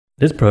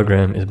This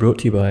program is brought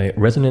to you by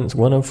Resonance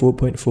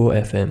 104.4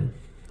 FM.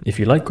 If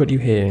you like what you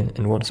hear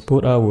and want to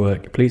support our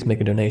work, please make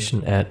a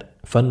donation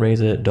at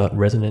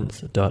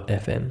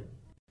fundraiser.resonance.fm.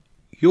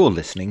 You're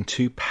listening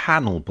to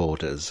Panel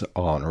Borders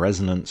on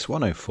Resonance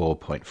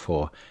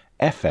 104.4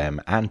 FM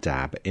and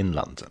DAB in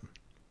London.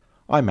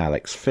 I'm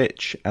Alex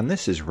Fitch, and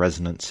this is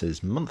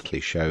Resonance's monthly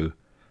show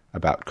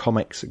about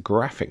comics,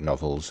 graphic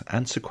novels,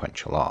 and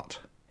sequential art.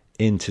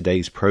 In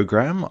today's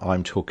programme,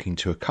 I'm talking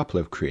to a couple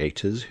of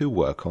creators who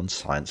work on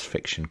science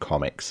fiction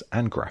comics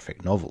and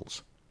graphic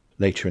novels.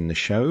 Later in the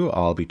show,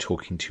 I'll be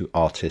talking to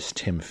artist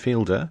Tim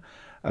Fielder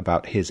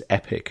about his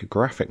epic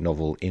graphic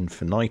novel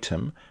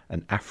Infinitum,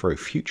 an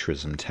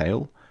Afrofuturism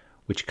tale,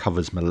 which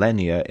covers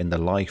millennia in the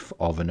life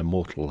of an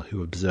immortal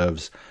who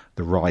observes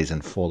the rise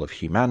and fall of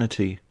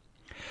humanity,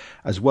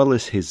 as well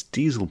as his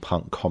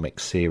dieselpunk comic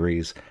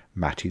series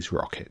Matty's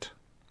Rocket.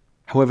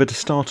 However, to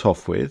start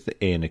off with,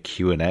 in a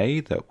Q&A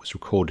that was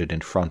recorded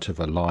in front of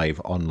a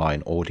live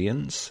online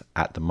audience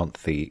at the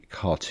monthly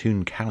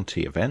Cartoon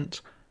County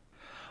event,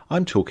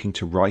 I'm talking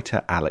to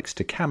writer Alex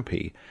de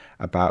Campi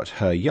about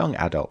her young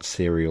adult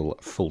serial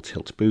Full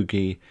Tilt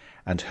Boogie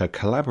and her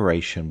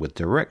collaboration with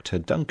director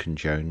Duncan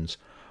Jones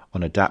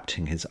on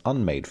adapting his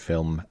unmade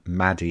film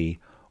Maddie,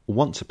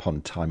 Once Upon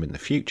a Time in the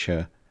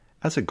Future,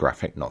 as a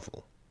graphic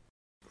novel.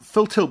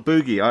 Full Tilt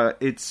Boogie,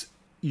 it's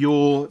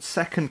your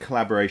second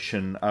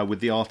collaboration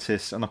with the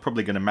artist, and I'm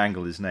probably going to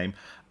mangle his name,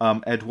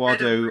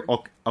 Eduardo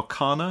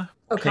Ocaña.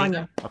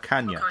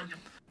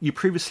 You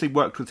previously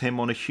worked with him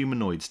on a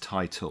Humanoids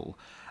title,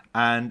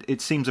 and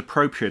it seems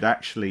appropriate,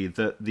 actually,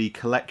 that the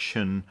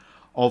collection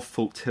of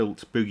Full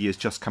Tilt Boogie has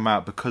just come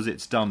out because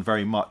it's done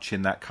very much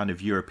in that kind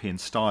of European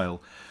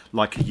style,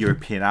 like a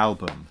European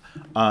album,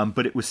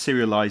 but it was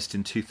serialized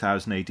in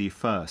 2000 AD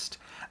first.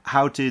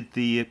 How did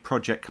the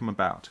project come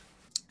about?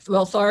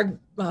 Well, Tharg,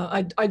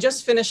 I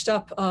just finished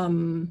up,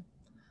 either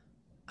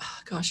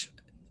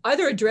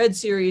a Dread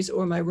series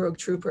or my Rogue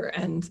Trooper,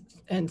 and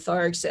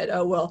Tharg said,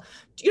 "Oh well,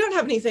 you don't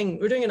have anything.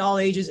 We're doing an all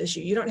ages issue.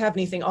 You don't have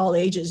anything all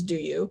ages, do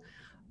you?"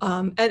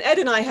 And Ed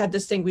and I had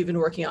this thing we've been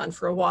working on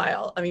for a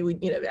while. I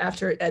mean,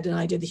 after Ed and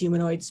I did the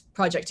Humanoids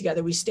project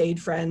together, we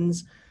stayed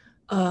friends.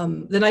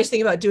 The nice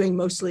thing about doing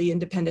mostly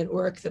independent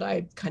work that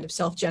I kind of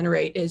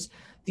self-generate is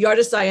the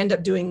artists I end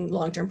up doing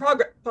long-term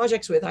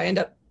projects with, I end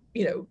up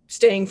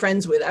staying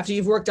friends with after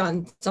you've worked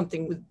on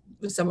something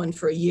with someone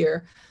for a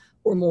year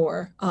or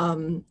more.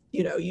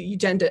 You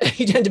tend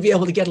to be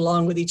able to get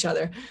along with each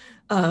other.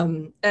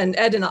 And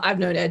Ed and I've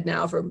known Ed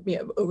now for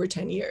over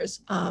 10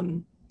 years.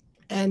 And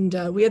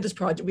we had this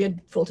project, we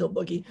had Full Tilt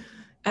Boogie,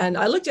 and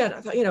I looked at it,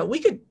 I thought, we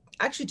could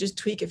actually just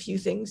tweak a few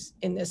things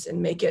in this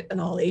and make it an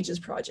all ages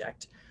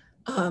project.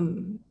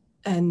 And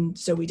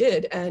so we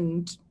did.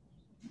 And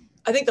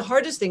I think the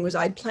hardest thing was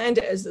I'd planned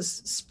it as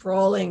this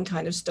sprawling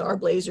kind of Star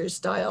Blazers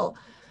style,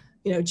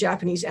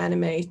 Japanese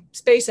anime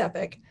space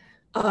epic.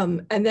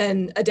 And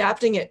then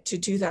adapting it to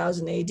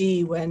 2000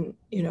 AD when,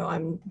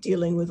 I'm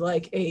dealing with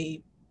like a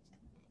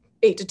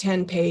 8 to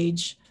 10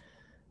 page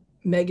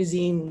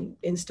magazine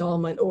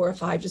installment or a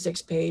 5 to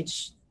 6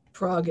 page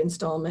prog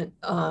installment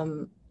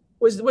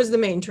was the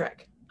main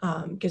trick,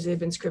 because they've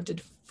been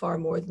scripted far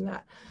more than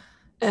that.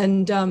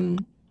 And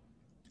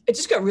it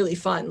just got really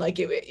fun. Like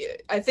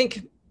I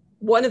think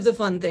one of the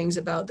fun things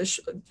about the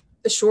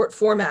short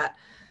format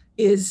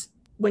is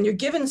when you're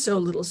given so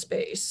little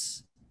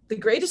space, the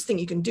greatest thing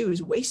you can do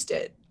is waste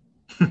it.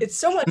 It's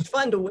so much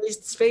fun to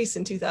waste space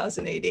in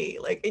 2000 AD.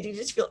 Like it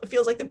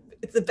feels like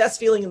it's the best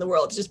feeling in the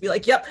world to just be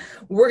like, yep,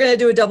 we're going to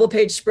do a double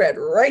page spread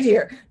right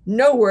here.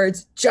 No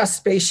words, just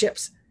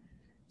spaceships.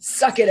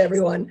 Suck it,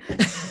 everyone.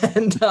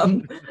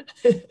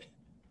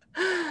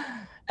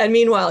 And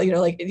meanwhile,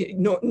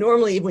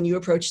 normally when you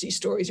approach these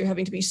stories, you're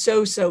having to be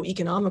so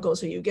economical,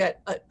 so you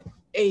get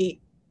a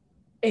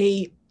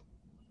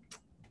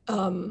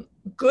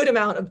good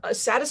amount of a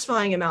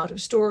satisfying amount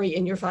of story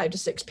in your 5 to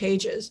 6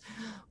 pages,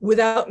 with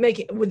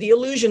the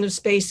illusion of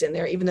space in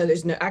there, even though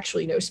there's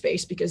actually no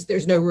space because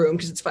there's no room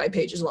because it's 5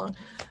 pages long.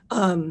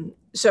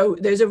 So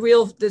there's a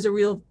real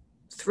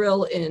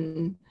thrill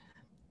in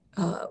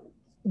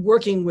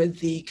working with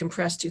the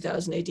compressed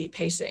 2000 AD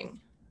pacing.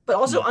 But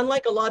also,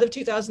 unlike a lot of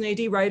 2000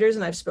 AD writers,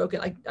 and I spoke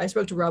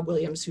to Rob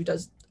Williams, who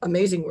does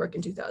amazing work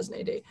in 2000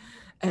 AD,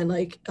 and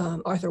like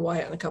Arthur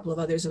Wyatt and a couple of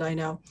others that I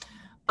know,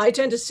 I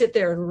tend to sit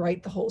there and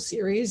write the whole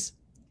series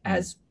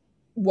as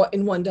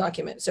in one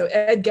document. So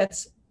Ed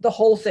gets the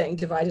whole thing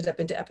divided up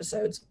into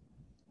episodes,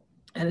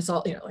 and it's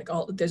all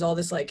there's all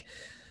this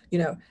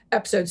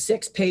episode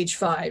 6, page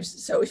 5.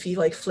 So if he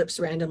flips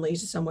randomly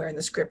to somewhere in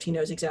the script, he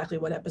knows exactly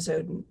what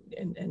episode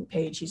and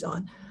page he's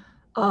on.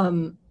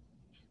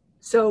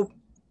 So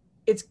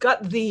it's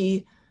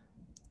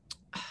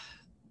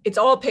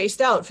all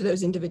paced out for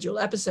those individual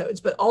episodes,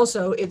 but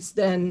also it's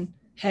then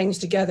hangs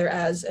together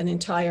as an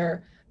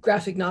entire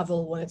graphic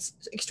novel when it's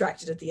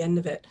extracted at the end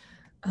of it.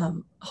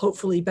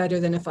 Hopefully better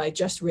than if I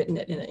just written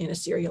it in a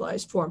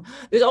serialized form.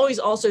 There's always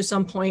also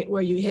some point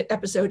where you hit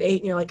episode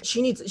 8 and you're like,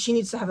 she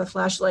needs to have a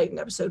flashlight in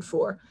episode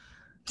 4.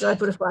 So I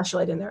put a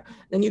flashlight in there.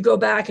 Then you go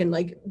back, and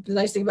like the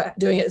nice thing about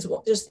doing it is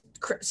just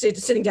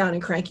sitting down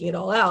and cranking it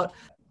all out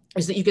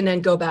is that you can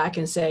then go back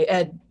and say,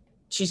 Ed,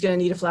 she's going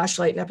to need a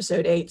flashlight in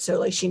episode 8. So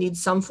like she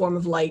needs some form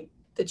of light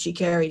that she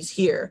carries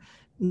here.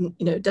 You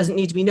know, it doesn't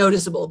need to be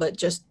noticeable, but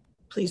just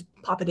please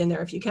pop it in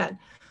there if you can.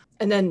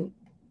 And then,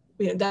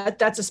 you know,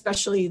 that's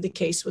especially the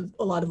case with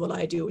a lot of what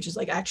I do, which is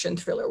like action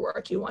thriller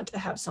work. You want to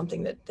have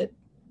something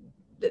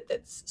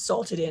that's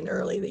salted in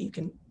early that you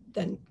can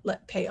then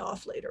let pay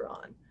off later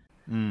on.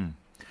 Mm.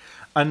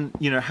 And,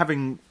 you know,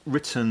 having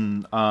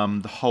written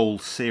the whole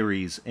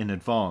series in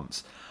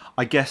advance,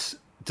 I guess,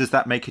 does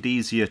that make it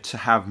easier to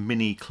have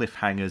mini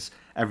cliffhangers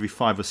every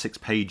 5 or 6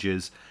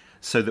 pages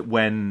so that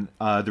when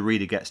the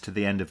reader gets to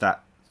the end of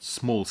that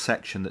small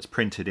section that's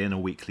printed in a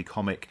weekly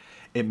comic,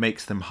 it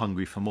makes them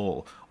hungry for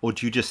more? Or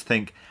do you just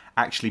think,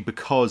 actually,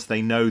 because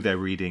they know they're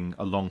reading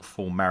a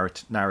long-form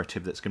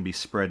narrative that's going to be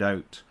spread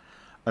out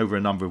over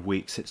a number of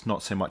weeks, it's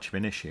not so much of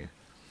an issue?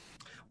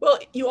 Well,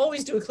 you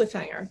always do a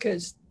cliffhanger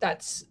because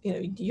that's, you know,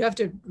 you have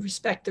to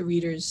respect the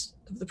readers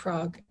of the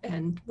prog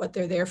and what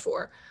they're there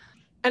for.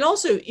 And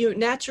also, you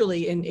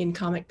naturally in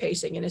comic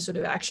pacing, in a sort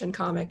of action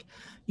comic,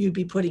 you'd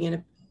be putting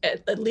in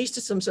at least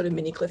some sort of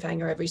mini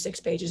cliffhanger every 6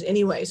 pages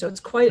anyway. So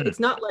it's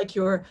not like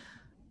you're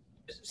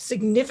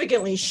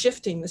significantly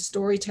shifting the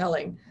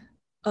storytelling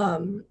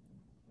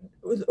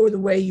or the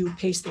way you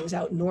pace things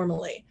out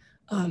normally.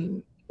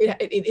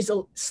 It is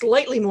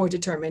slightly more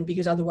determined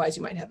because otherwise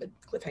you might have a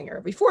cliffhanger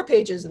every 4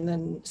 pages and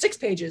then 6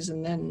 pages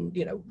and then,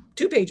 you know,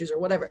 2 pages or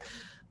whatever.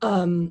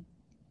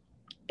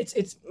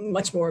 It's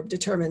much more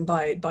determined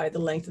by the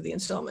length of the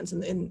installments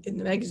in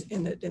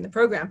the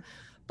program,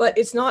 but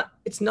it's not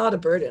a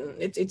burden.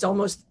 It's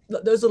almost,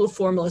 those little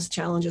formalist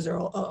challenges are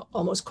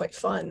almost quite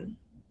fun.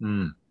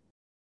 Mm.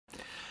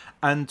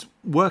 And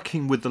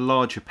working with the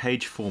larger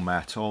page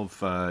format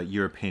of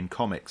European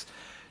comics,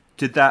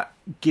 did that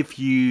give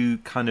you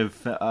kind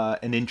of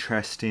an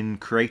interest in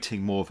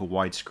creating more of a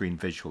widescreen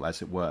visual,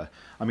 as it were?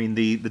 I mean,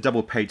 the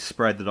double page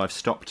spread that I've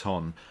stopped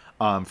on,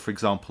 for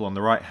example, on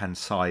the right-hand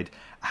side,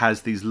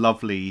 has these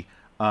lovely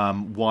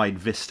wide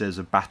vistas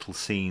of battle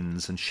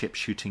scenes and ships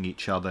shooting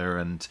each other,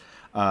 and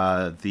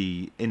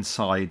the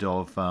inside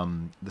of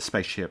the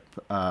spaceship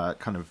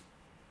kind of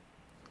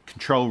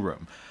control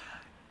room.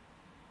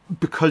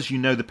 Because you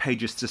know the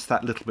page is just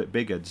that little bit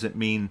bigger, does it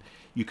mean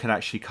you can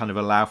actually kind of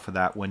allow for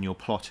that when you're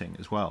plotting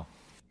as well?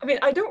 I mean,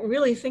 I don't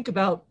really think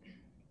about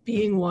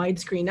being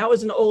widescreen. That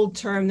was an old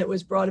term that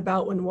was brought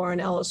about when Warren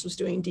Ellis was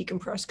doing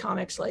decompressed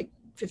comics like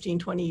 15,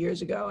 20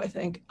 years ago, I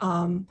think.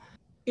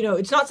 You know,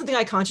 it's not something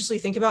I consciously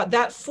think about.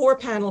 That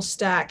 4-panel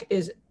stack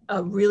is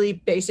a really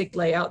basic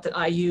layout that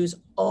I use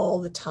all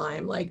the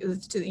time. Like,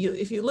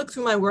 if you look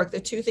through my work,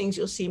 the 2 things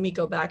you'll see me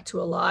go back to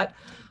a lot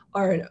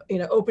are, you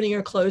know, opening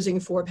or closing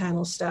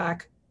 4-panel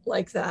stack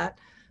like that,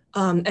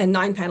 and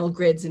 9-panel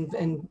grids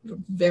and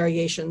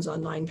variations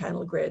on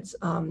 9-panel grids.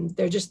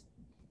 They're just,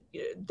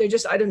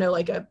 I don't know,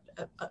 like a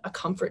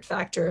comfort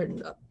factor.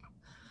 And,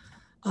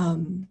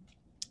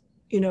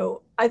 you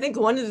know, I think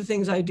one of the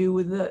things I do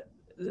with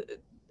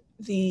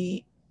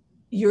the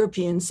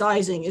European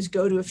sizing is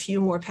go to a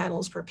few more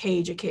panels per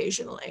page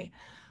occasionally.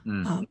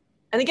 And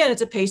again,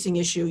 it's a pacing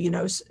issue. You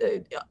know,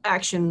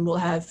 action will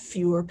have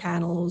fewer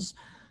panels.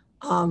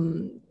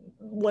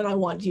 When I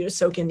want you to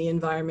soak in the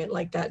environment,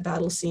 like that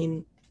battle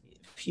scene,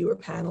 fewer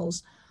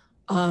panels.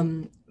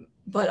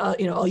 But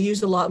you know, I'll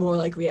use a lot more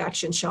like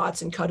reaction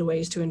shots and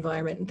cutaways to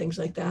environment and things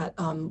like that,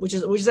 which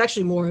is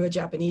actually more of a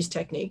Japanese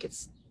technique.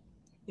 It's,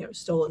 you know,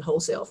 stolen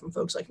wholesale from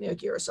folks like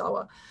Naoki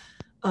Urasawa.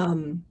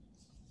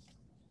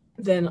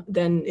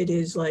 Then it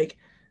is like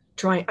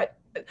trying.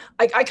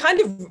 I kind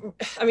of,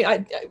 I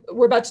mean,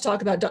 we're about to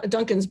talk about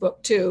Duncan's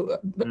book too,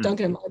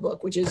 Duncan and my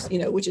book, which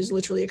is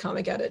literally a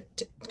comic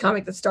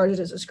that started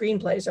as a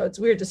screenplay. So it's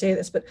weird to say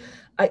this, but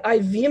I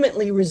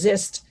vehemently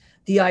resist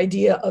the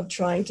idea of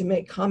trying to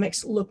make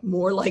comics look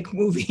more like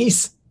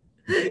movies.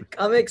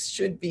 Comics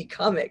should be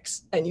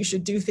comics, and you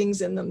should do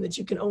things in them that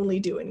you can only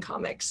do in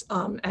comics,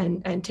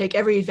 and take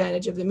every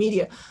advantage of the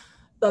media,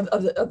 of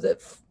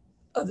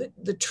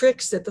the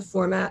tricks that the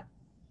format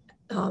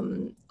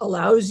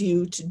allows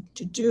you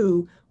to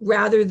do,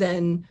 rather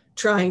than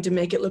trying to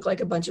make it look like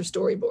a bunch of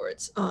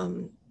storyboards.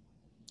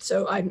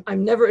 So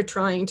I'm never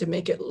trying to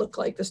make it look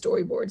like the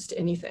storyboards to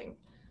anything.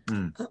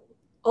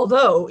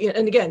 Although,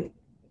 and again,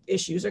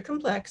 issues are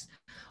complex.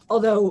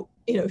 Although,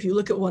 you know, if you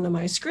look at one of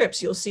my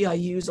scripts, you'll see I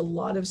use a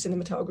lot of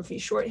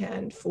cinematography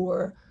shorthand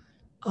for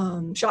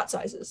shot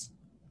sizes,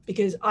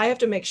 because I have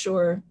to make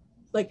sure,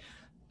 like,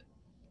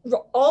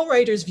 all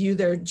writers view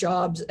their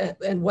jobs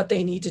and what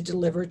they need to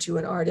deliver to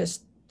an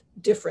artist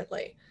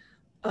differently.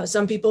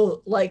 Some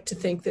people like to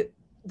think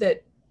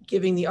that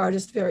giving the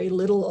artist very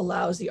little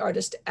allows the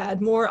artist to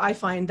add more. I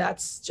find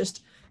that's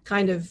just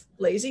kind of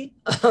lazy.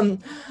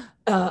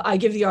 I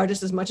give the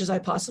artist as much as I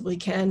possibly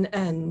can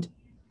and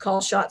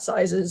call shot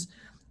sizes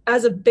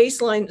as a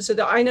baseline, so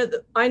that I know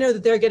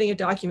that they're getting a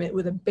document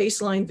with a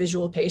baseline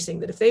visual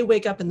pacing, that if they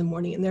wake up in the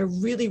morning and they're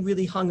really,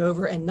 really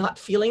hungover and not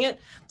feeling it,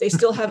 they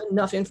still have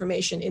enough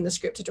information in the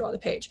script to draw the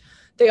page.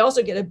 They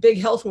also get a big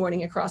health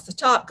warning across the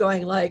top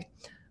going like,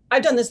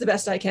 I've done this the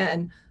best I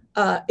can.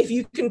 If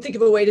you can think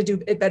of a way to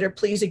do it better,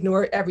 please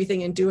ignore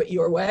everything and do it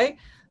your way.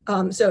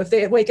 So if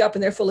they wake up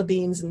and they're full of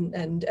beans and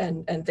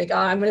think,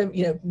 I'm going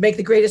to, make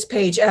the greatest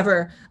page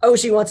ever. Oh,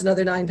 she wants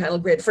another 9-panel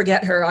grid.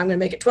 Forget her. I'm going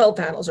to make it 12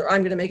 panels, or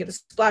I'm going to make it a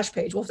splash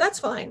page. Well, that's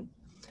fine.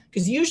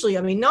 Because usually,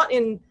 I mean, not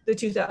in the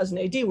 2000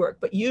 AD work,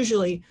 but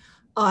usually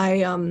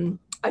I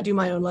do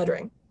my own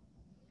lettering.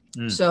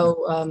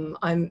 So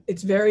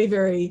it's very,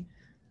 very,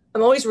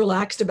 I'm always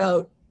relaxed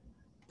about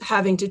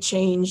having to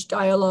change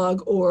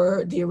dialogue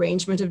or the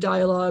arrangement of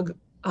dialogue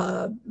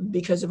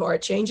because of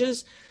art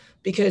changes,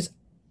 because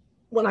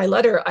when I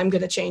letter, I'm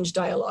going to change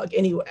dialogue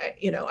anyway.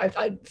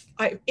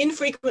 I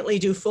infrequently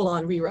do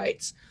full-on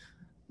rewrites,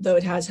 though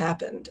it has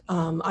happened.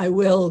 I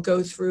will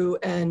go through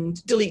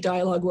and delete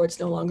dialogue where it's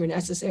no longer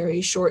necessary,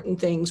 shorten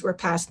things where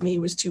past me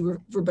was too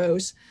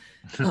verbose,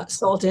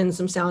 salt in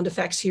some sound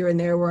effects here and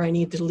there where I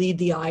need to lead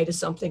the eye to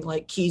something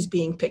like keys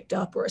being picked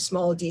up or a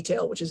small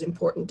detail, which is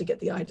important to get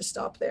the eye to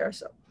stop there.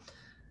 So,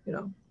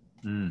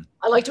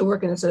 I like to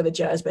work in a sort of a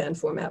jazz band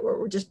format where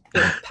we're just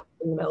passing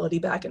the melody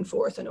back and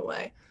forth in a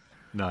way.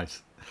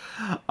 Nice.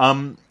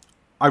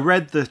 I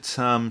read that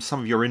some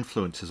of your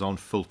influences on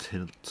Full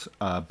Tilt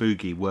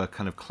Boogie were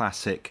kind of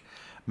classic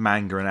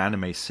manga and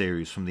anime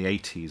series from the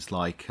 80s,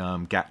 like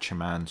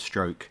Gatchaman,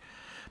 Stroke,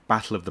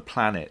 Battle of the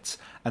Planets,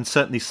 and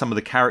certainly some of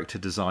the character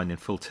design in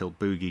Full Tilt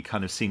Boogie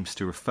kind of seems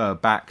to refer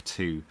back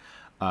to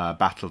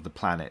Battle of the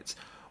Planets.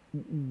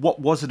 What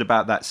was it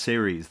about that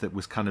series that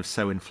was kind of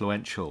so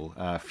influential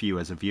for you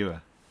as a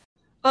viewer?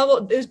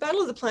 Well, there's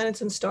Battle of the Planets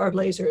and Star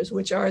Blazers,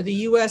 which are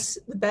the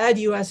bad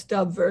US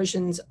dub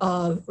versions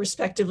of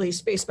respectively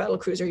Space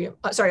Battlecruiser,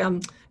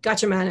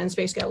 Gatchaman and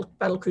Space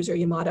Battlecruiser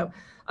Yamato.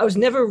 I was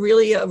never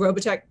really a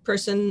Robotech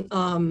person.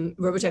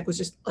 Robotech was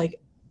just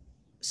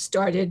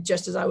started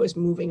just as I was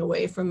moving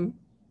away from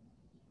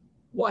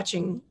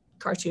watching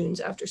cartoons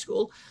after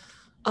school.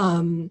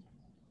 I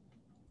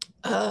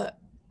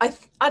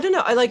don't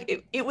know.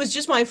 It was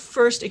just my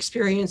first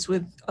experience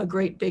with a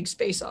great big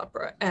space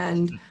opera,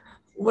 and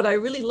what I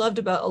really loved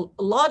about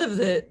a lot of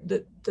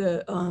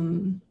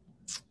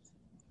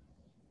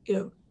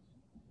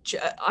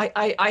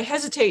I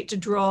hesitate to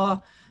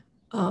draw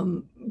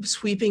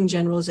sweeping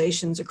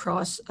generalizations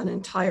across an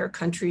entire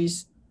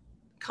country's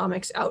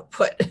comics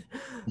output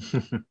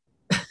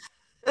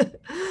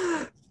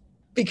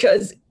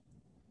because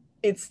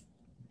it's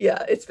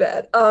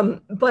bad.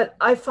 But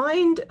I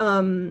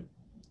find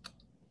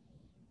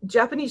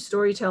Japanese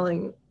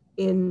storytelling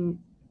in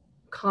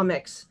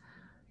comics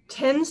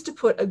tends to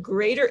put a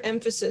greater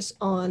emphasis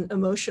on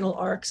emotional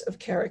arcs of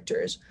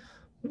characters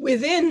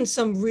within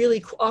some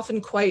really often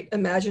quite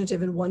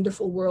imaginative and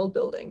wonderful world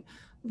building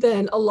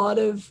than a lot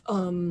of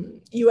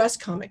US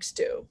comics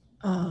do.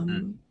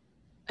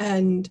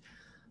 And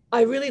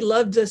I really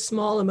loved the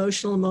small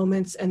emotional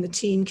moments and the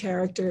teen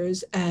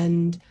characters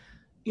and,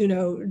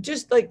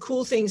 just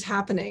cool things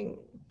happening,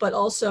 but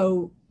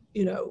also,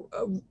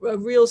 a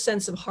real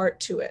sense of heart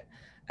to it.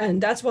 And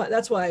that's why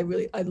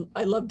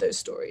I love those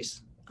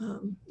stories.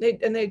 They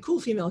had cool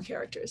female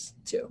characters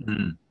too.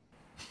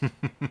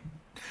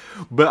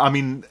 But I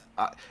mean,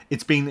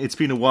 it's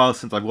been a while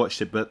since I've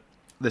watched it, but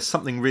there's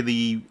something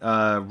really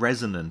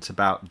resonant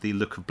about the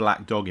look of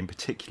Black Dog in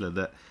particular,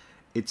 that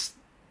it's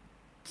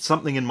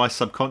something in my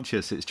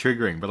subconscious it's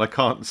triggering, but I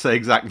can't say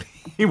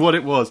exactly what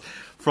it was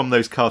from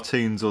those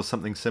cartoons or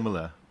something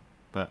similar.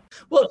 But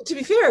well, to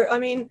be fair, I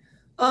mean,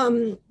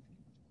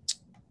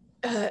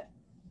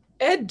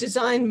 Ed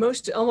designed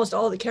almost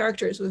all the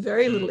characters with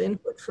very little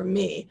input from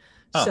me.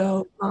 Oh.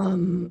 So,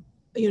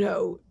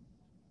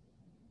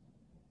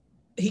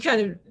 I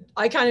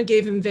kind of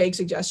gave him vague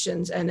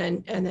suggestions, and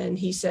then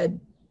he said,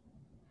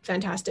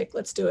 "Fantastic,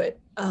 let's do it."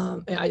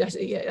 And I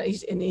said, "Yeah,"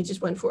 and he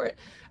just went for it,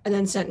 and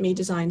then sent me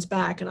designs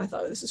back, and I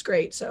thought, this is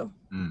great. So.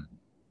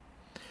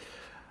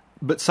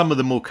 But some of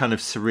the more kind of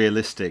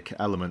surrealistic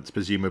elements,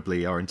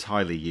 presumably, are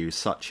entirely used,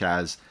 such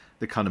as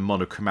the kind of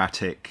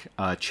monochromatic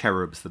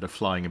cherubs that are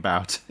flying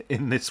about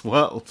in this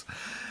world.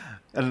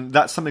 And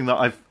that's something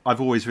that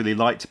I've always really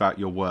liked about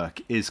your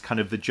work, is kind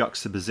of the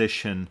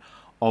juxtaposition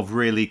of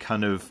really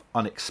kind of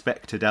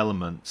unexpected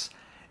elements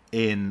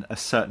in a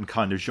certain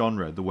kind of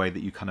genre, the way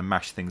that you kind of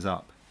mash things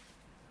up.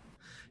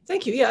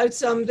 Thank you. Yeah, it's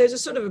there's a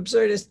sort of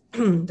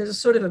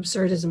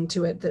absurdism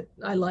to it that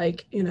I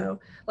like,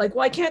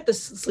 why can't the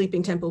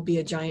sleeping temple be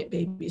a giant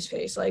baby's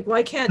face?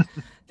 Why can't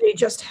they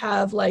just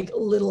have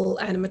little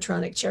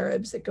animatronic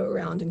cherubs that go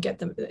around and get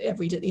them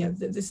every day?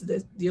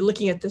 You're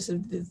looking at this,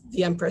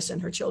 the Empress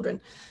and her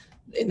children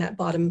in that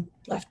bottom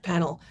left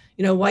panel.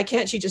 Why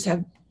can't she just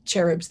have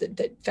cherubs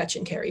that fetch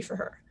and carry for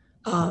her?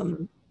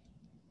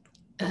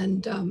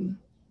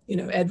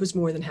 Ed was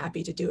more than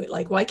happy to do it.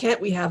 Why can't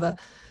we have a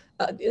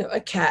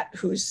cat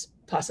who's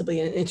possibly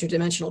an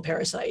interdimensional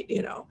parasite?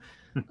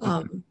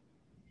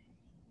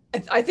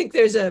 I think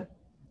there's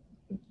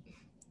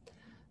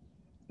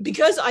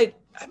because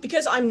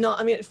I'm not,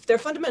 I mean, they're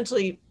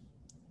fundamentally,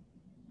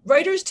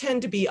 writers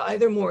tend to be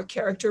either more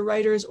character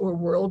writers or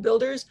world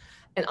builders.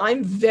 And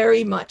I'm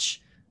very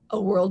much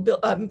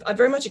I'm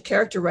very much a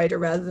character writer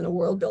rather than a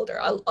world builder.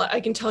 I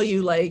can tell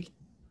you like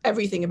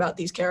everything about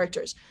these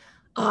characters.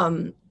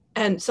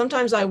 And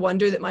sometimes I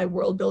wonder that my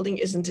world building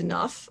isn't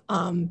enough,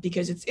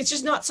 because it's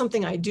just not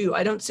something I do.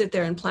 I don't sit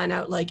there and plan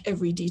out like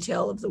every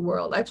detail of the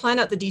world. I plan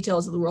out the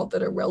details of the world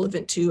that are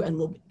relevant to and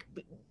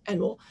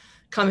will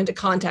come into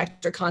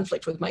contact or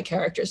conflict with my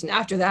characters. And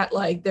after that,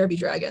 like, there be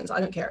dragons,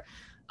 I don't care.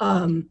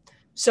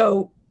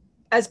 So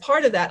as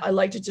part of that, I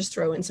like to just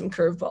throw in some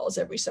curveballs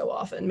every so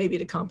often, maybe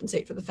to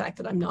compensate for the fact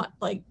that I'm not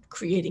like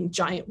creating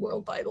giant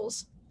world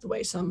Bibles the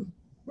way some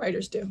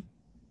writers do.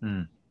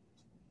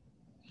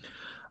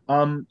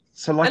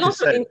 So like, and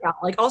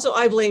also,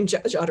 I blame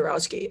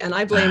Jodorowsky, and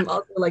I blame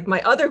also, like,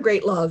 my other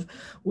great love,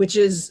 which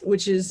is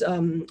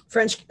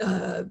French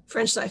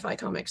sci-fi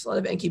comics. A lot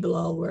of Enki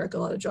Bilal work, a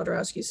lot of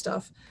Jodorowsky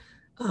stuff,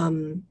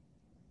 and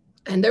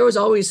there was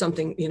always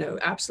something, you know,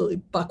 absolutely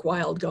buck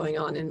wild going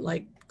on in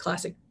like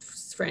classic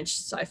French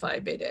sci-fi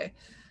BD.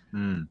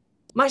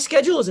 My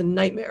schedule is a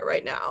nightmare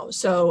right now,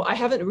 so I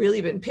haven't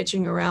really been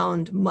pitching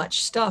around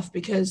much stuff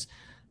because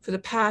for the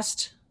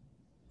past,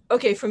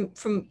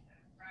 from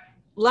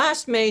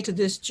last May to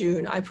this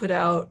June, I put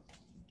out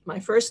my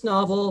first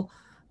novel,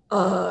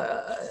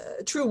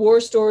 True War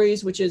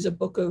Stories, which is a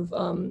book of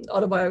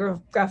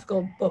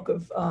autobiographical book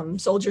of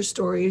soldier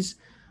stories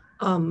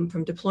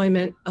from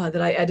deployment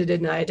that I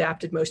edited, and I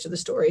adapted most of the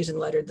stories and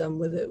lettered them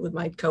with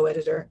my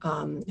co-editor,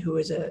 who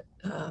is an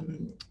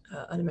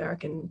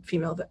American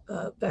female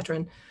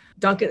veteran.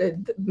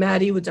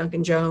 Maddie with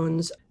Duncan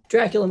Jones,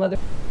 Dracula Mother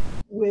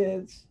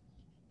with.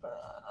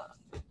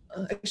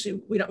 Actually,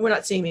 we're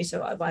not seeing me,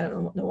 so I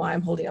don't know why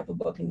I'm holding up a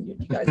book and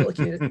you guys are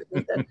looking at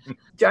it.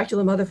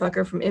 Dracula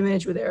Motherfucker from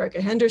Image with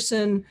Erica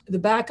Henderson. The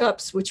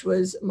Backups, which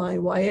was my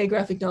YA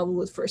graphic novel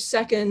with First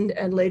Second,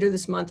 and later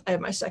this month I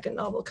have my second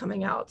novel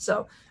coming out.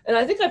 So, and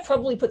I think I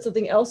probably put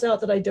something else out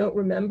that I don't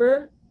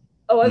remember.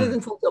 Other than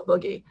Full Tilt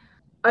Boogie.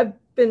 I've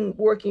been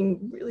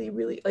working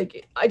really,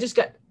 like, I just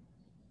got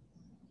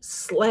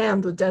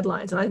slammed with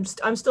deadlines, and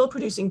I'm still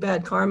producing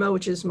Bad Karma,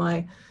 which is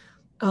my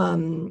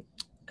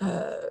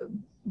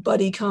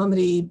buddy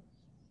comedy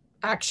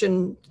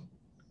action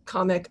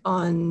comic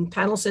on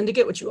Panel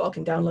Syndicate, which you all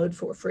can download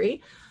for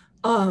free.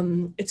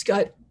 It's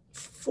got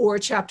 4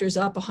 chapters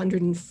up,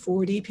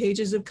 140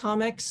 pages of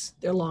comics.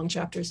 They're long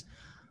chapters.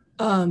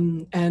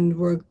 And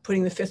we're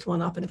putting the 5th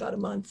one up in about a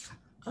month.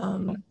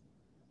 And,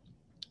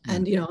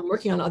 you know, I'm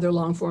working on other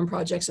long form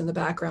projects in the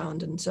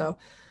background. And so,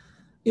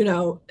 you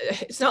know,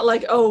 it's not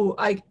like,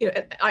 I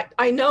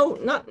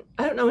don't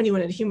know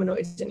anyone at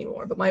Humanoids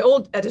anymore, but my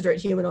old editor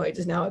at Humanoids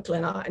is now at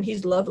Glénat, and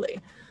he's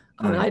lovely.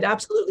 And I'd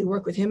absolutely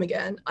work with him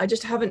again. I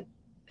just haven't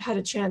had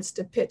a chance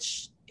to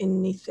pitch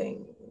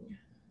anything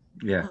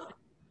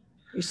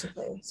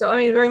recently. So, I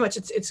mean, very much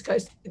it's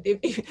guys,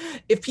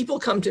 if people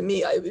come to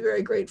me, I'd be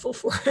very grateful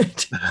for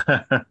it.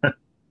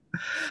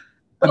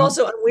 But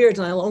also I'm weird,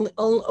 and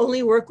I'll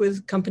only work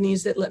with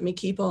companies that let me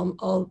keep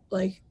all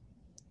like,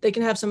 they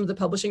can have some of the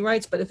publishing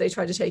rights, but if they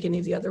try to take any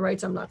of the other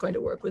rights, I'm not going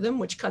to work with them,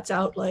 which cuts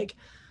out like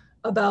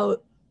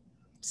about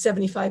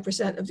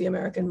 75% of the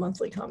American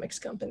monthly comics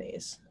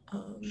companies.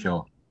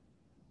 Sure.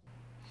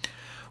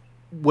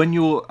 When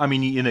you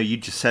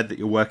just said that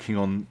you're working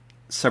on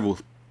several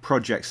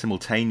projects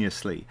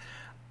simultaneously.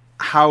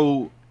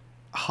 How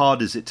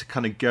hard is it to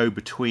kind of go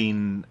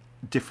between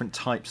different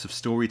types of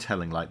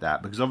storytelling like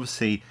that? Because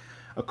obviously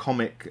a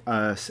comic,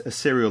 a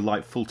serial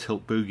like Full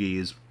Tilt Boogie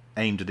is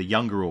aimed at a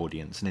younger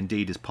audience, and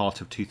indeed is part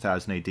of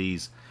 2000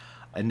 AD's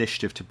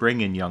initiative to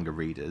bring in younger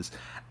readers.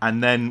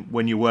 And then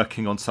when you're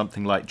working on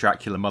something like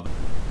Dracula Mother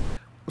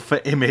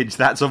for Image,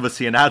 that's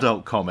obviously an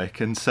adult comic,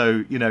 and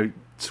so, you know,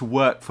 to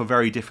work for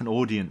very different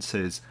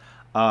audiences,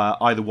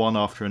 either one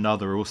after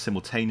another or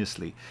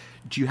simultaneously,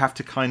 do you have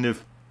to kind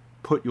of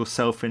put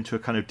yourself into a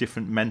kind of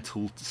different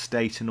mental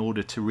state in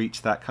order to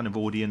reach that kind of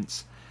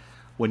audience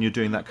when you're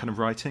doing that kind of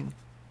writing?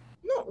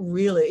 Not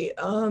really.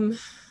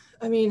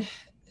 I mean,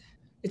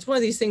 it's one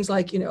of these things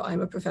like, you know, I'm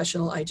a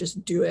professional, I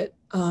just do it.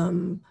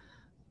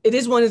 It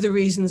is one of the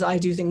reasons I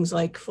do things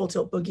like Full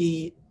Tilt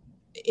Boogie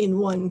in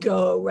one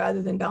go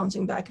rather than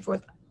bouncing back and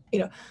forth. You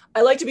know,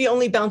 I like to be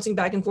only bouncing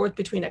back and forth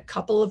between a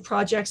couple of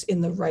projects in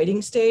the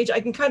writing stage. I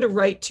can kind of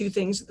write 2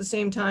 things at the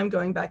same time,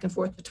 going back and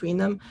forth between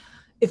them.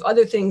 If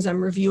other things,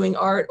 I'm reviewing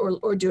art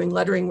or doing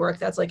lettering work,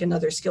 that's like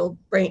another skill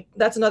brain.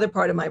 That's another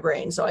part of my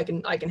brain, so I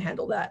can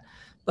handle that.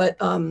 But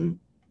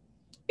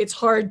it's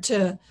hard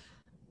to.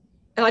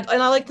 And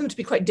I like them to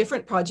be quite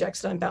different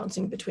projects that I'm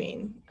bouncing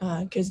between,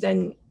 because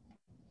then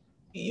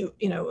you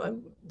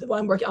know, the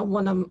one I'm working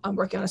on, I'm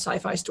working on a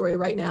sci-fi story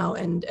right now,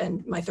 and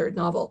my 3rd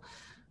novel,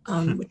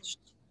 which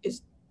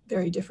is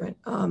very different.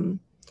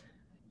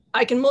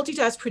 I can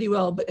multitask pretty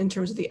well, but in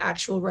terms of the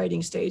actual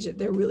writing stage,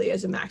 there really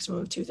is a maximum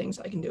of 2 things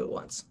I can do at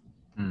once.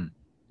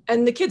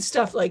 And the kids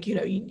stuff, like, you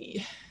know,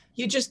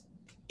 you just,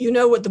 you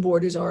know what the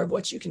borders are of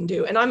what you can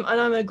do. And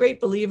I'm a great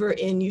believer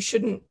in, you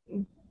shouldn't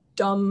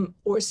dumb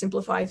or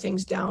simplify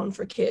things down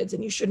for kids,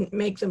 and you shouldn't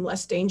make them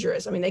less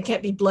dangerous. I mean, they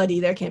can't be bloody,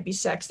 there can't be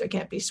sex, there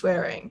can't be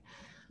swearing.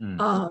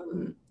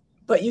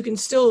 But you can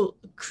still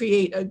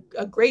create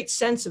a great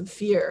sense of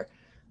fear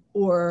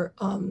or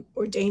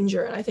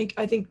danger. And I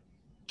think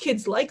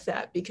kids like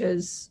that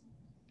because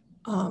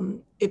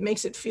it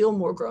makes it feel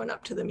more grown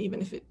up to them,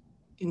 even if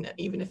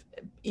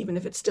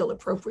it's still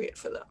appropriate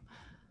for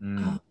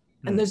them.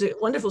 And there's a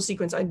wonderful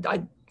sequence.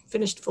 I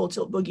finished Full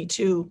Tilt Boogie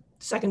 2,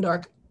 second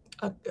arc,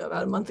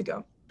 about a month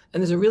ago.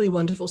 And there's a really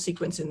wonderful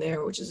sequence in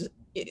there, which is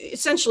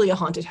essentially a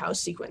haunted house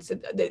sequence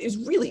that is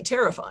really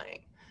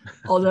terrifying.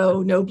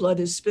 Although no blood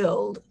is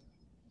spilled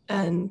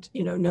and,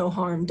 no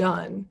harm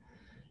done,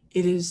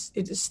 it is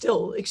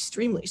still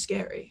extremely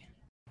scary.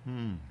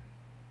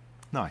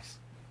 Nice.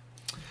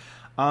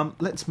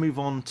 Let's move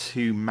on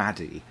to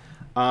Maddie.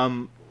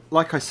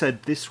 Like I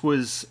said, this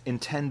was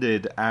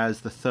intended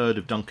as the third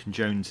of Duncan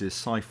Jones's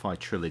sci-fi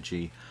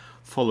trilogy,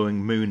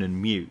 following Moon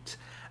and Mute.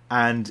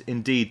 And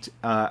indeed,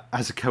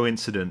 as a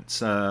coincidence,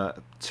 2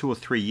 or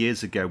 3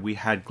 years ago, we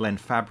had Glenn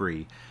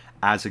Fabry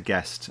as a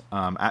guest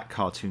at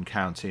Cartoon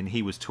County, and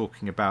he was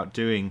talking about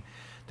doing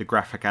the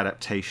graphic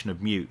adaptation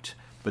of Mute.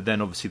 But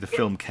then obviously the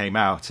film came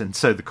out, and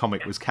so the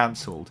comic was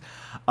cancelled.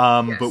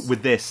 But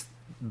with this,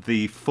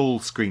 the full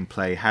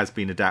screenplay has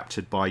been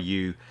adapted by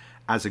you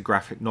as a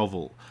graphic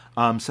novel.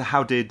 So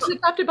how did... It was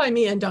adapted by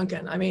me and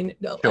Duncan. I mean,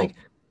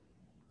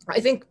 I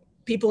think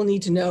people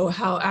need to know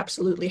how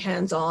absolutely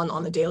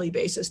hands-on a daily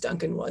basis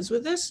Duncan was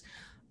with this.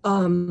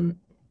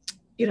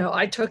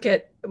 I took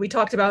it, we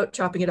talked about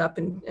chopping it up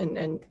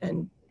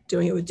and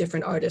doing it with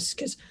different artists,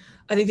 because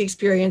I think the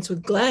experience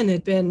with Glenn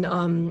had been,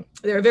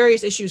 there are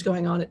various issues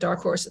going on at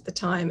Dark Horse at the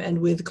time, and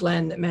with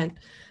Glenn that meant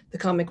the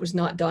comic was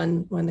not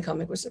done when the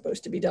comic was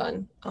supposed to be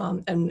done,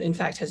 and in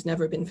fact has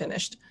never been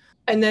finished.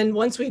 And then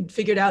once we'd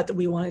figured out that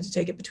we wanted to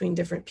take it between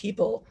different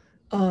people,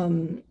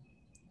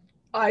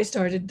 I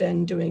started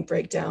then doing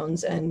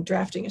breakdowns and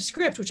drafting a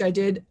script, which I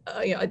did.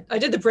 I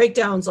did the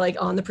breakdowns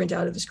like on the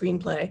printout of the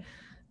screenplay,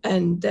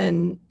 and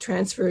then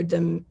transferred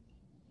them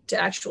to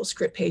actual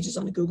script pages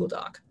on a Google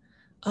Doc.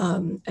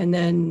 And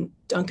then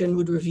Duncan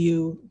would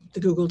review the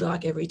Google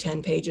Doc every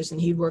 10 pages,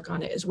 and he'd work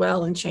on it as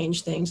well and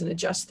change things and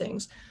adjust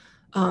things.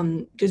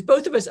 Because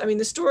both of us, I mean,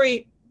 the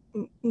story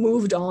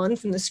moved on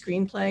from the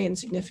screenplay in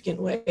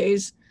significant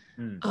ways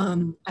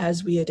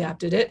as we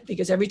adapted it,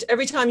 because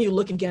every time you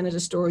look again at a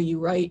story you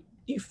write,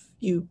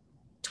 you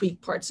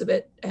tweak parts of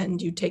it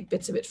and you take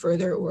bits of it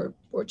further or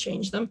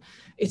change them.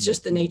 It's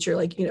just the nature,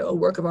 like, a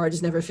work of art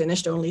is never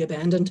finished, only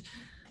abandoned.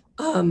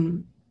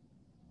 And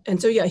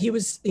so, yeah, he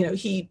was,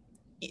 he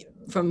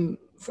from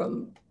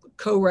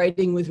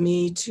co-writing with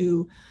me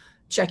to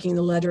checking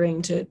the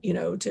lettering to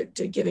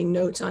giving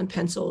notes on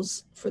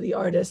pencils for the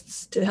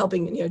artists, to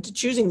helping, to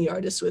choosing the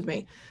artists with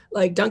me.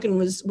 Like Duncan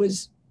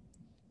was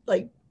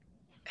like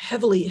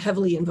heavily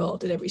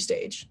involved at every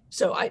stage.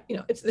 So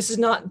this is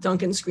not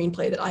Duncan's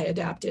screenplay that I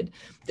adapted.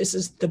 This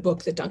is the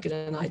book that Duncan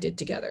and I did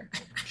together.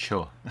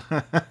 Sure.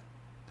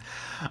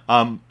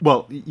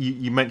 Well,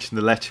 you mentioned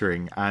the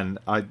lettering, and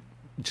I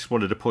just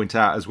wanted to point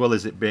out, as well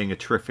as it being a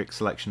terrific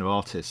selection of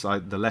artists,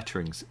 the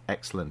lettering's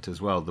excellent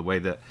as well. The way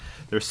that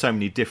there are so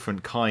many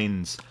different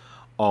kinds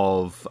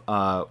of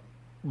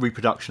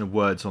reproduction of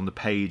words on the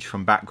page,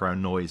 from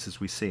background noise, as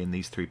we see in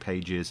these 3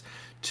 pages,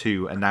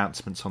 to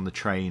announcements on the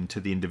train, to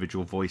the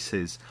individual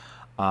voices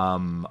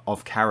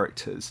of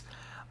characters.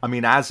 I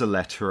mean, as a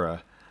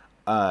letterer,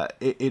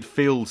 it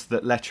feels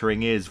that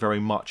lettering is very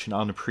much an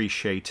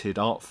unappreciated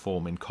art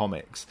form in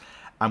comics.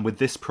 And with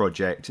this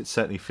project, it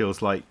certainly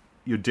feels like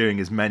you're doing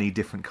as many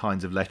different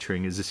kinds of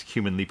lettering as is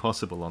humanly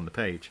possible on the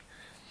page.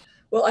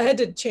 Well, I had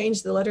to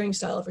change the lettering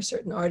style for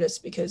certain artists,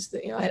 because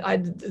I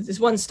this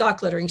one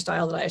stock lettering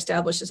style that I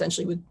established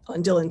essentially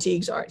on Dylan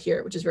Teague's art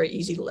here, which is very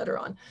easy to letter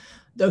on,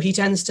 though he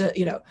tends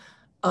to,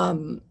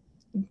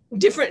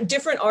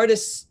 different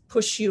artists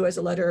push you as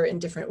a letterer in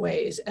different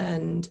ways.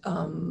 And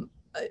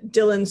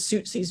Dylan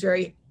suits these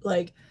very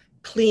like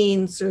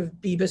clean sort of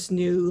Beavis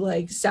new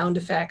like sound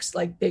effects,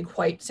 like big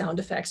white sound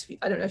effects.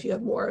 I don't know if you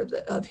have more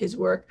of his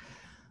work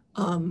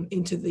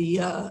into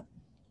the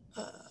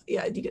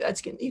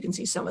you can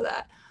see some of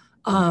that,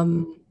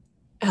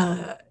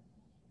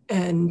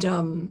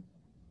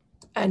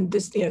 and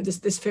this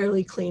this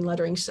fairly clean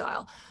lettering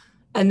style.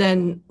 And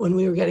then when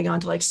we were getting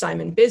onto like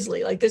Simon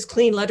Bisley, like this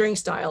clean lettering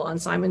style on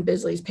Simon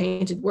Bisley's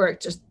painted work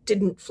just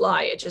didn't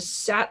fly. It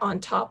just sat on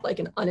top like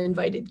an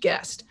uninvited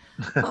guest.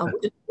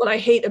 Which is what I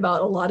hate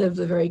about a lot of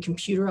the very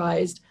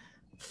computerized,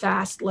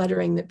 fast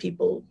lettering that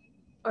people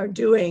are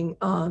doing,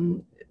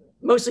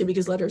 mostly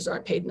because letters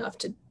aren't paid enough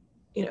to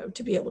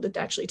be able to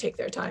actually take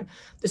their time.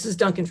 This is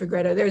Duncan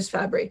Fagretto, there's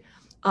Fabry.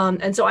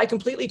 And so I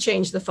completely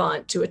changed the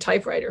font to a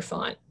typewriter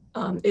font.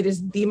 It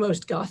is the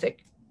most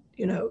Gothic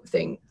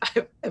thing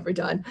I've ever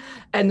done,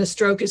 and the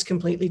stroke is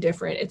completely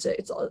different.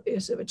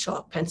 It's a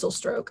chalk pencil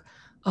stroke,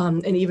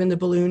 and even the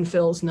balloon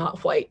fill's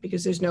not white,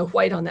 because there's no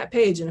white on that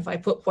page. And if I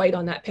put white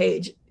on that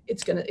page,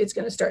 it's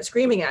gonna start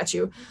screaming at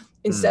you,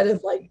 instead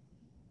of like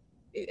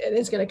and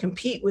it's going to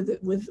compete with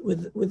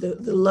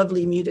the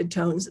lovely muted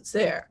tones that's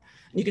there.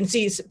 And you can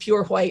see it's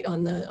pure white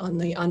on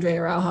the Andre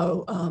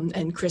Araujo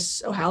and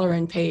Chris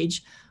O'Halloran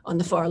page on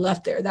the far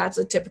left there. That's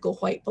a typical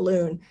white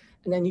balloon.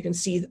 And then you can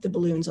see that the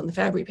balloons on the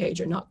Fabry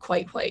page are not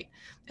quite white.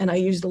 And I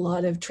used a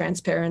lot of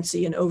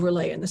transparency and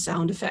overlay and the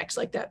sound effects,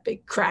 like that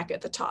big crack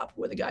at the top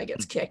where the guy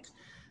gets kicked.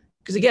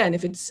 Because again,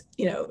 if it's,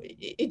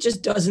 it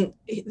just doesn't,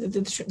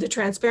 the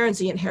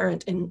transparency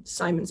inherent in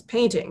Simon's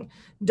painting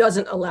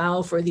doesn't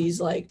allow for these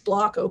like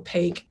block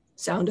opaque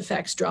sound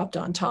effects dropped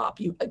on top.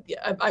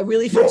 I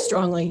really feel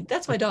strongly,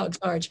 that's my dog,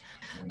 Sarge.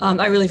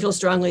 I really feel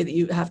strongly that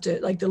you have to,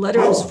 like, the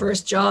letterman's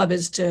first job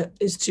is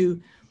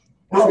to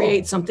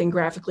create something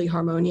graphically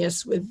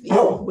harmonious with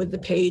the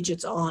page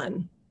it's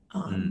on.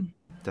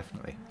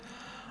 Definitely.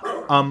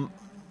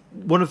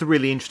 One of the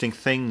really interesting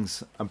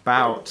things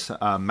about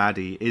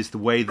Maddie is the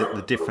way that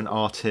the different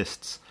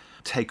artists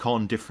take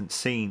on different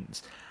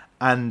scenes,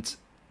 and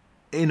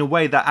in a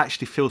way that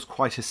actually feels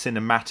quite a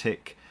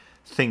cinematic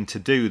thing to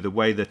do. The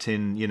way that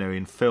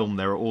in film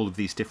there are all of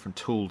these different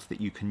tools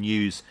that you can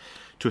use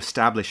to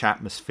establish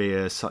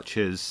atmosphere, such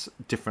as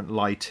different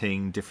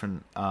lighting,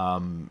 different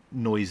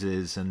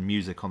noises and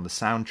music on the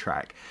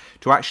soundtrack,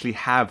 to actually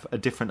have a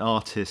different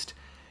artist,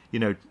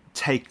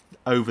 take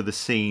over the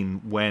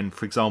scene when,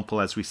 for example,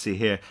 as we see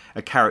here,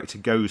 a character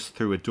goes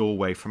through a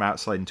doorway from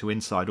outside into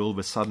inside. All of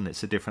a sudden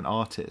it's a different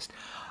artist.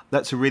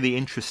 That's a really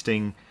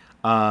interesting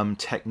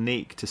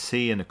technique to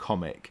see in a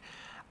comic.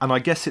 And I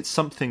guess it's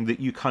something that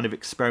you kind of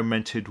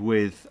experimented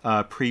with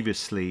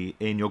previously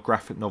in your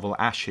graphic novel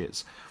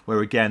Ashes,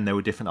 where again there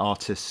were different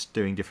artists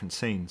doing different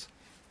scenes.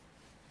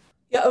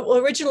 Yeah, well,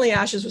 originally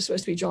Ashes was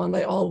supposed to be drawn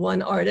by all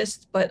one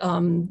artist, but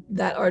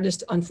that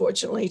artist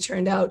unfortunately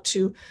turned out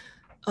to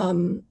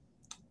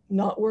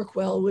not work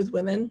well with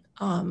women,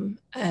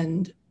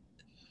 and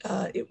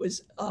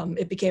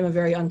it became a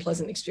very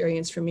unpleasant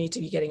experience for me to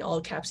be getting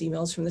all caps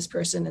emails from this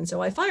person, and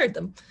so I fired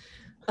them.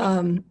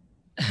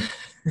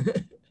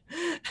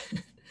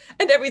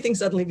 And everything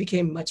suddenly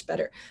became much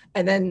better,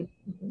 and then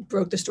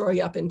broke the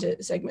story up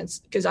into segments,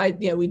 because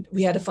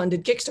we had a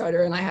funded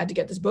Kickstarter and I had to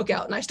get this book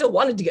out, and I still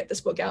wanted to get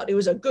this book out. It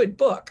was a good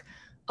book,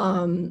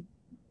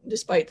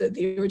 despite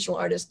the original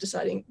artist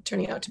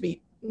turning out to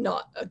be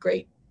not a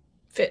great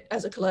fit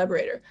as a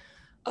collaborator.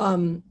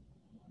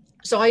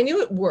 So I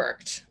knew it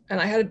worked,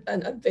 and I had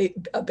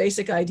a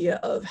basic idea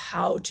of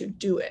how to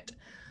do it.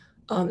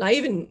 I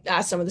even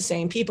asked some of the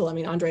same people.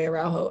 Andre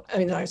Araujo,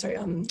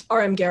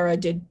 R.M. Guerra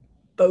did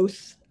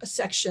both a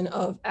section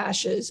of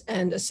Ashes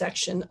and a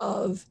section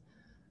of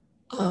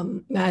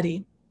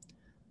Maddie.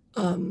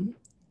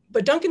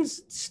 But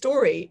Duncan's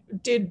story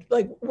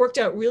worked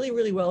out really,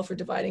 really well for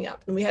dividing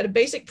up. And we had a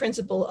basic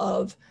principle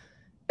of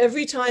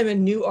every time a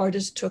new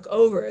artist took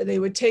over, they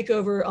would take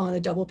over on a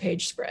double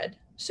page spread.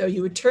 So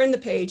you would turn the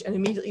page and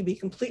immediately be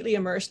completely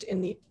immersed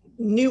in the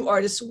new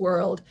artist's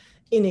world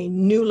in a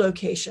new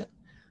location.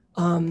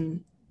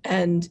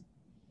 And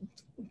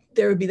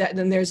there would be that. And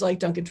then there's like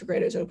Duncan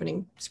Fegredo's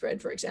opening spread,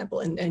 for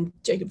example, and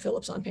Jacob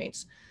Phillips on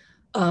paints.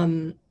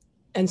 And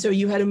so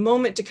you had a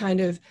moment to kind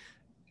of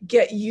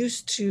get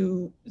used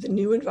to the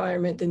new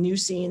environment, the new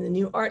scene, the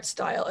new art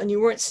style, and you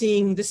weren't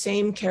seeing the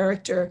same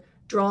character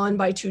drawn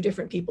by two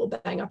different people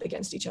bang up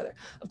against each other.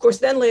 Of course,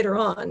 then later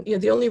on,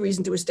 the only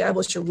reason to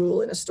establish a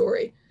rule in a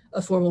story,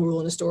 a formal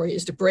rule in a story,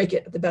 is to break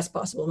it at the best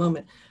possible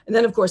moment. And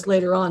then, of course,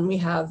 later on, we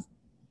have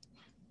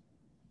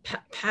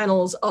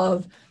panels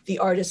of the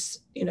artists,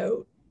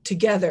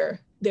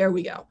 together. There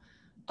we go.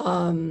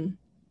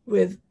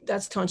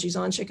 That's Tonchi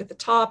Zonchik at the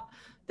top,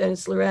 then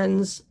it's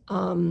Lorenz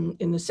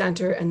in the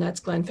center, and that's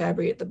Glenn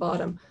Fabry at the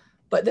bottom.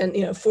 But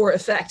then, for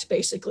effect,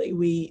 basically,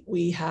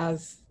 we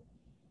have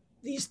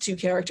these two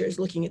characters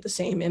looking at the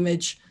same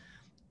image,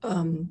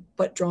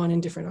 but drawn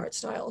in different art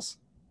styles.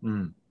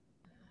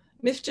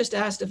 Myth just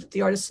asked if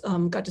the artists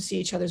got to see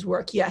each other's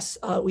work. Yes,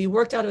 we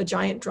worked out of a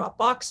giant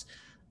Dropbox,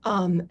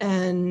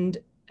 and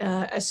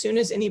as soon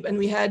as and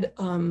we had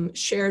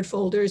shared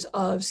folders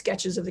of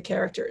sketches of the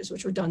characters,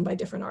 which were done by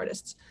different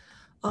artists.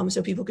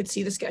 So people could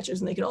see the sketches,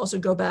 and they could also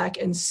go back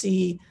and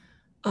see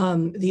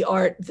the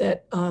art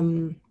that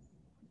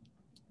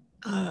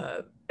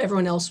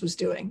everyone else was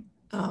doing.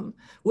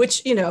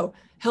 Which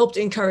helped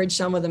encourage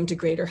some of them to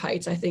greater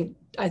heights. I think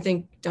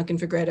Duncan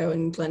Fegredo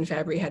and Glenn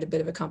Fabry had a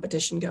bit of a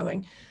competition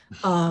going,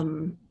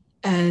 and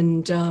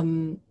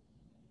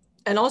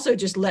also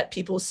just let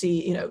people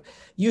see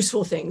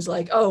useful things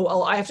like,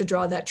 oh, I have to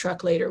draw that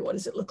truck later. What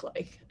does it look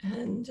like?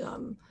 And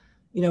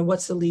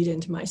what's the lead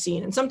into my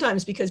scene? And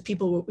sometimes because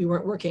we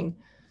weren't working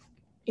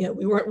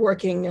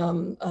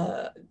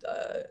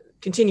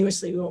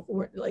continuously, we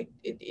weren't like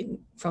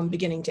from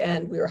beginning to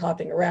end, we were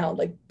hopping around.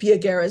 Like Pia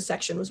Guerra's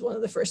section was one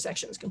of the first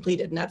sections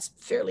completed, and that's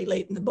fairly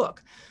late in the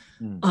book.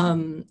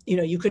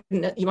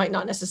 You might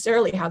not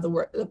necessarily have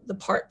the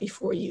part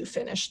before you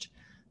finished,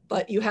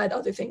 but you had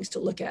other things to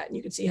look at, and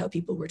you could see how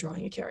people were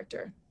drawing a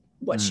character,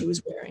 what she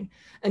was wearing.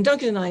 And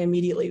Duncan and I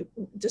immediately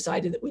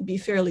decided that we'd be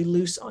fairly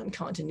loose on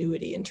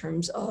continuity in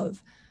terms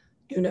of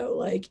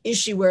Like, is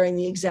she wearing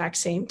the exact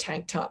same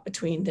tank top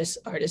between this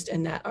artist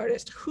and that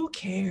artist? Who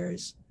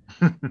cares?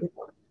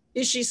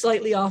 Is she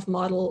slightly off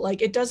model?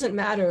 Like, it doesn't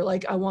matter.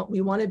 Like,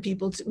 we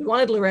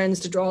wanted Lorenz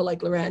to draw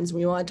like Lorenz.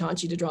 We wanted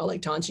Tanchi to draw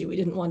like Tanchi. We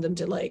didn't want them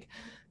to like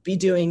be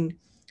doing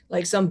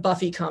like some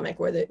Buffy comic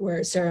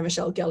where Sarah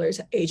Michelle Gellar's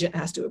agent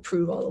has to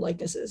approve all the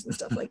likenesses and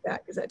stuff like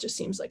that, because that just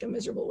seems like a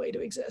miserable way to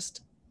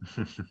exist.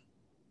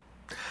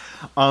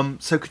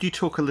 So could you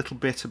talk a little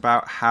bit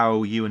about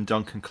how you and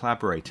Duncan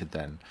collaborated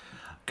then?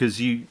 Because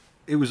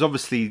it was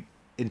obviously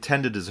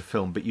intended as a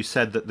film, but you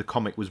said that the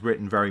comic was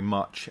written very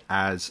much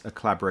as a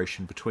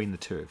collaboration between the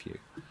two of you.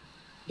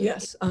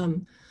 Yes.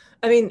 I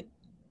mean,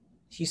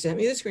 he sent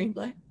me the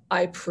screenplay.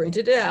 I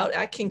printed it out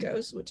at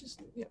Kinko's, which is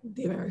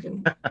the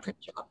American print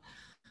shop.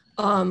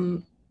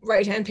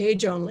 Right-hand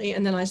page only,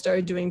 and then I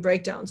started doing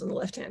breakdowns on the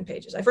left-hand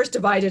pages. I first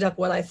divided up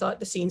what I thought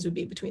the scenes would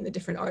be between the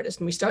different artists,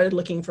 and we started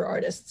looking for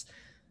artists,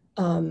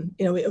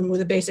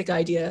 with a basic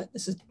idea.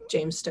 This is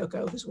James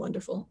Stokoe, who's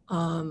wonderful.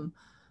 Then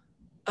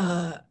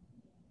I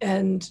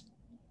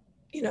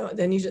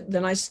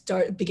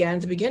began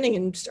at the beginning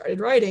and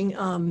started writing,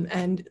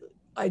 and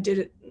I did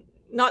it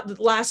not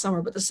the last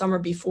summer, but the summer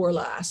before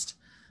last,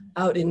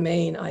 out in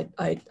Maine.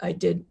 I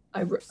did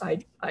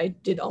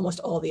almost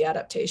all the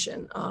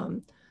adaptation,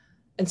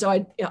 and so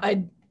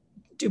I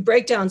do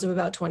breakdowns of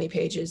about 20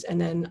 pages, and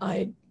then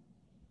I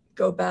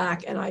go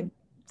back and I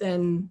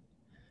then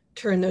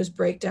turn those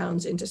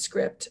breakdowns into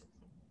script.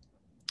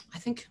 I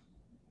think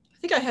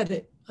I had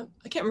it. I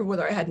can't remember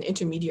whether I had an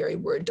intermediary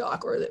Word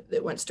doc or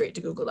that went straight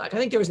to Google Doc. I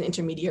think there was an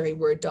intermediary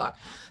Word doc.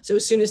 So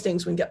as soon as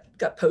things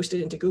got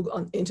posted into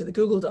the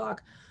Google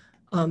Doc,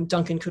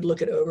 Duncan could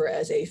look it over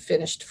as a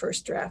finished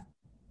first draft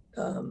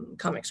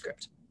comic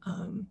script.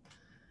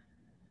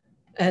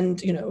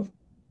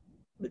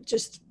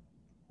 Just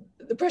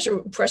the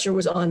pressure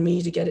was on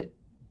me to get it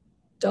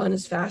done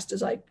as fast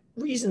as I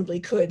reasonably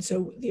could,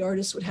 so the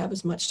artists would have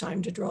as much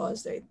time to draw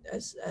as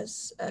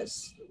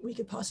we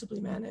could possibly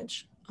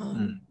manage.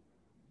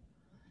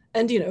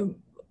 And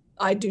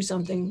I'd do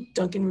something,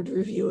 Duncan would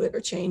review it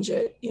or change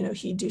it.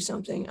 He'd do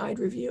something, I'd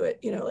review it.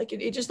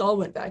 It just all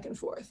went back and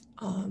forth.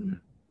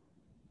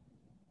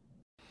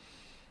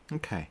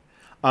 Okay.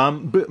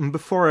 But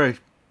before I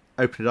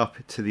open it up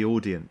to the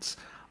audience,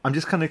 I'm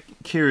just kind of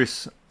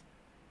curious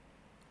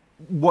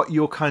what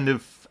your kind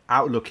of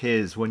outlook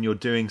is when you're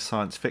doing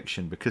science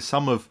fiction, because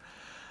some of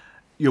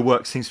your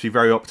work seems to be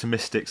very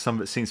optimistic, some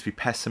of it seems to be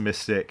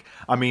pessimistic.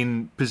 I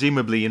mean,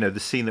 presumably, the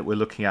scene that we're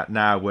looking at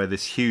now where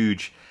this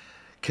huge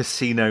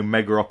casino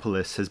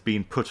megaropolis has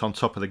been put on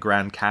top of the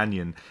Grand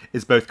Canyon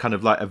is both kind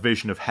of like a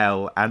vision of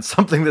hell and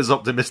something that's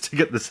optimistic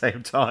at the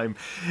same time.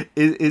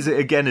 Is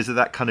it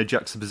that kind of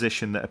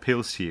juxtaposition that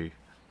appeals to you?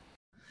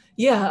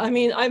 Yeah, I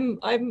mean,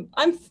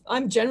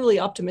 I'm generally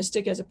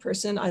optimistic as a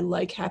person. I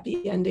like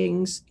happy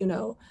endings.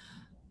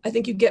 I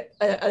think you get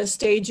a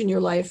stage in your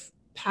life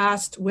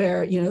past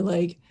where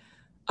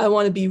I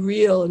want to be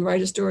real and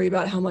write a story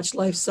about how much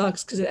life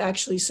sucks, because it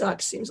actually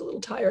sucks. Seems a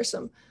little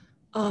tiresome.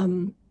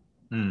 I've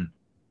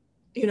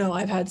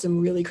had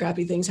some really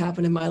crappy things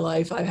happen in my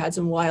life. I've had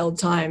some wild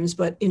times,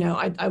 but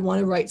I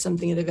want to write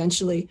something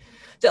that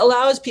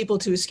allows people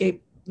to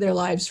escape their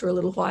lives for a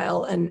little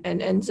while and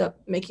ends up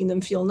making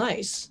them feel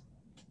nice.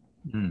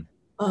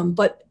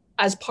 But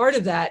as part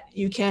of that,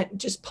 you can't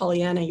just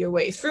Pollyanna your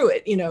way through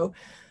it.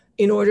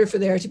 In order for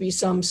there to be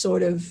some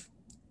sort of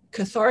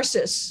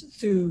catharsis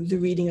through the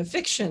reading of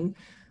fiction,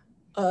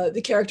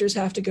 the characters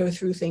have to go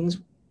through things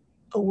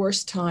a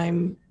worse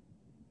time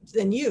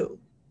than you.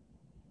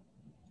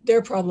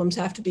 Their problems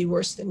have to be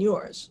worse than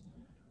yours.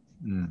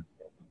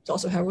 It's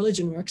also how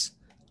religion works.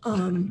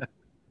 And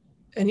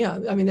yeah,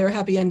 I mean, there are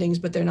happy endings,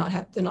 but they're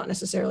not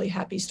necessarily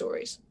happy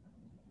stories.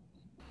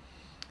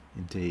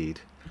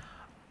 Indeed.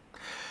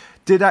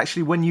 Did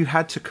actually, when you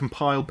had to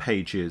compile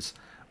pages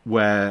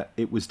where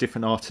it was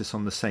different artists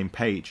on the same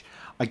page,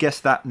 I guess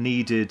that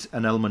needed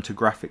an element of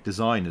graphic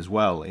design as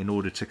well in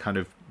order to kind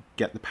of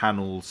get the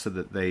panels so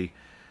that they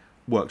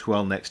worked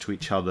well next to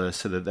each other,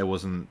 so that there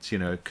wasn't,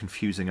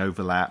 confusing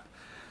overlap.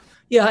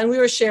 Yeah, and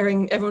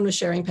everyone was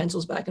sharing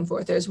pencils back and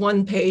forth. There's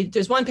one page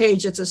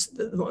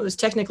what was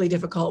technically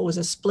difficult was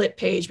a split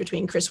page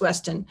between Chris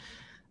Weston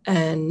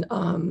and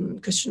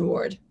Christian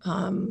Ward,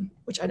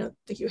 which I don't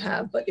think you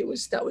have, but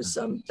that was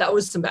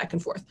some back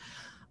and forth.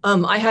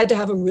 I had to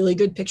have a really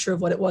good picture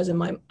of what it was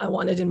I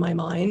wanted in my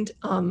mind.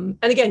 And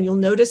again, you'll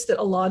notice that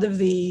a lot of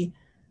the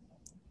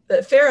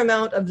fair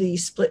amount of the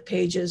split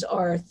pages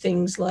are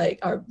things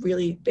are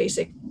really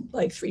basic,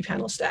 like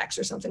 3-panel stacks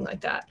or something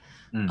like that.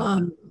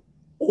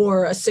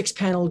 Or a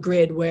 6-panel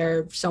grid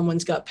where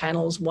someone's got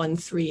panels 1,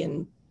 3,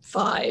 and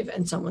 5,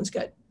 and someone's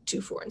got 2,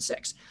 4, and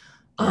 6.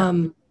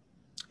 Yeah.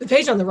 The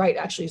page on the right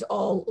actually is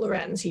all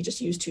Lorenz. He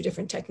just used 2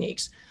 different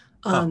techniques.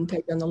 The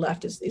page on the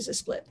left is a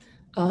split.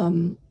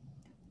 I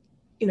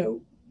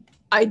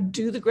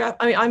do the graph.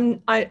 I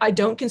mean, I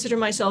don't consider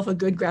myself a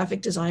good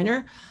graphic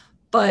designer,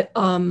 but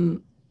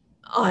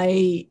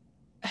I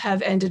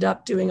have ended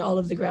up doing all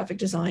of the graphic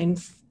design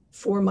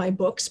for my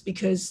books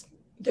because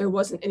there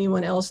wasn't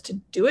anyone else to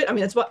do it. I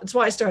mean, that's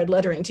why I started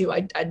lettering too.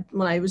 I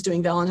when I was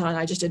doing Valentine,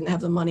 I just didn't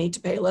have the money to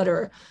pay a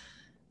letterer.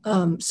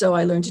 So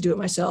I learned to do it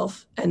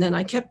myself. And then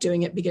I kept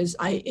doing it because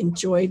I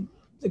enjoyed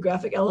the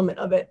graphic element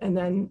of it. And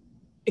then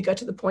it got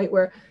to the point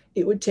where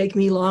it would take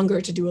me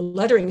longer to do a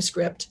lettering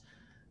script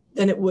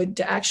than it would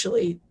to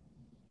actually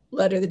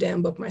letter the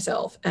damn book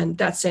myself. And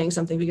that's saying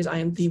something because I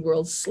am the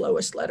world's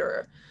slowest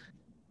letterer.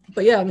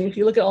 But yeah, I mean, if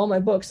you look at all my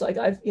books, like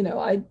I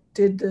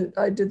did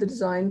the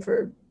design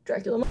for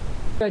Dracula,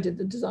 I did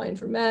the design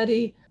for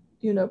Maddie,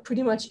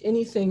 pretty much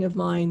anything of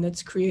mine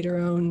that's creator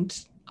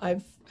owned,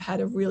 I've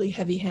had a really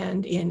heavy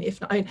hand in. If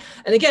not, and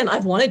again,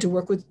 I've wanted to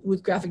work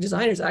with graphic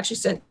designers. I actually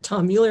sent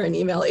Tom Mueller an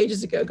email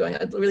ages ago going,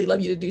 I'd really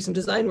love you to do some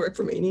design work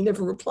for me. And he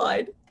never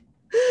replied.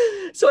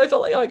 So I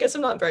felt like, I guess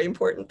I'm not very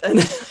important. And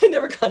I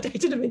never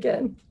contacted him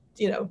again.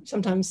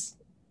 Sometimes,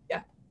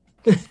 yeah.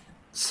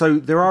 So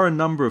there are a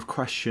number of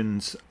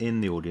questions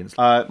in the audience.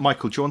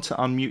 Michael, do you want to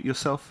unmute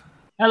yourself?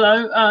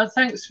 Hello.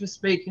 Thanks for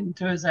speaking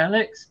to us,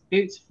 Alex.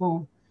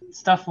 Beautiful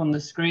stuff on the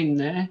screen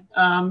there.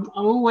 I'm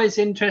always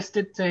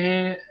interested to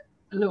hear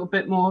a little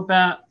bit more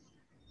about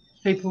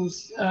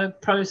people's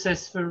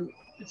process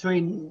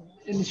between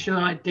initial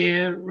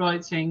idea,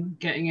 writing,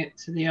 getting it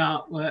to the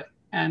artwork.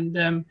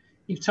 And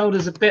you've told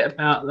us a bit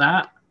about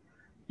that.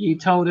 You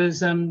told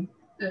us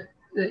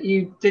that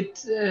you did,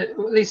 at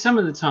least some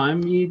of the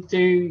time, you do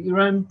your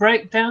own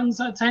breakdowns,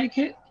 I take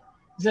it?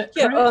 Is that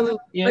correct?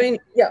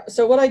 Yeah.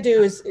 So what I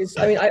do is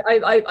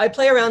I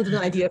play around with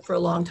an idea for a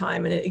long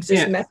time, and it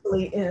exists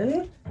messily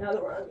in, now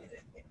that we're on,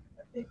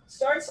 it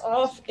starts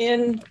off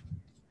in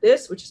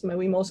this, which is my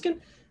wee moleskin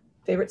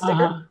favorite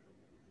sticker.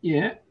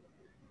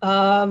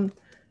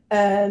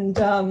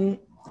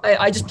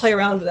 I just play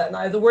around with that, and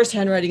I have the worst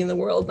handwriting in the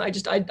world.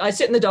 And I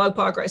sit in the dog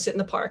park, or I sit in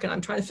the park, and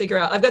I'm trying to figure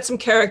out, I've got some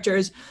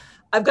characters,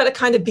 I've got a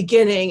kind of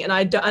beginning, and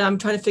I'm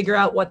trying to figure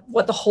out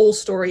what the whole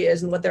story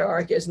is and what their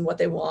arc is and what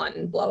they want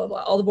and blah blah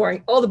blah, all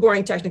the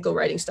boring technical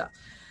writing stuff.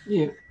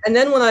 Yeah. And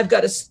then when I've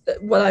got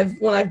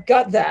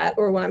that,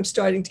 or when I'm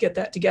starting to get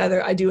that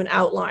together, I do an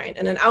outline.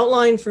 And an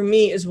outline for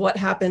me is what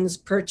happens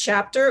per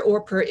chapter or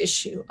per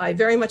issue. I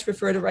very much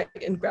prefer to write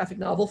in graphic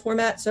novel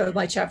format, so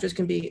my chapters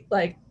can be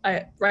like,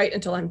 I write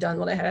until I'm done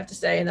what I have to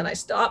say and then I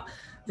stop,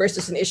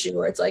 versus an issue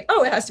where it's like,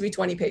 oh, it has to be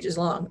 20 pages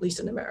long, at least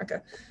in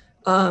America.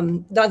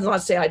 That's not to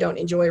say I don't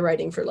enjoy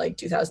writing for like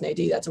 2000 AD.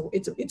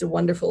 It's a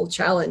wonderful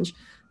challenge.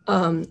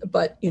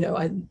 But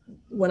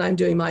when I'm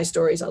doing my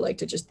stories, I like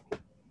to just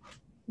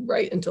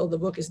write until the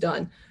book is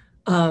done.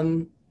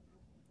 And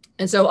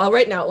so I'll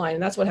write an outline,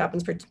 and that's what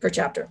happens per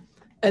chapter.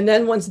 And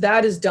then once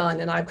that is done,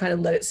 and I've kind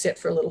of let it sit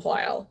for a little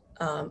while,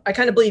 I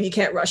kind of believe you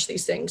can't rush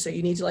these things. So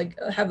you need to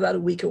have about a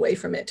week away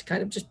from it to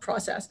kind of just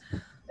process,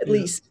 at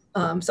least,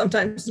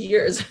 sometimes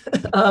years.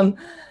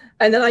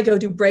 And then I go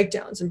do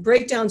breakdowns, and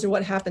breakdowns are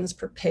what happens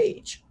per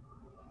page.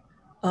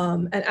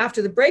 And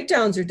after the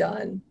breakdowns are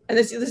done, and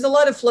there's a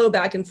lot of flow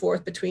back and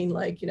forth between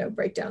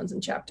breakdowns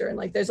and chapter,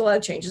 and there's a lot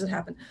of changes that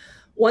happen.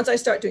 Once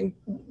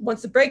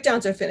the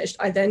breakdowns are finished,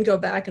 I then go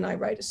back and I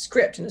write a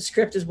script, and a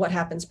script is what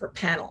happens per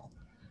panel.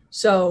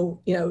 So,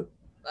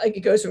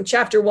 it goes from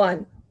chapter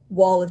 1,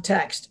 wall of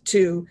text,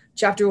 to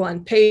chapter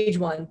 1, page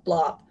 1,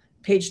 blop,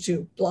 page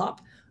 2, blop.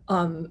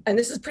 And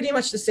this is pretty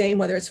much the same,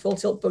 whether it's Full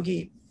Tilt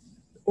Boogie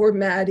or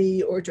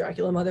Maddie or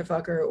Dracula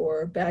Motherfucker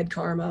or Bad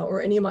Karma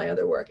or any of my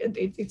other work.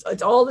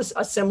 It's all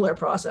a similar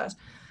process.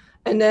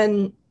 And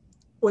then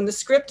when the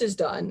script is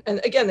done, and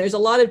again, there's a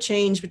lot of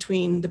change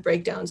between the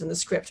breakdowns and the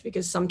script,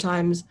 because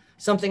sometimes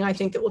something I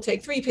think that will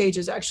take 3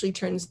 pages actually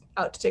turns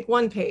out to take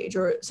 1 page,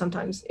 or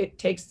sometimes it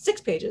takes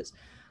 6 pages.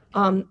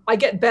 I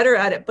get better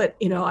at it, but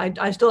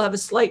I still have a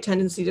slight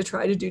tendency to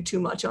try to do too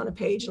much on a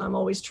page, and I'm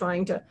always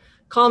trying to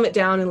calm it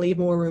down and leave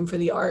more room for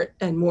the art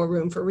and more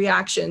room for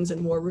reactions and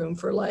more room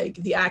for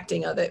the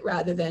acting of it,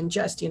 rather than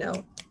just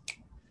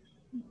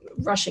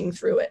rushing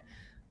through it.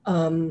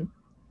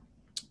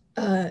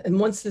 And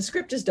once the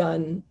script is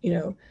done,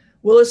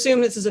 we'll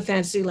assume this is a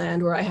fantasy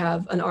land where I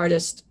have an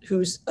artist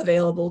who's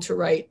available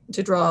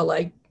to draw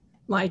like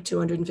my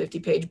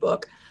 250-page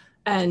book,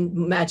 and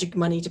magic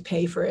money to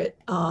pay for it,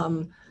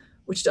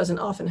 which doesn't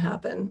often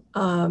happen.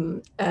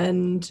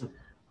 And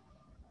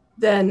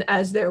then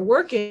as they're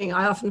working,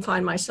 I often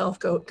find myself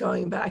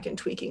going back and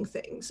tweaking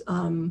things.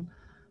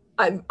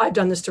 I've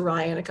done this to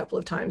Ryan a couple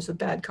of times with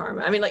Bad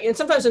Karma. I mean, and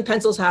sometimes when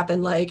pencils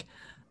happen,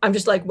 I'm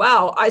just like,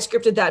 wow, I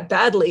scripted that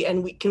badly,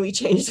 and can we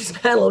change this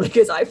panel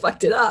because I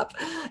fucked it up?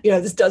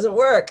 This doesn't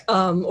work.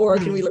 Or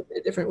can we look at it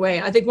a different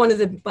way? I think one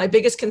of my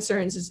biggest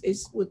concerns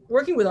is with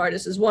working with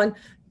artists is, one,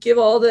 give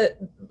all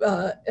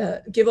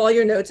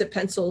your notes at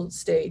pencil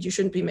stage. You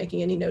shouldn't be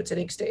making any notes at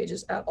ink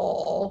stages at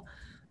all.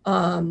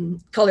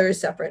 Color is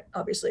separate,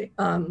 obviously.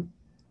 And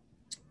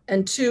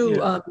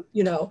 2,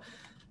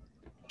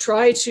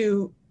 try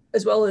to,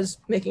 as well as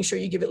making sure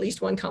you give at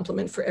least 1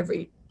 compliment for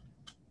every,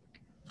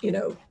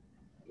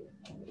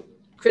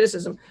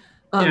 criticism,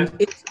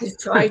 is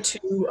try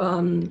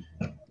to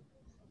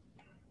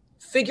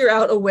figure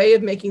out a way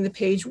of making the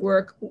page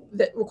work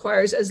that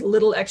requires as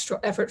little extra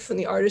effort from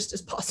the artist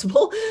as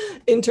possible,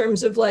 in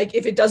terms of like,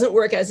 if it doesn't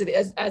work as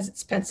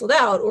it's penciled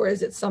out or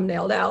as it's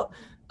thumbnailed out,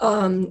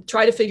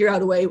 try to figure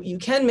out a way you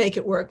can make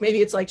it work.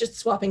 Maybe it's like just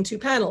swapping two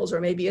panels, or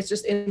maybe it's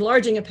just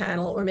enlarging a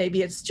panel, or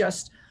maybe it's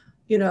just,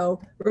 you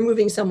know,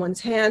 removing someone's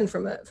hand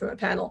from a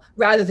panel,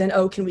 rather than,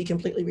 oh, can we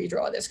completely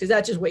redraw this? Because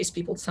that just wastes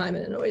people's time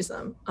and annoys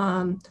them.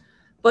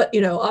 But,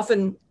 you know,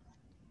 often,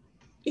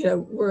 you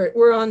know,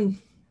 we're on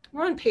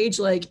page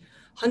like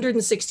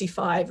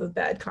 165 of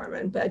Bad Karma,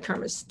 and Bad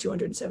Karma is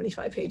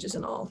 275 pages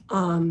in all.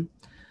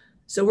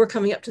 So we're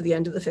coming up to the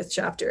end of the 5th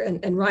chapter,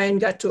 and Ryan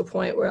got to a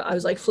point where I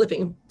was like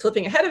flipping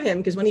ahead of him,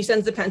 because when he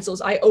sends the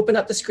pencils, I open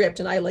up the script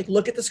and I like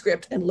look at the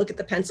script and look at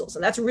the pencils.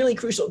 And that's really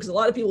crucial, because a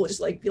lot of people will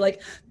just like be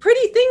like,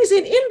 pretty things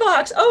in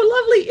inbox.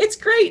 Oh, lovely. It's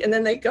great. And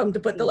then they come to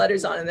put the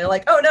letters on and they're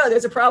like, oh no,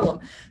 there's a problem.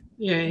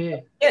 Yeah.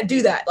 You can't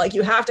do that. Like,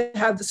 you have to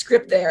have the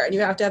script there, and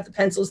you have to have the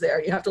pencils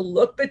there. You have to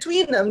look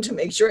between them to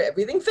make sure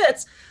everything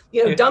fits.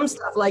 You know, dumb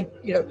stuff like,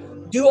 you know,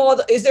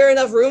 is there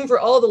enough room for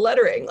all the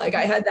lettering? Like,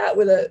 I had that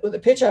with a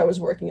pitch I was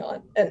working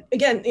on. And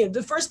again, you know,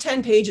 the first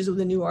 10 pages with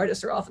the new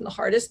artists are often the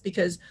hardest,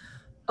 because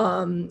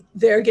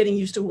they're getting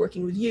used to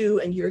working with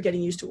you, and you're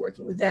getting used to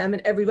working with them,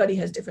 and everybody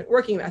has different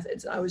working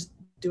methods. I was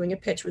doing a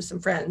pitch with some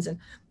friends, and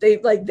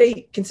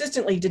they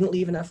consistently didn't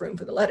leave enough room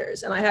for the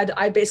letters. And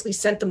I basically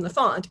sent them the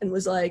font and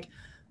was like,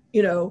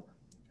 you know,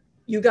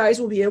 you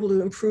guys will be able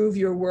to improve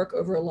your work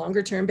over a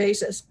longer term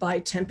basis by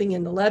temping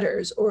in the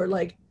letters, or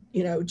like,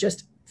 you know,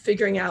 just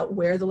figuring out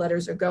where the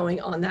letters are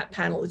going on that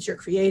panel that you're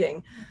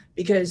creating,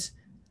 because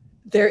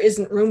there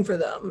isn't room for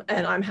them.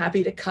 And I'm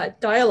happy to cut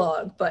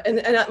dialogue, but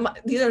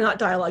these are not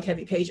dialogue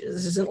heavy pages.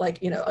 This isn't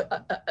like, you know,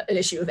 an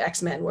issue of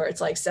X-Men where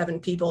it's like 7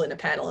 people in a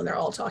panel and they're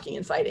all talking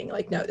and fighting.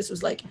 Like, no, this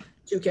was like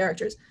 2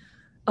 characters.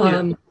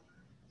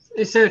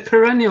 It's a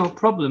perennial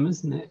problem,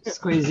 isn't it?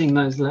 Squeezing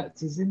those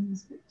letters in.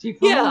 Do you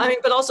find I mean,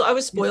 but also I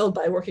was spoiled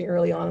by working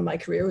early on in my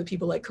career with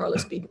people like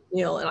Carlos B.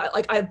 Neal,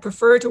 and I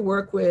prefer to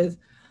work with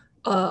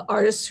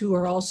artists who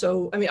are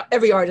also, I mean,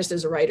 every artist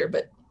is a writer,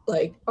 but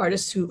like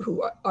artists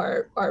who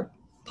are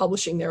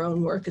publishing their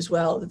own work as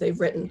well that they've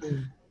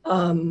written,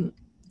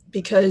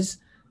 because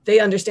they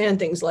understand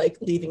things like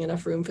leaving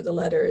enough room for the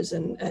letters,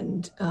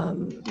 and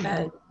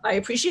I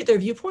appreciate their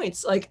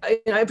viewpoints. Like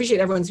I appreciate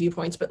everyone's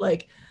viewpoints, but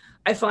like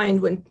I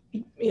find when,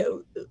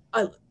 you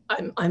know,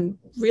 I'm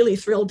really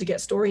thrilled to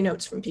get story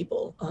notes from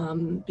people,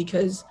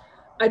 because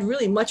I'd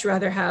really much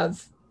rather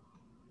have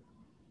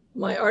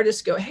my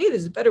artists go, hey,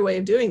 there's a better way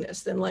of doing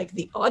this, than like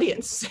the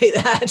audience say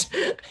that,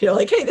 you know,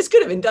 like, hey, this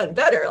could have been done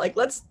better. Like,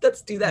 let's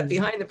do that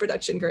behind the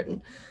production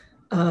curtain.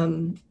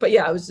 But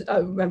yeah, I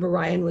remember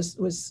Ryan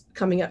was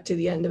coming up to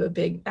the end of a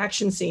big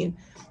action scene,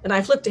 and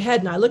I flipped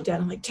ahead and I looked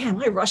at him like,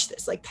 damn, I rushed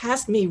this, like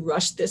past me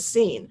rushed this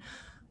scene.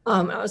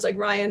 I was like,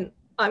 Ryan,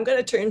 I'm going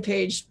to turn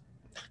page,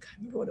 I can't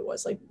remember what it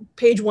was, like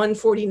page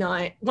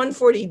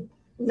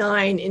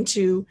 149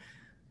 into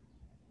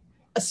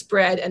a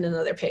spread and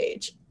another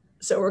page.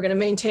 So we're going to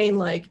maintain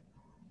like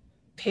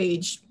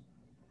page,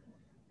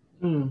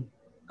 you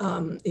know,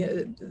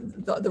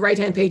 the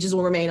right-hand pages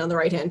will remain on the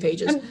right-hand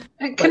pages.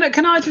 And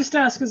can I just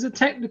ask, as a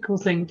technical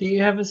thing, do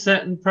you have a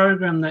certain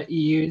program that you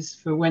use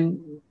for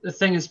when the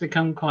thing has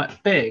become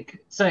quite big?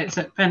 Say it's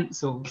at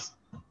pencils,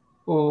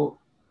 or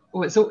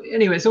it's all,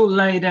 anyway, it's all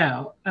laid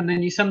out, and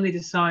then you suddenly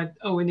decide,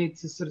 oh, we need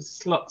to sort of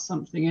slot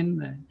something in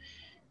there.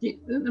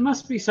 There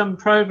must be some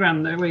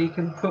program there where you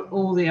can put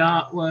all the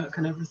artwork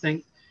and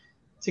everything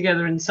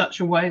together in such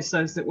a way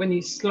so that when you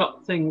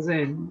slot things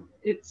in,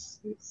 it's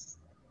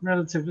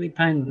relatively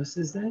painless,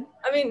 is there?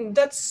 I mean,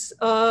 that's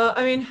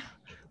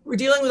we're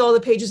dealing with all the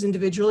pages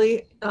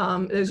individually.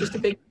 There's just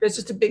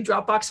a big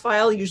Dropbox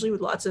file, usually with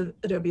lots of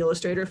Adobe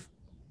Illustrator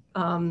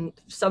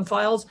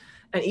subfiles,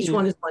 and each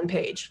one is 1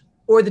 page,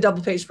 or the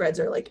double page spreads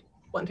are like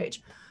 1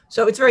 page.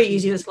 So it's very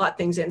easy to slot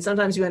things in.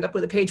 Sometimes you end up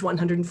with a page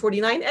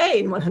 149A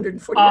and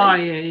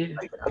 149.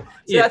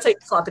 So that's how you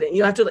slot it in.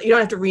 You don't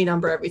have to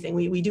renumber everything.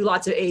 We do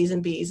lots of A's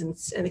and B's and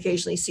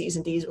occasionally C's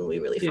and D's when we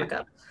really fuck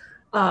up.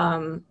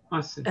 And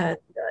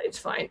it's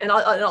fine. And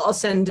I'll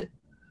send.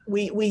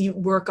 We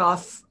work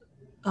off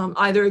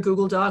either a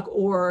Google Doc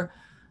or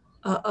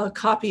a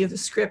copy of the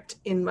script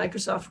in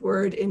Microsoft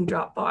Word in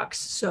Dropbox.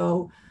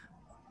 So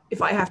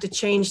if I have to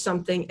change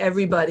something,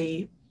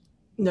 everybody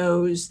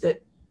knows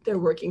that they're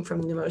working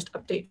from the most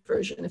update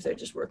version if they're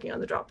just working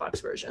on the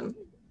Dropbox version.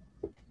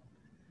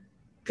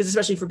 Because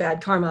especially for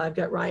Bad Karma, I've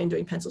got Ryan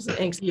doing pencils and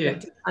inks,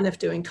 Anif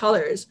doing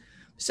colors.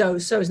 So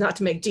as not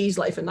to make Dee's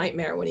life a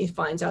nightmare when he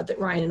finds out that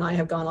Ryan and I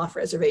have gone off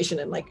reservation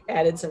and like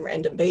added some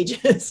random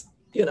pages,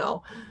 you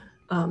know,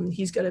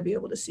 he's got to be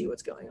able to see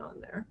what's going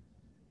on there.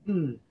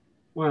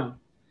 Wow.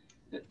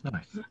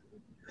 Nice.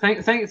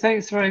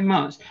 Thanks very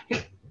much.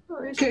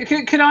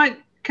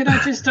 Could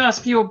I just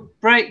ask your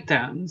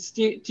breakdowns?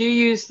 Do you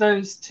use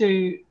those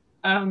to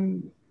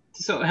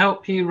sort of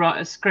help you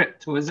write a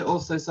script, or is it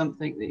also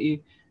something that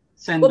you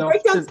send off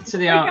to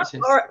the artist?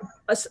 Are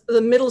the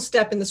middle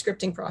step in the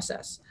scripting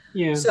process.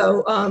 Yeah.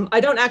 So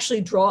I don't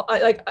actually draw.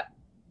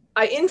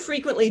 I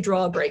infrequently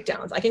draw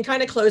breakdowns. I can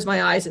kind of close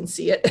my eyes and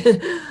see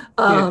it.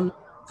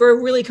 For a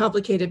really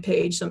complicated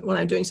page, when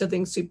I'm doing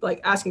something super,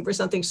 like asking for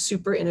something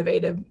super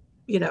innovative,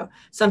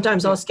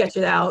 sometimes I'll sketch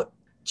it out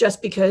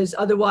just because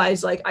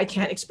otherwise, like, I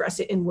can't express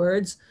it in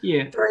words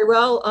very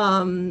well.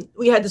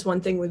 We had this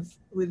one thing with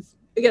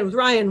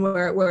Ryan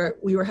where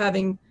we were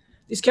having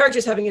these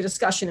characters having a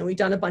discussion, and we'd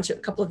done a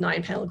couple of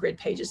 9-panel grid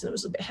pages, and it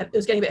was it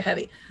was getting a bit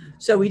heavy.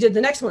 So we did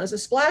the next one as a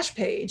splash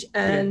page,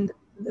 and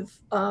the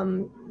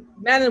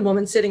man and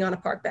woman sitting on a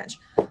park bench.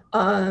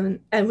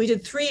 And we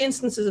did 3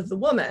 instances of the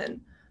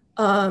woman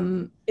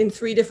in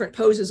 3 different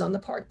poses on the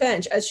park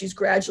bench as she's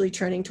gradually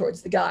turning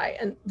towards the guy.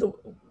 And the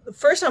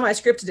first time I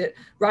scripted it,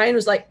 Ryan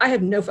was like, I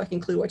have no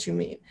fucking clue what you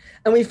mean.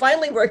 And we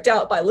finally worked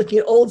out by looking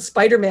at old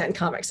Spider-Man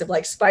comics of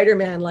like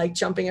Spider-Man, like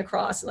jumping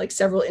across like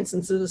several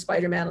instances of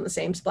Spider-Man on the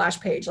same splash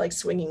page, like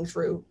swinging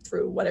through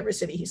whatever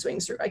city he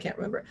swings through. I can't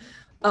remember.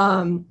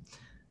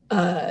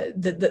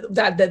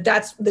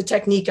 That's the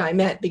technique I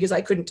meant because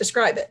I couldn't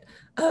describe it.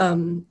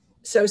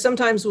 So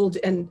sometimes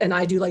and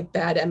I do like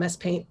bad MS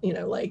Paint,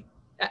 like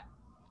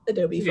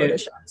Adobe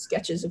Photoshop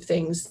sketches of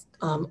things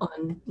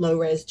on low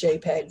res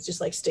JPEGs, just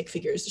like stick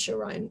figures to show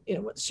Ryan,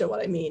 show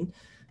what I mean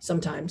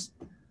sometimes.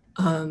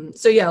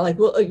 So yeah, like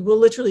we'll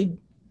literally,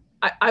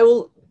 I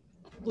will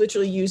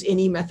literally use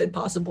any method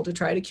possible to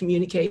try to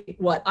communicate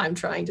what I'm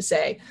trying to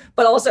say,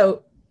 but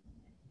also,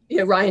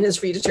 Ryan is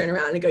free to turn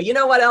around and go, you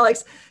know what,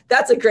 Alex,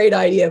 that's a great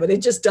idea, but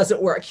it just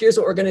doesn't work. Here's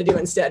what we're going to do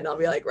instead. And I'll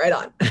be like, right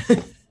on.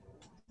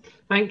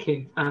 Thank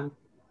you.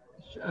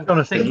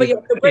 Jonathan, but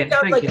the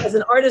breakdown, like as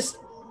an artist,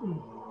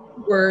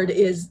 word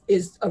is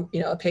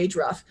a page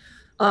rough.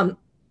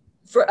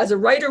 As a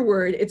writer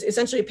word, it's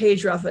essentially a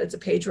page rough, but it's a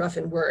page rough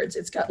in words.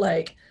 It's got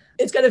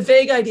a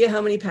vague idea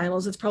how many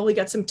panels. It's probably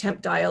got some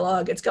temp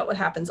dialogue. It's got what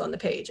happens on the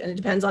page, and it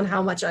depends on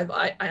how much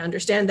I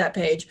understand that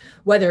page,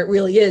 whether it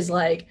really is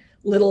like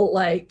little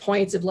like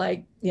points of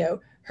like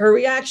her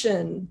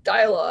reaction,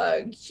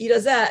 dialogue, he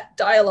does that,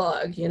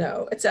 dialogue,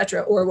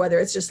 etc., or whether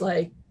it's just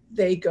like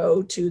they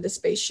go to the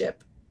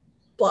spaceship,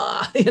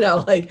 blah,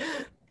 like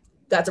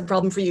that's a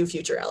problem for you,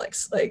 future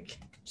Alex. Like,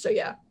 so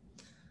yeah.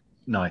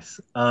 Nice.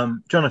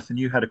 Jonathan,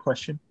 you had a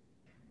question?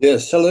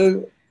 Yes,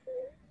 hello.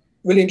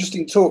 Really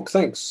interesting talk,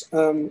 thanks.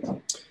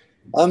 I'm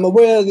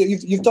aware that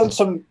you've done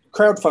some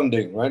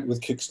crowdfunding, right,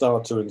 with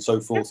Kickstarter and so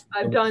forth. Yes,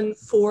 I've done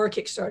 4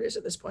 Kickstarters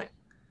at this point.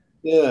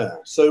 Yeah,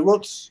 so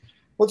what's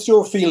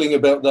your feeling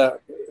about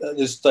that at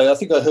this day? I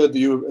think I heard that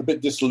you were a bit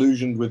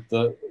disillusioned with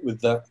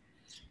that.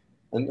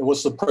 And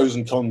what's the pros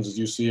and cons as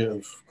you see it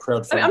of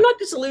crowdfunding? I'm not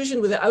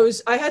disillusioned with it.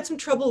 I had some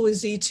trouble with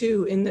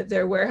Z2 in that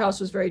their warehouse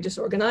was very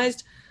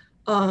disorganized,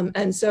 and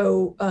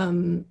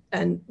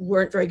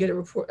weren't very good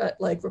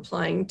at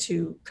replying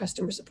to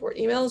customer support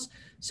emails.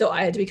 So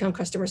I had to become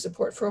customer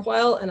support for a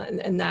while,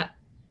 and that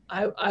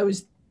I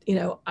was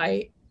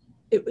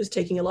it was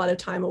taking a lot of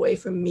time away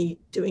from me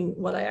doing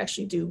what I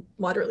actually do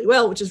moderately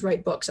well, which is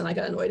write books, and I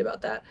got annoyed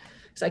about that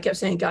because I kept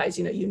saying, guys,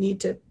 you need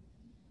to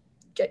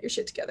get your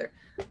shit together.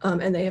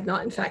 And they have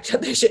not, in fact,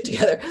 got their shit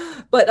together.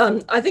 But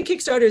I think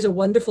Kickstarter is a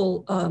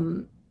wonderful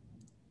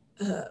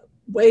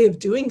way of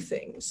doing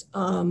things.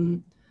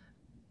 I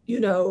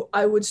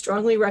would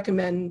strongly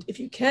recommend, if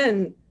you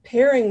can,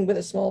 pairing with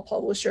a small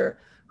publisher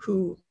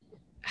who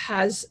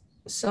has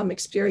some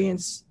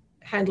experience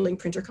handling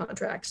printer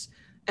contracts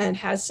and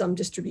has some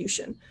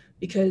distribution,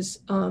 because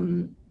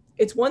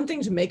it's one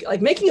thing to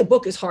making a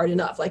book is hard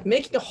enough. Like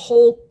making a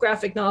whole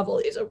graphic novel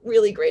is a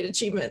really great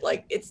achievement.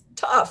 Like it's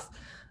tough.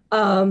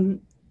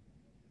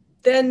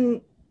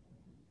 Then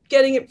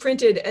getting it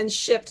printed and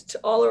shipped to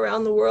all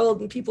around the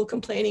world and people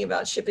complaining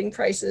about shipping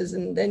prices,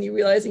 and then you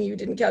realizing you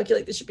didn't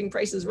calculate the shipping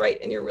prices right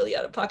and you're really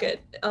out of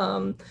pocket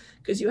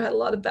because you had a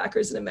lot of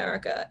backers in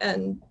America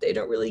and they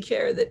don't really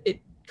care that it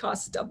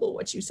costs double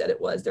what you said it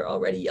was. They're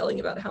already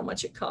yelling about how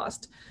much it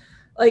cost.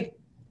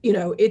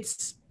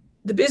 It's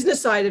the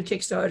business side of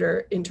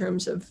Kickstarter in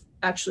terms of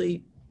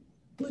actually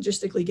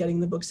logistically getting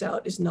the books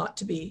out is not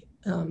to be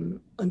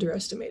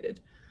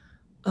underestimated.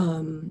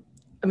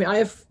 I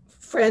have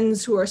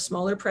friends who are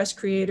smaller press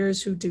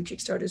creators who do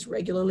Kickstarters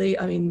regularly.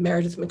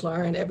 Meredith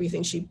McLaren,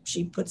 everything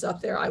she puts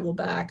up there, I will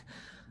back.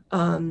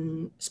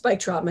 Spike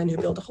Trotman, who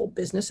built a whole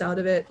business out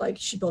of it. Like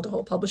she built a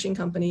whole publishing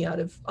company out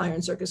of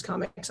Iron Circus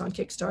Comics on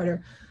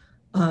Kickstarter.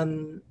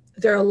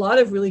 There are a lot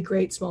of really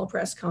great small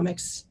press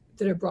comics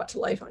that are brought to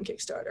life on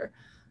Kickstarter.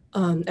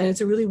 And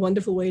it's a really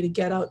wonderful way to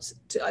get out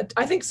to,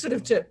 I think, sort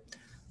of to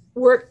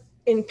work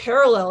in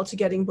parallel to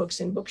getting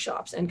books in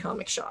bookshops and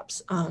comic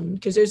shops.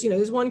 Because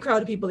there's one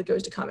crowd of people that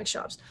goes to comic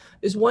shops.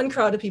 There's one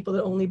crowd of people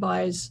that only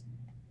buys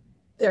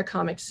their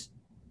comics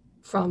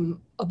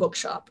from a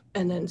bookshop,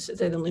 and then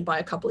they only buy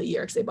a couple a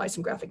year because they buy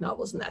some graphic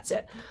novels and that's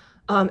it.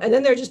 And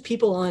then there are just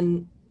people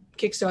on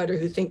Kickstarter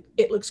who think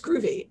it looks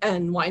groovy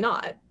and why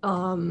not?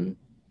 And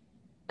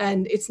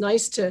it's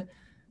nice to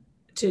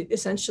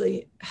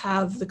essentially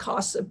have the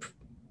costs of,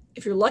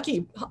 if you're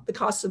lucky, the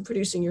costs of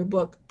producing your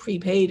book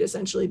prepaid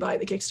essentially by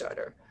the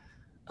Kickstarter.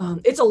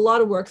 It's a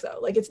lot of work though.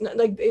 Like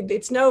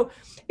it's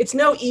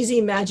no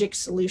easy magic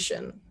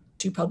solution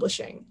to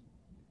publishing.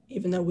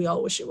 even though we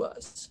all wish it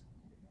was.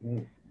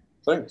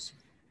 Thanks.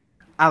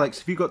 Alex,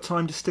 have you got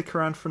time to stick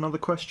around for another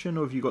question,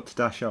 or have you got to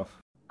dash off?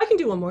 I can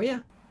do one more, yeah.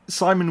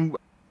 Simon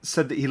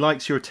said that he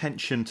likes your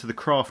attention to the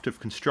craft of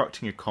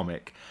constructing a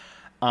comic,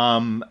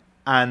 and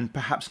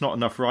perhaps not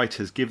enough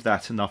writers give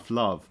that enough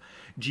love.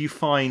 Do you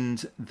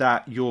find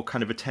that your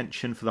kind of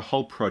attention for the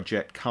whole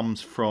project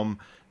comes from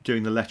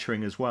doing the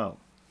lettering as well?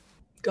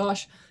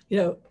 Gosh,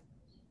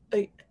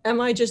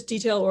 am I just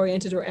detail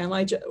oriented, or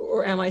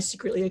am I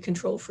secretly a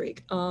control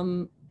freak?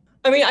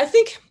 I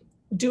think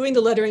doing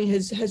the lettering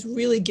has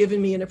really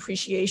given me an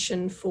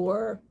appreciation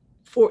for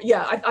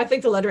I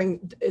think the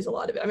lettering is a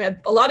lot of it.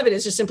 A lot of it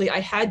is just simply I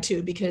had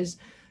to, because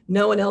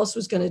no one else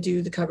was going to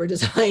do the cover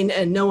design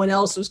and no one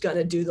else was going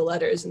to do the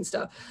letters and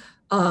stuff.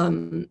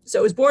 So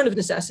it was born of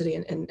necessity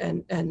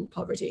and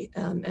poverty,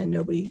 and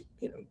nobody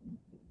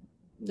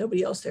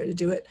else there to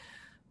do it.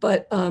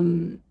 But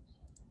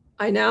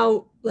I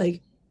now,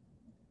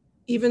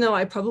 even though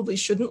I probably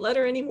shouldn't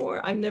letter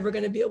anymore, I'm never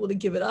going to be able to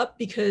give it up,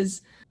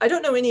 because I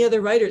don't know any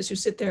other writers who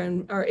sit there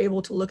and are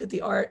able to look at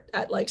the art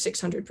at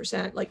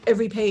 600%.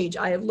 Every page,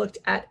 I have looked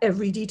at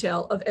every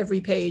detail of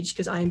every page,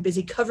 because I am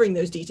busy covering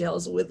those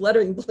details with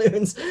lettering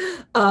balloons.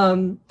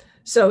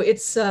 So it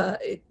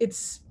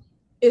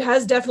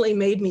has definitely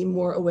made me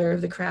more aware of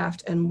the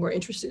craft and more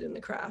interested in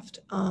the craft.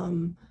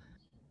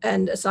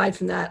 And aside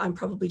from that, I'm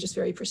probably just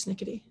very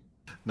persnickety.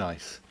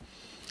 Nice.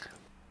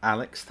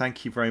 Alex,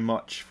 thank you very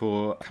much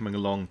for coming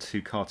along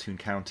to Cartoon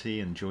County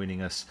and joining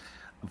us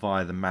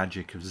via the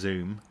magic of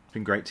Zoom. It's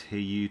been great to hear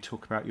you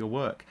talk about your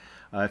work.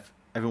 If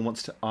everyone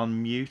wants to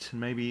unmute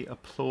and maybe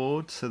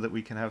applaud so that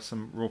we can have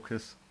some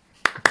raucous...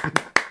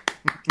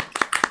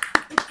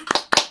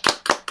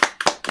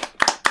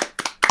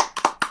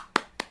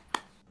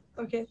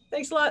 Okay,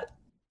 thanks a lot.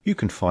 You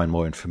can find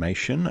more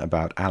information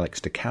about Alex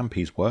de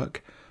Campy's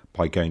work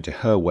by going to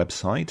her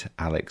website,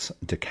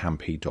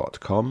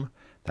 alexdecampy.com.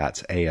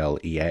 That's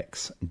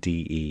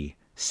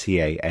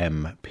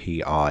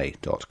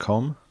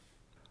ALEXDECAMPI.com.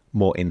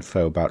 More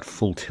info about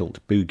Full Tilt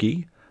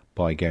Boogie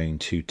by going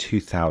to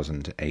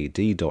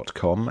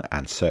 2000AD.com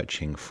and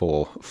searching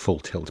for Full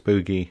Tilt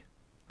Boogie.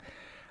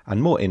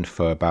 And more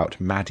info about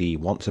Maddie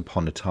Once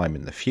Upon a Time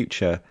in the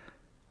Future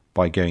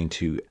by going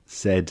to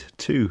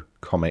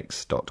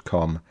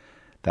Z2comics.com.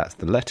 That's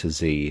the letter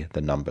Z,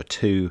 the number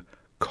 2,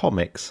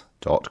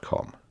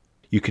 comics.com.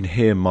 You can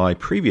hear my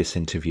previous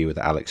interview with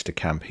Alex de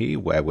Campy,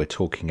 where we're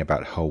talking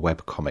about her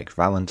webcomic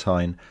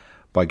Valentine,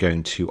 by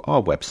going to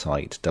our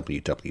website,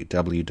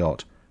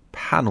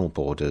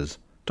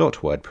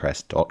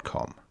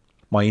 www.panelborders.wordpress.com.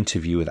 My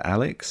interview with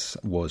Alex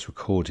was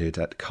recorded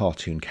at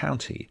Cartoon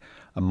County,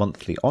 a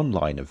monthly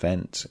online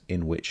event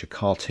in which a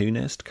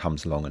cartoonist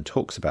comes along and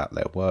talks about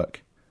their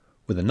work,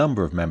 with a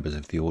number of members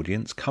of the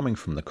audience coming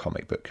from the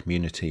comic book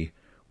community,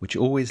 which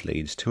always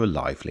leads to a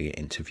lively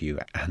interview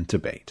and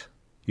debate.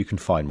 You can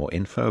find more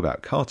info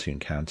about Cartoon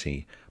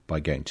County by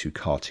going to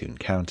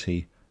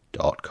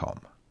cartooncounty.com.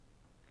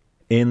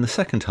 In the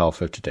second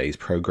half of today's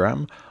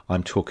programme,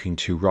 I'm talking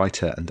to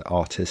writer and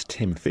artist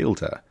Tim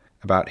Fielder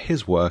about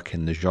his work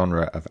in the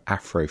genre of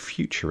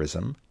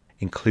Afrofuturism,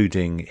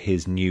 including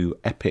his new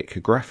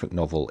epic graphic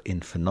novel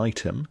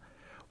Infinitum,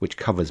 which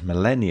covers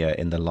millennia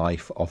in the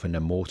life of an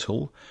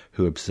immortal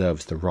who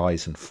observes the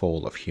rise and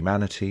fall of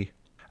humanity,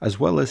 as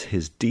well as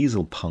his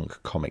diesel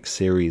punk comic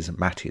series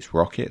Matty's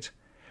Rocket,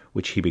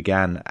 which he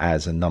began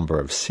as a number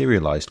of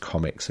serialized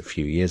comics a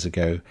few years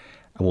ago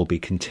and will be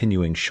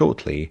continuing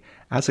shortly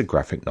as a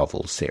graphic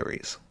novel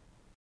series.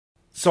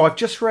 So I've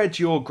just read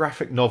your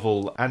graphic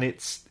novel and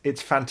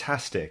it's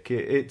fantastic.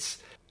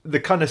 It's the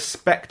kind of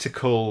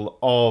spectacle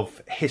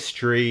of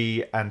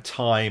history and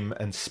time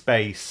and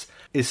space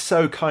is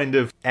so kind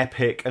of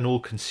epic and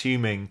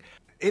all-consuming.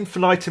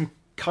 Infinitum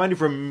kind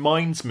of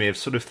reminds me of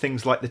sort of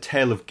things like the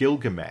Tale of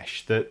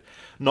Gilgamesh, that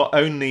not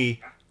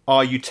only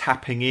are you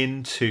tapping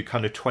into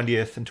kind of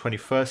 20th and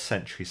 21st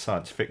century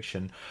science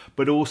fiction,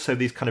 but also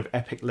these kind of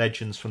epic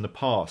legends from the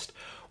past.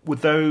 Were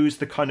those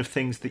the kind of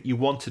things that you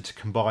wanted to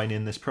combine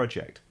in this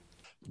project?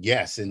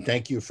 Yes, and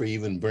thank you for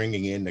even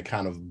bringing in the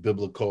kind of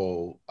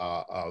biblical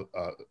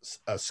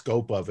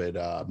scope of it.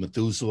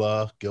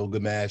 Methuselah,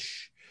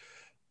 Gilgamesh,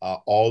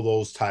 all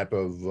those type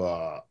of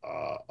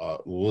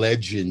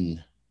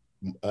legend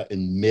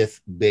and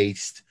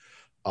myth-based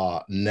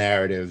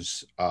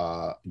narratives,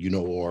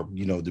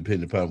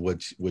 depending upon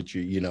what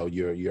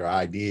your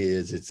idea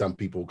is. It's, some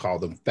people call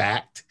them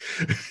fact,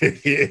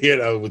 which is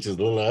a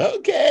little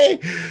okay,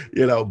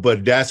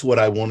 but that's what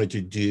I wanted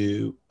to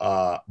do,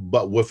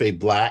 but with a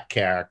Black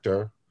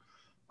character,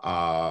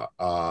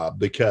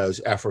 because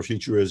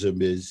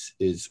Afrofuturism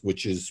is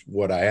which is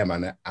what I am.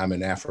 I'm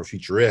an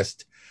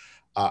Afrofuturist.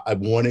 I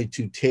wanted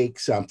to take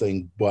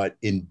something but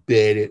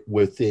embed it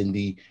within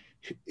the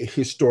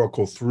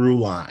historical through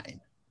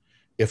line,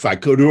 if I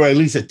could, or at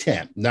least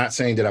attempt. Not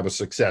saying that I was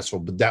successful,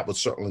 but that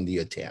was certainly the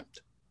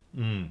attempt.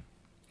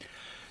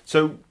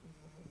 So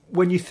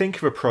when you think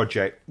of a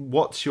project,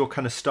 what's your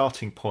kind of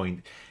starting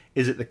point?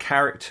 Is it the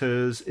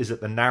characters? Is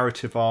it the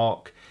narrative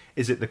arc?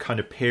 Is it the kind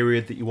of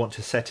period that you want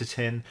to set it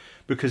in?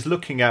 Because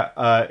looking at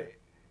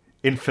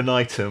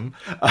Infinitum,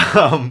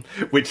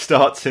 which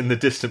starts in the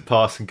distant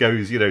past and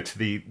goes, to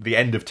the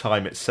end of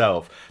time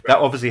itself, that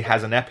obviously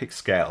has an epic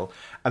scale.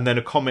 And then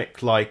a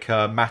comic like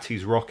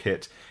Matty's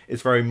Rocket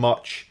is very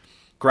much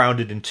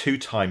grounded in two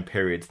time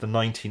periods, the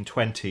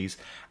 1920s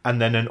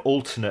and then an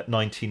alternate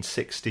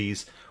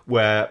 1960s,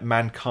 where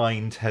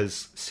mankind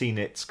has seen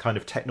its kind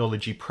of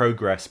technology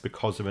progress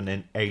because of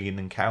an alien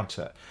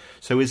encounter.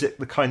 So is it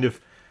the kind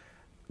of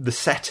the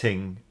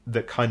setting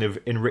that kind of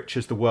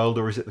enriches the world,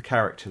 or is it the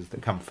characters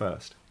that come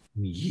first?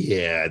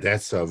 Yeah,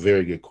 that's a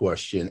very good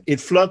question. It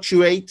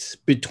fluctuates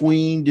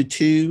between the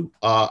two.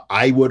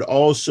 I would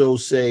also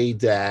say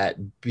that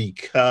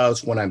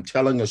because when I'm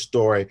telling a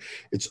story,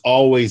 it's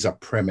always a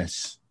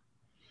premise.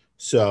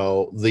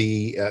 So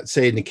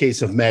say in the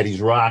case of Matty's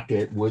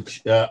Rocket,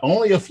 which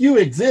only a few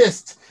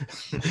exist,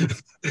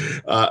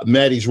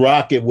 Matty's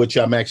Rocket, which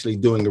I'm actually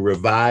doing a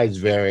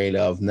revised variant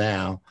of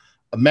now.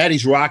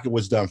 Matty's Rocket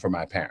was done for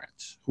my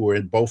parents, who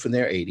were both in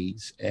their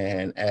 80s.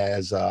 And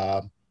as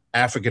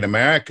African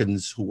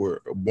Americans who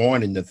were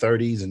born in the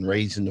 30s and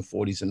raised in the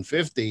 40s and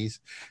 50s,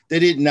 they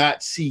did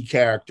not see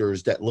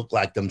characters that looked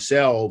like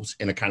themselves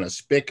in a kind of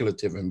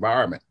speculative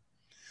environment.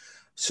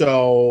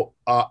 So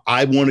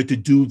I wanted to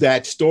do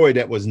that story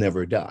that was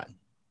never done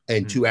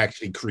and to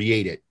actually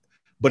create it.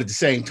 But at the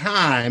same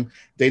time,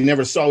 they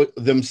never saw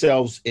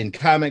themselves in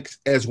comics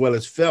as well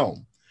as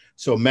film.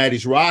 So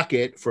Matty's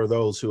Rocket, for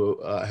those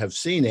who have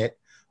seen it,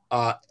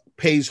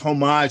 pays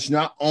homage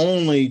not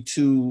only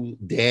to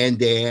Dan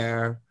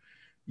Dare,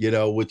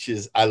 which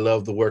is, I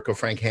love the work of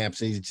Frank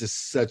Hampson. He's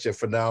just such a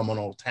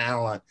phenomenal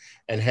talent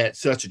and had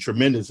such a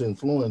tremendous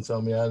influence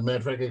on me. As a matter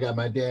of fact, I got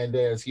my Dan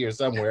Dares here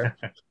somewhere.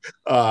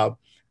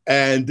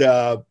 And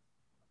I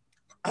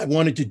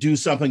wanted to do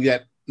something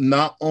that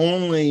not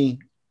only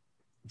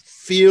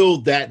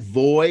filled that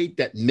void,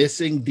 that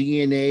missing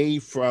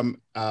DNA from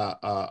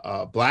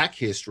Black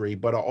history,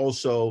 but I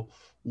also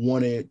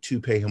wanted to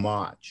pay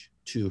homage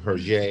to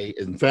Hergé.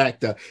 In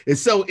fact,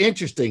 it's so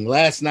interesting.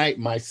 Last night,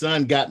 my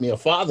son got me a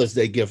Father's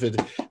Day gift,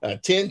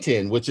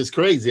 Tintin, which is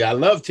crazy. I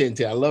love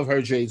Tintin. I love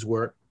Hergé's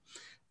work.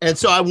 And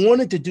so I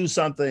wanted to do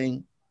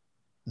something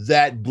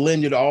that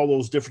blended all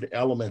those different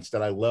elements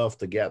that I love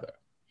together.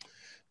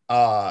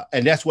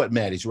 And that's what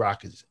Matty's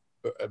Rocket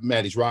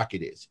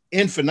is.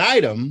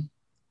 Infinitum,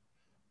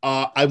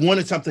 I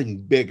wanted something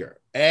bigger.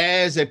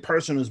 As a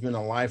person who's been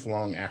a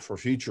lifelong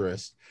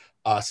Afrofuturist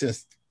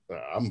since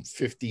I'm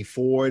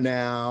 54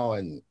 now,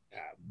 and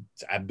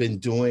I've been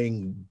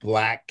doing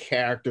Black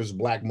characters,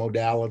 Black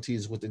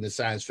modalities within the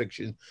science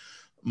fiction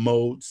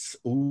modes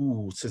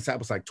since I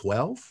was like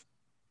 12.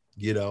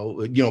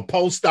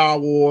 Post Star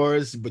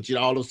Wars, but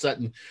all of a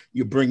sudden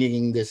you're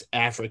bringing this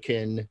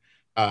African,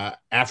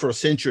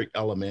 Afrocentric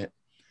element.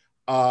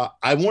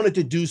 I wanted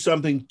to do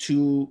something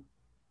to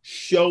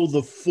show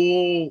the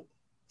full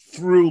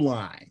through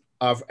line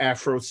of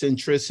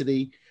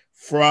Afrocentricity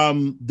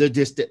from the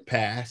distant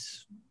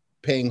past,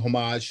 paying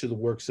homage to the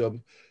works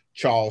of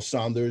Charles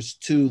Saunders,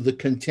 to the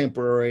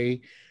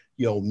contemporary,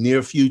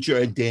 near future,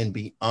 and then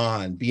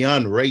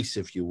beyond race,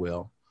 if you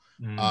will.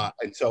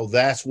 And so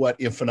that's what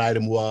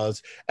Infinitum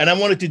was. And I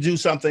wanted to do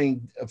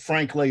something,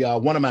 frankly,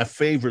 one of my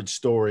favorite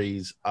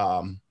stories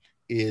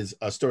is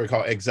a story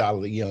called Exile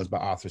of the Eons by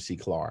Arthur C.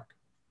 Clarke.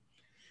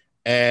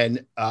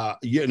 And,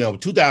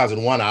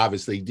 2001,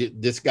 obviously,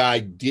 this guy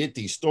did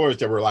these stories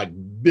that were like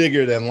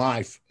bigger than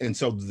life. And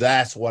so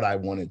that's what I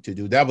wanted to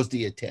do. That was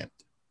the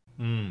attempt.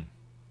 Nice.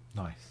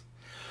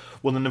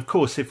 Well, then, of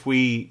course, if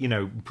we,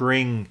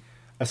 bring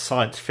a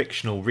science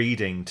fictional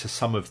reading to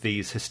some of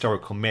these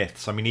historical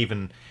myths, I mean,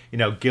 even,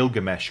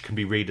 Gilgamesh can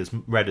be read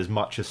as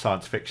much as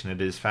science fiction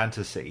it is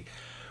fantasy.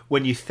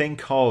 When you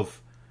think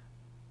of,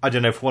 I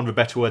don't know, for want of a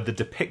better word, the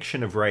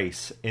depiction of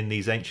race in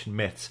these ancient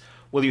myths,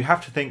 well, you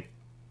have to think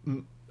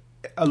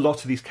a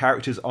lot of these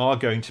characters are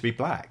going to be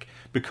Black,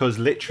 because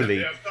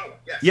literally,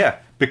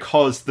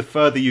 because the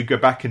further you go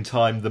back in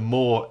time, the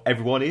more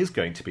everyone is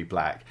going to be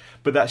Black.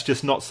 But that's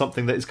just not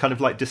something that is kind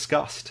of like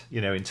discussed,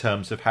 in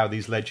terms of how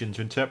these legends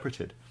are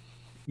interpreted.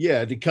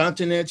 Yeah, the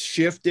continents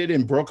shifted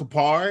and broke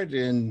apart,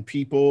 and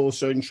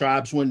certain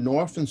tribes went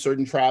north and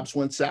certain tribes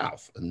went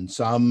south. And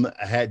some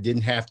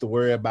didn't have to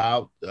worry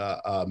about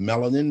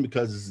melanin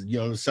because,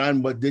 the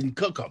sun didn't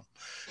cook them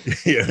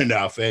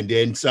enough. And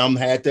then some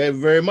had to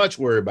very much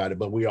worry about it,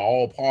 but we're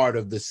all part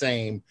of the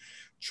same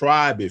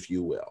tribe, if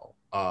you will.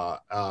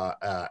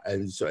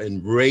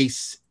 And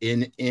race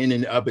in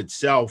and of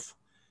itself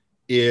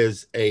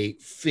is a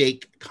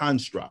fake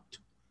construct,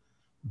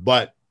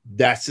 but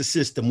that's the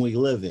system we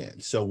live in.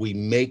 So we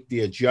make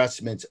the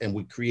adjustments and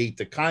we create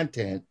the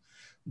content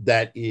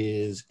that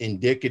is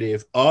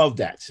indicative of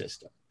that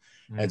system.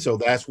 And so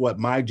that's what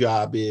my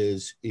job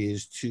is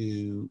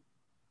to,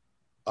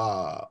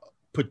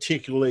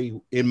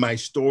 particularly in my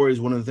stories,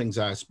 one of the things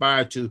I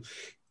aspire to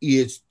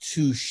is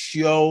to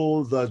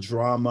show the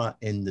drama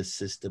in the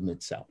system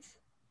itself.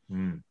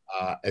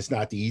 It's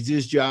not the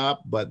easiest job,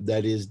 but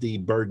that is the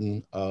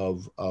burden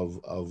of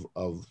the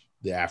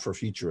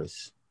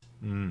Afrofuturists.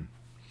 In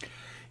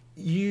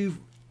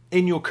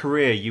your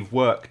career, you've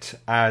worked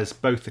as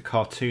both a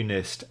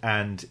cartoonist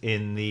and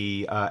in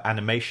the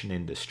animation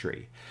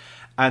industry.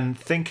 And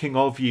thinking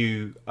of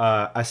you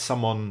as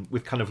someone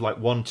with kind of like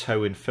one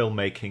toe in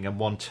filmmaking and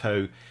one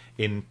toe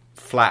in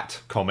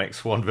flat comics,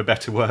 for want of a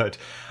better word,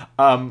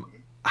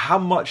 how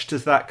much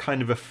does that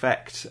kind of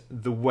affect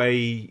the way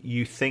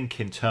you think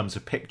in terms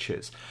of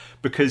pictures?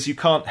 Because you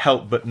can't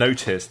help but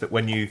notice that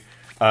when you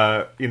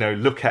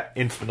look at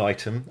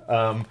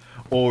Infinitum,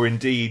 or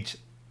indeed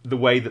the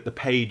way that the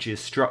page is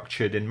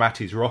structured in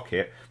Matty's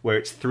Rocket, where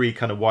it's 3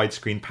 kind of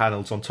widescreen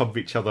panels on top of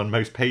each other on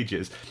most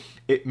pages,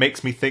 it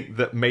makes me think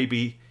that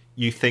maybe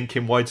you think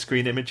in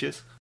widescreen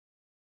images.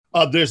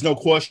 There's no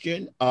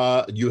question.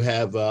 You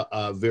have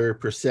very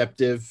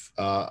perceptive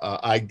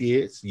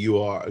ideas.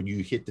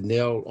 You hit the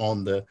nail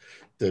on the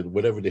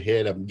whatever the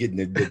head. I'm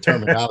getting the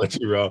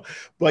terminology wrong.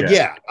 But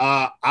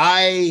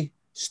I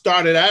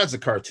started out as a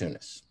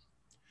cartoonist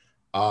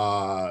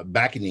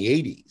back in the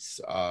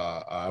 80s.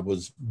 I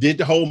did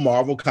the whole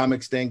Marvel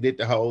Comics thing, did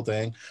the whole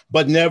thing,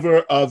 but never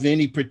of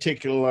any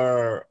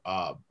particular.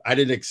 I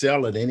didn't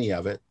excel at any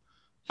of it.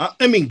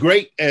 I mean,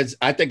 great as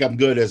I think I'm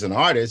good as an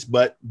artist,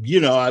 but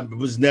I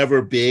was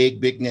never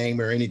big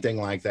name or anything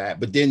like that.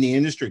 But then the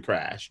industry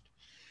crashed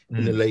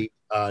in the late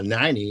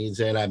 90s,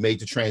 and I made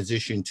the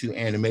transition to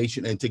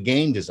animation and to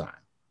game design,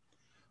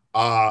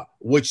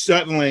 which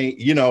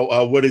certainly,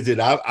 what is it?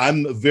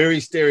 I'm very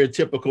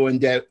stereotypical in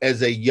that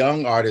as a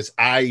young artist,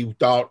 I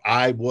thought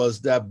I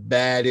was the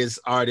baddest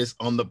artist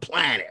on the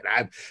planet.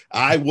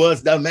 I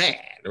was the man.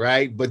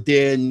 Right. But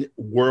then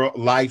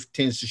life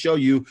tends to show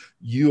you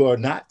are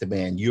not the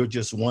man. You're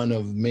just one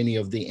of many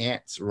of the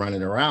ants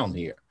running around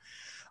here.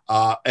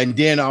 And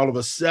then all of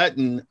a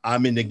sudden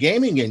I'm in the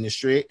gaming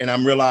industry and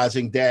I'm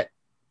realizing that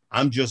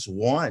I'm just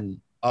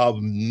one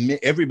of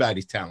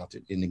everybody's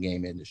talented in the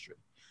game industry.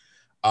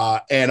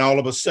 And all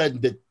of a sudden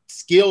the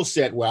skill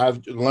set where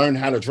I've learned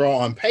how to draw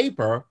on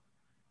paper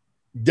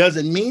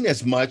doesn't mean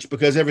as much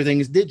because everything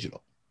is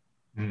digital.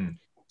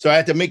 So I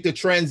had to make the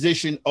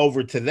transition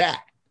over to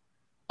that.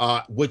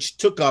 Which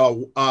took a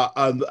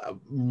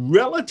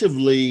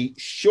relatively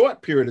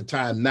short period of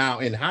time now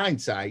in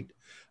hindsight.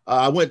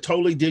 I went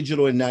totally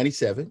digital in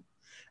 97,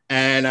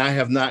 and I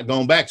have not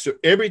gone back. So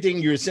everything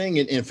you're seeing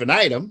in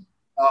Infinitum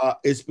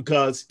is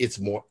because it's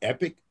more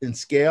epic in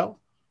scale.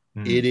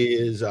 It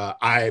is,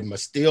 I'm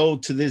still,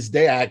 to this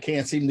day, I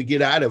can't seem to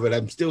get out of it.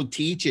 I'm still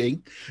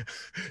teaching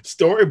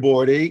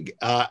storyboarding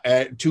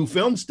to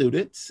film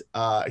students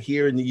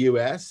here in the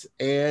US.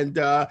 And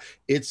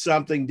it's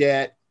something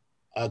that,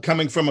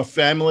 coming from a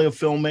family of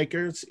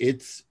filmmakers,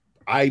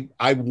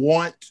 I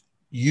want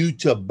you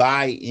to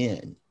buy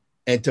in,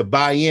 and to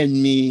buy in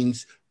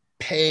means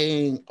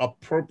paying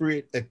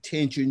appropriate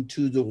attention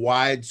to the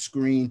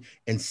widescreen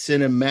and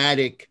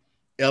cinematic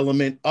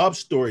element of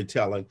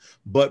storytelling,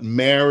 but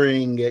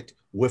marrying it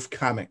with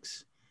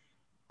comics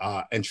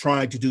and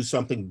trying to do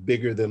something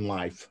bigger than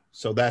life.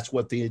 So that's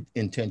what the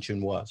intention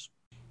was.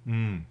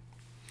 I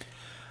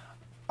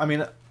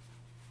mean,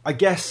 I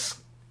guess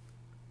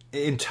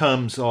in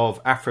terms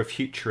of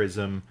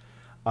Afrofuturism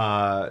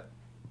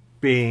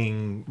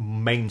being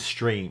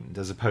mainstreamed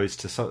as opposed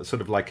to sort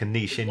of like a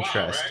niche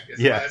interest.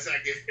 Wow, right? Is it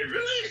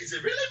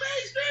really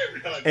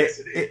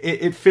mainstream?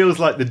 It feels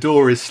like the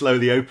door is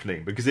slowly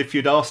opening, because if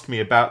you'd asked me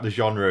about the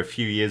genre a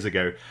few years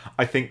ago,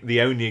 I think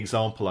the only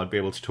example I'd be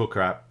able to talk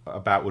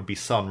about would be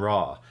Sun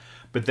Ra.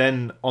 But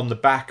then on the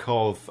back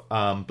of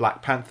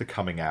Black Panther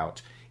coming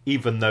out,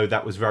 even though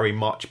that was very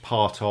much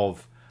part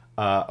of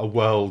a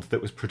world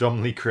that was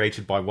predominantly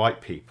created by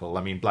white people.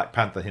 I mean, Black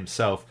Panther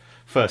himself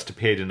first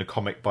appeared in a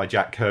comic by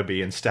Jack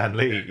Kirby and Stan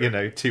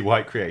Lee, 2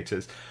 white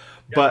creators.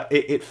 Yeah. But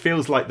it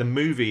feels like the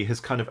movie has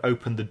kind of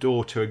opened the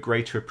door to a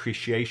greater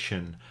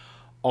appreciation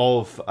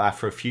of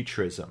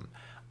Afrofuturism.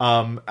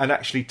 And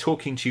actually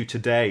talking to you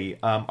today,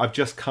 I've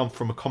just come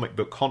from a comic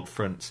book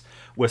conference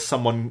where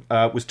someone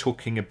was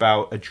talking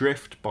about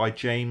Adrift by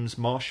James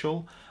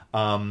Marshall.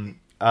 And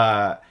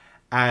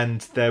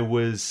there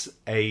was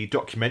a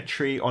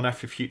documentary on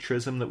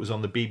Afrofuturism that was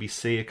on the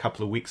BBC a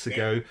couple of weeks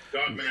ago.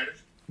 Dark Matter.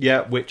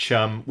 Yeah, which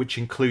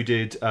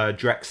included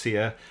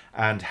Drexciya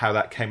and how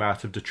that came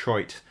out of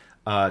Detroit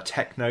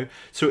techno.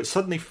 So it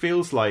suddenly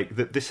feels like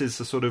that this is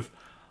a sort of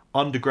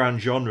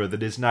underground genre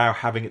that is now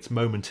having its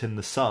moment in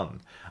the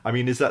sun. I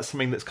mean, is that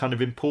something that's kind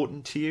of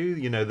important to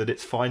you? That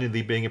it's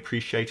finally being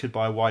appreciated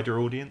by a wider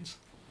audience?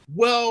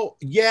 Well,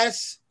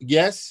 yes.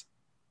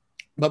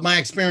 But my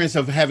experience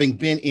of having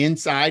been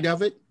inside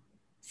of it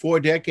 4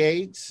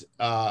 decades,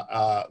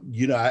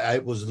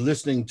 I was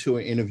listening to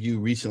an interview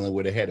recently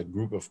where they had a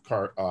group of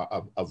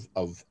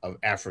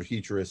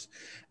Afrofuturists,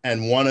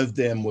 and one of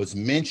them was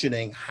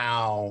mentioning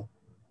how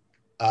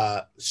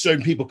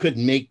certain people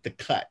couldn't make the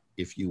cut,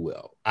 if you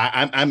will.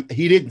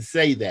 He didn't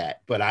say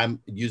that, but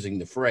I'm using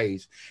the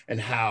phrase,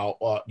 and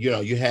how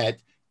you had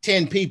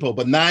 10 people,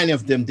 but 9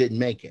 of them didn't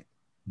make it.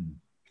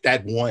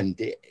 That one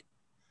did.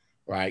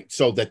 Right,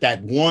 so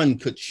that one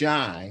could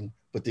shine,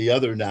 but the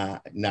other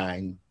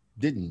nine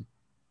didn't.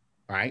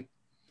 Right,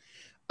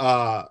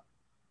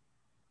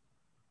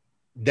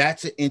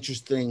 That's an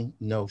interesting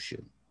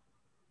notion.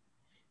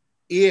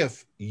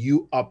 If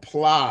you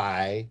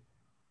apply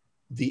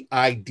the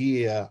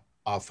idea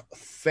of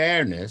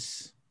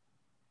fairness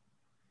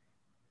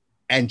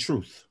and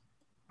truth,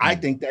 I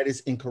think that is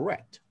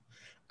incorrect.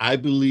 I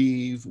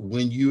believe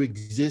when you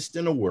exist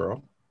in a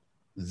world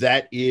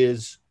that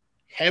is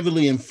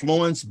heavily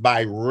influenced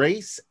by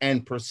race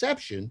and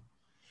perception,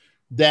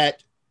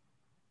 that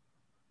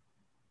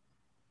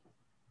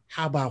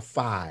how about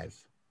 5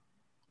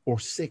 or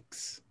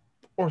 6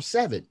 or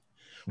 7?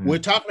 We're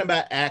talking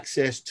about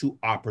access to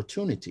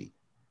opportunity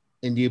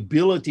and the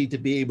ability to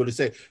be able to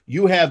say,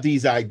 you have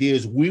these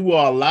ideas, we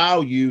will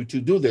allow you to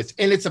do this.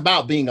 And it's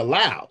about being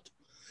allowed.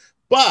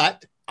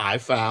 But I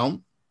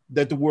found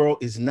that the world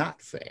is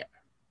not fair.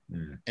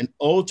 And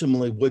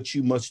ultimately, what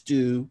you must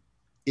do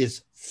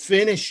is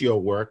finish your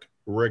work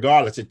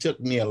regardless. It took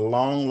me a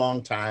long,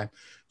 long time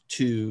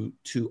to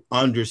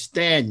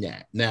understand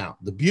that. Now,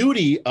 the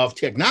beauty of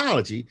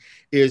technology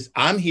is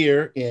I'm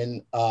here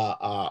in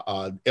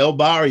El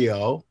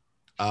Barrio,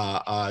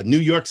 New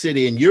York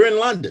City, and you're in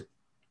London,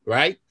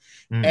 right?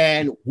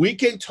 And we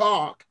can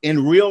talk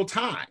in real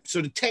time.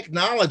 So the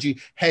technology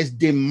has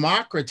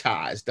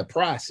democratized the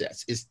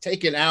process. It's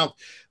taken out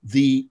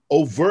the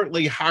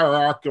overtly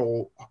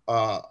hierarchical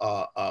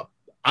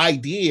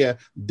idea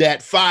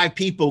that 5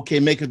 people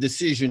can make a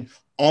decision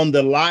on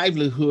the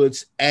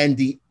livelihoods and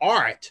the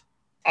art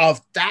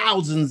of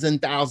thousands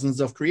and thousands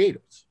of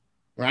creators,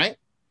 right?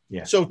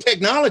 Yeah. So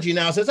technology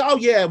now says, oh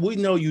yeah, we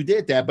know you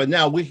did that, but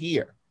now we're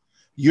here.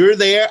 You're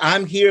there,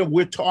 I'm here,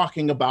 we're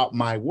talking about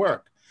my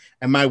work.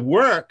 And my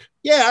work,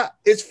 yeah,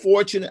 it's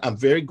fortunate. I'm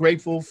very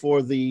grateful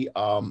for the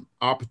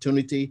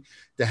opportunity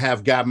to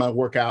have got my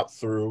work out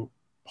through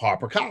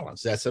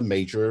HarperCollins. That's a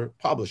major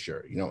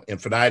publisher. You know,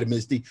 Infinitum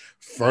is the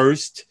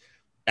first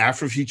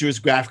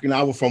Afrofuturist graphic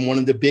novel from one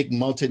of the big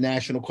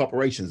multinational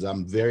corporations.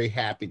 I'm very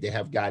happy to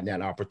have gotten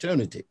that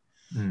opportunity.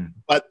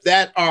 But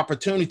that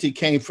opportunity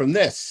came from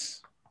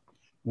this,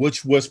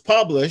 which was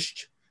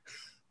published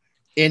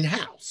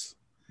in-house.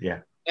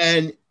 Yeah.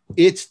 And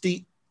it's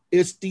the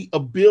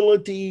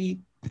ability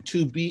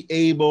to be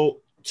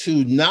able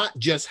to not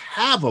just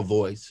have a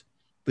voice,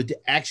 but to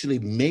actually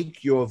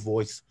make your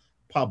voice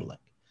public.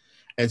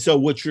 And so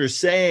what you're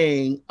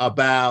saying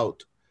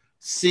about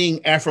seeing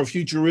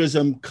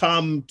Afrofuturism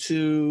come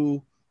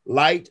to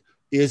light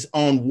is,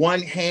 on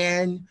one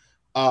hand,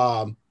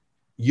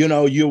 you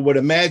know, you would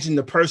imagine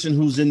the person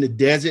who's in the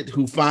desert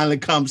who finally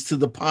comes to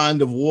the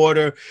pond of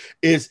water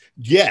is,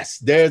 yes,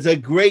 there's a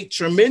great,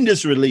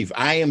 tremendous relief.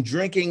 I am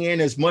drinking in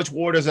as much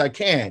water as I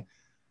can.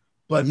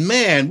 But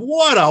man,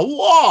 what a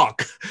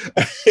walk.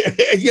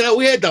 You know,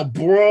 we had to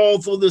brawl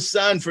through the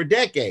sun for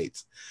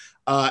decades.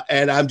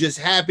 And I'm just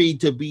happy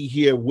to be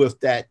here with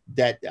that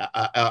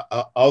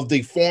of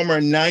the former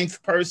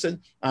 9th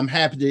person. I'm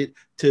happy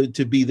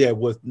to be there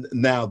with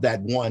now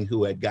that one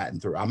who had gotten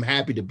through. I'm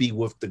happy to be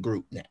with the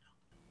group now.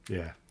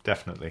 Yeah,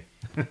 definitely.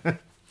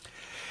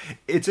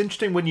 It's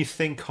interesting when you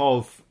think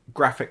of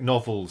graphic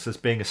novels as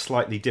being a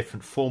slightly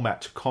different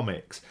format to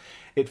comics.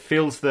 It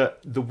feels that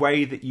the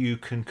way that you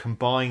can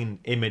combine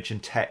image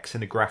and text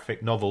in a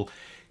graphic novel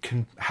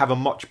can have a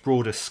much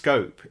broader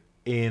scope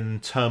in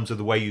terms of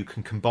the way you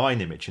can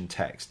combine image and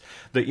text.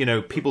 That, you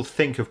know, people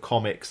think of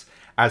comics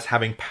as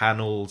having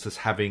panels, as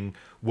having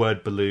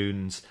word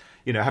balloons,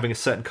 you know, having a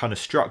certain kind of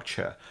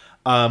structure.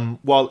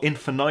 While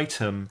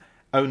Infinitum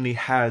only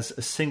has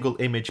a single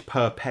image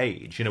per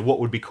page, you know, what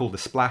would be called a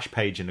splash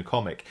page in a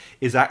comic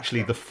is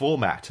actually the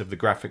format of the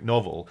graphic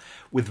novel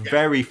with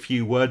very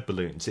few word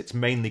balloons. It's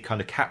mainly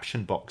kind of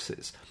caption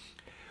boxes.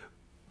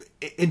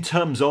 In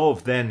terms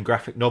of then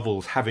graphic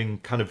novels having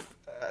kind of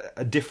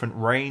a different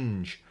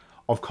range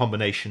of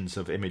combinations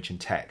of image and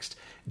text,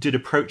 did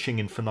approaching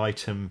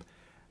Infinitum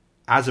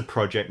as a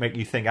project make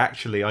you think,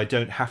 actually, I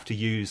don't have to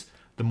use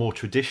the more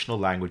traditional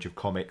language of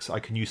comics, I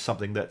can use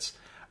something that's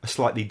a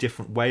slightly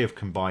different way of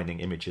combining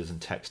images and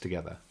text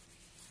together?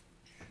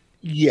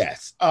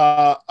 Yes.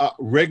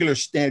 Regular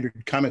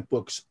standard comic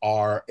books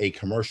are a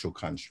commercial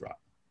construct.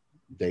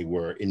 They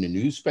were in the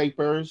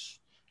newspapers,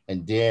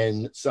 and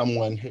then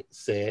someone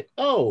said,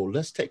 oh,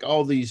 let's take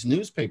all these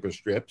newspaper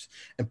strips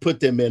and put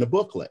them in a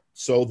booklet.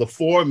 So the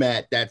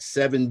format, that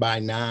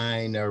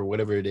 7x9 or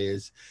whatever it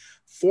is,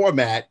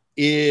 format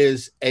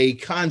is a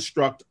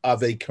construct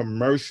of a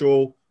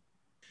commercial.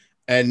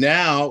 And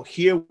now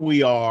here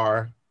we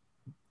are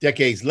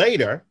decades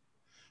later,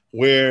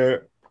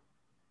 where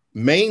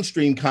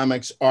mainstream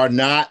comics are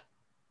not,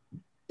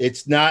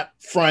 it's not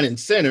front and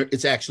center,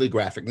 it's actually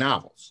graphic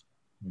novels.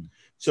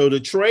 So the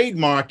trade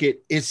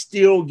market is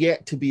still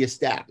yet to be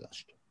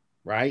established,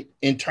 right?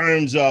 In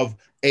terms of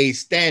a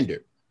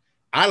standard.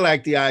 I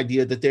like the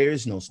idea that there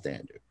is no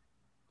standard,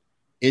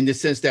 in the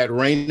sense that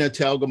Raina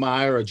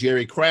Telgemeier or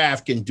Jerry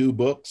Craft can do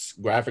books,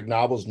 graphic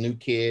novels, New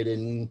Kid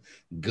and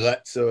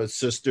Guts or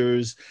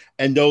Sisters,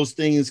 and those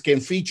things can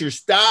feature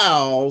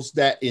styles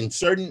that in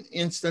certain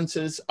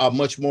instances are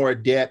much more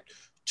adept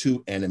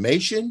to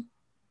animation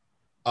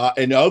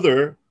and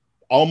other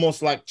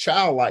almost like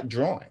childlike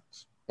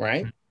drawings,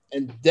 right?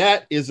 And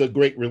that is a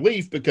great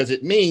relief because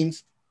it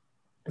means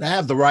I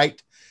have the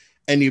right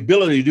and the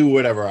ability to do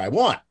whatever I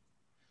want.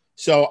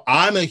 So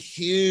I'm a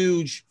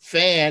huge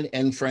fan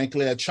and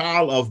frankly, a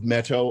child of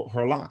Meto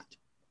Hurlant.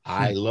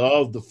 I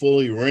love the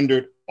fully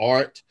rendered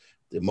art,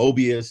 the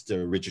Mobius,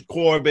 the Richard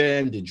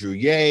Corbin, the Drew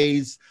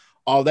Yays,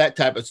 all that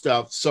type of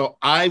stuff. So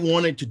I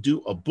wanted to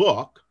do a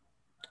book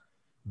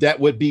that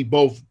would be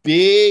both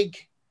big,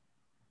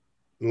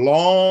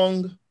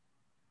 long,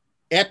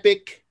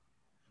 epic,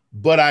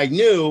 but I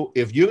knew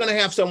if you're going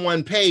to have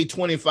someone pay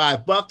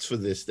 $25 for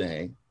this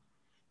thing,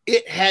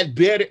 it had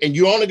better, and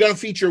you're only going to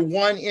feature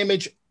one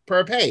image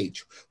per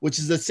page, which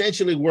is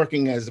essentially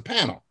working as a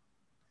panel.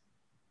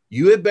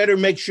 You had better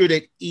make sure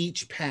that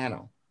each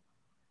panel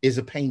is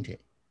a painting.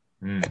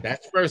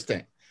 That's the first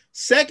thing.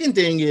 Second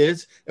thing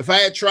is, if I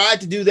had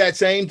tried to do that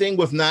same thing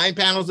with 9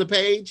 panels a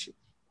page,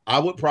 I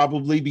would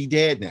probably be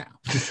dead now.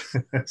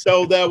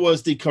 So there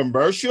was the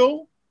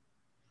commercial,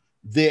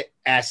 the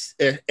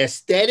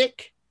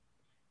aesthetic,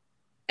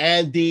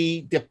 and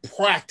the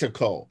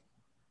practical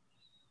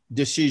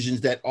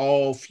decisions that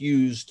all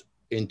fused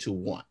into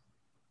one.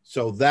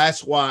 So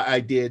that's why I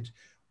did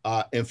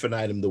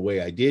Infinitum the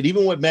way I did.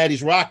 Even with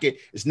Maddie's Rocket,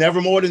 it's never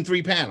more than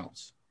 3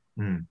 panels.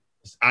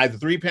 It's either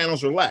 3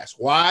 panels or less.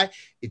 Why?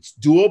 It's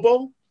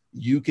doable.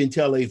 You can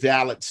tell a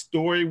valid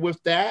story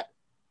with that.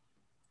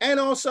 And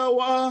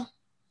also,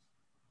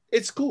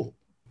 it's cool.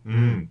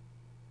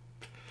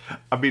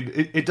 I mean,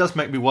 it does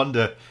make me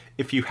wonder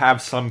if you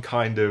have some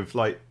kind of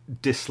like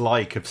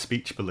dislike of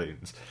speech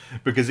balloons,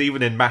 because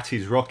even in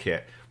Matty's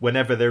Rocket,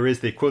 whenever there is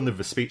the equivalent of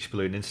a speech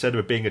balloon, instead of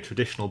it being a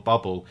traditional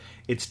bubble,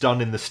 it's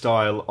done in the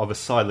style of a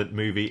silent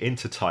movie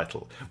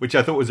intertitle, which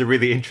I thought was a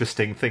really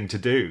interesting thing to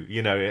do,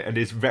 you know, and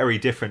is very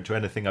different to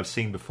anything I've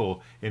seen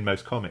before in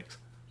most comics.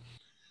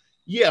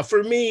 Yeah,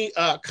 for me,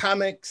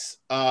 comics,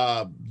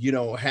 having,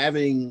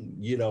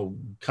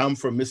 come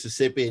from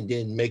Mississippi and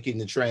then making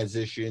the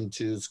transition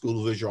to School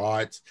of Visual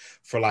Arts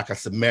for like a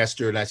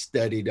semester, and I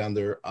studied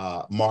under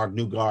Mark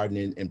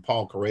Newgarden and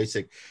Paul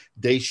Karasik.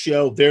 They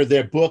show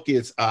their book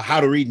is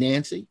How to Read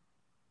Nancy.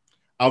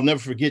 I'll never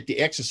forget the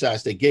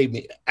exercise they gave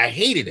me. I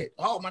hated it.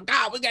 Oh my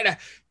God, we got to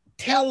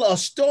tell a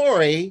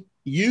story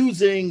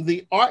using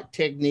the art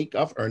technique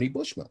of Ernie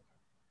Bushman.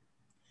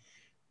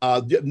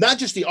 Not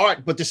just the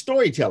art, but the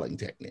storytelling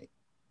technique.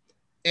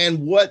 And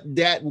what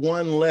that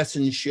one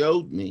lesson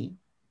showed me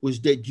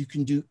was that you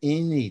can do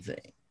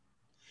anything.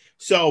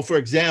 So, for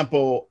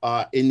example,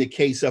 in the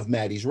case of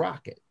Maddie's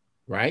Rocket,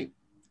 right?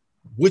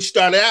 Which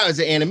started out as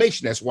an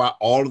animation. That's why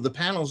all of the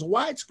panels are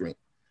widescreen.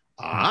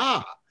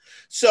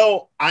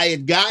 So I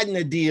had gotten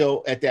a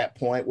deal at that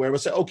point where it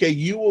was, okay,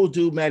 you will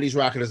do Maddie's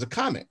Rocket as a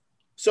comic.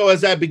 So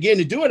as I begin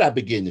to do it, I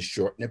begin to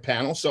shorten the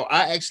panel. So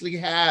I actually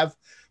have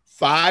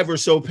 5 or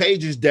so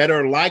pages that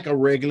are like a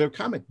regular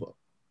comic book.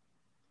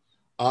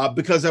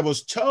 Because I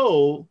was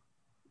told,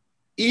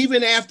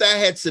 even after I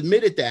had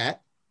submitted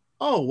that,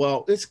 oh,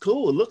 well, it's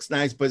cool. It looks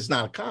nice, but it's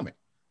not a comic.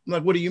 I'm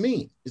like, what do you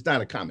mean? It's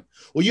not a comic.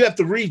 Well, you have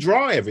to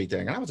redraw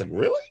everything. And I was like,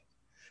 really?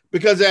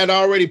 Because I'd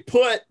already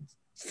put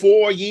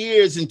 4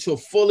 years into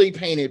fully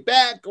painted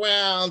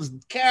backgrounds,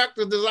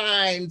 character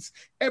designs,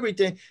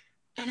 everything.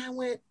 And I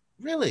went,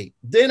 really?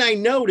 Then I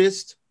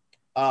noticed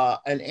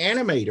an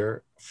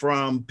animator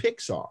from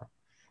Pixar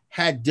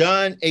had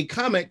done a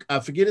comic, I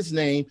forget his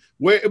name,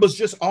 where it was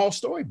just all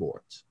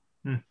storyboards.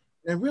 And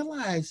I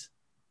realized,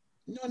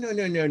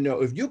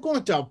 no. If you're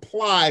going to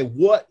apply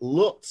what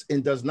looks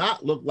and does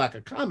not look like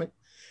a comic,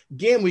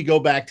 again, we go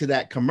back to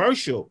that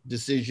commercial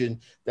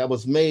decision that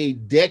was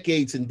made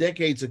decades and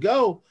decades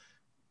ago.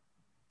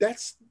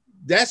 That's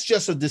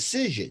just a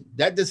decision.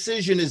 That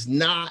decision is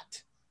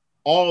not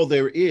all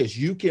there is.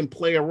 You can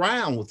play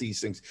around with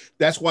these things.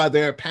 That's why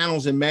there are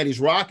panels in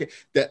Maddie's Rocket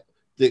that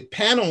the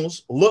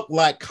panels look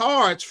like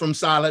cards from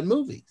silent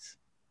movies.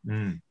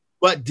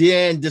 But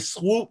then the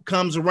swoop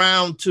comes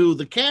around to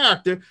the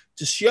character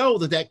to show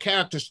that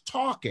character's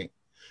talking.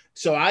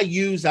 So I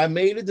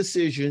made a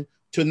decision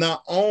to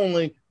not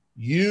only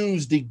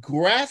use the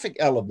graphic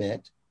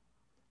element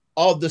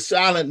of the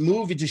silent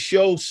movie to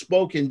show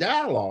spoken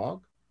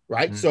dialogue,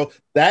 right? So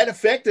that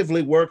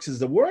effectively works as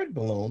the word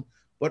balloon,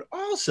 but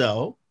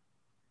also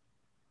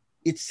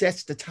it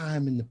sets the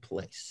time and the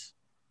place.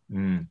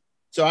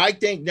 So I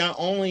think not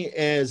only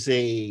as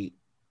a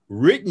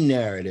written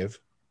narrative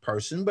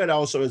person, but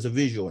also as a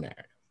visual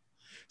narrative.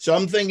 So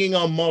I'm thinking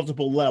on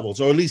multiple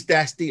levels, or at least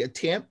that's the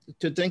attempt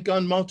to think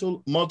on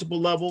multiple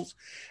levels.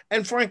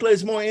 And frankly,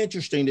 it's more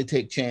interesting to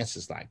take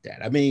chances like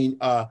that. I mean,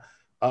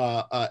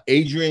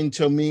 Adrian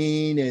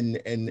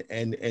Tomine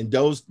and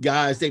those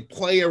guys, they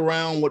play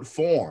around with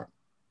form.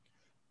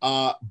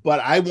 But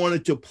I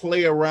wanted to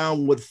play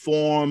around with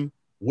form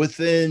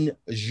within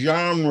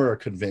genre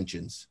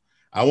conventions.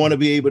 I want to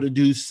be able to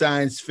do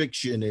science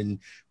fiction and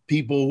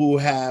people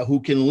who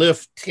can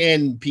lift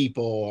 10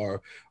 people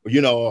or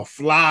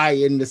fly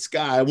in the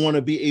sky. I want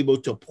to be able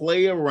to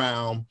play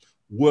around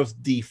with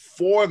the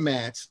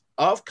formats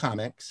of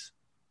comics,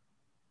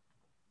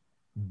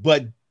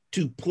 but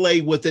to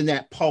play within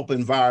that pulp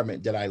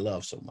environment that I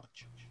love so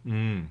much.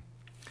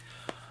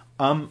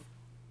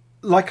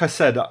 Like I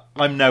said,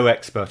 I'm no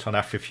expert on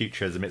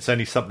Afrofuturism. It's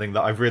only something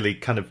that I've really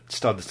kind of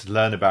started to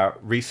learn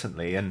about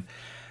recently, and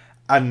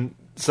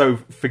so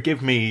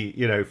forgive me,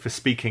 for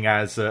speaking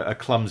as a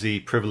clumsy,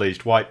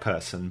 privileged white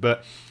person,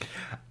 but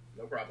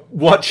No problem.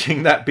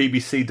 watching that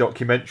BBC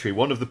documentary,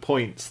 one of the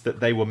points that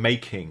they were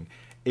making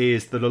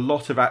is that a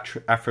lot of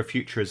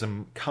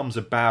Afrofuturism comes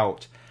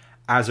about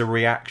as a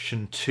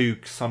reaction to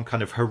some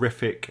kind of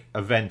horrific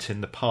event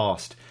in the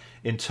past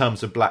in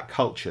terms of black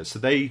culture. So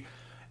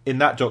in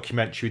that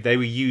documentary, they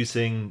were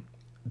using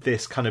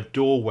this kind of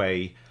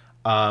doorway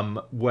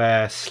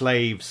where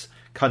slaves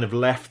kind of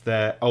left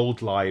their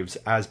old lives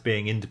as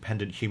being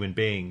independent human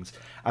beings,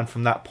 and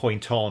from that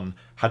point on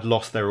had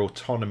lost their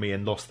autonomy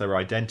and lost their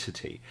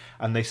identity.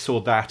 And they saw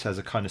that as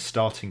a kind of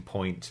starting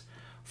point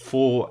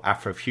for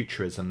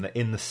Afrofuturism, that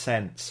in the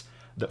sense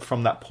that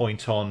from that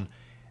point on,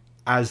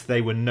 as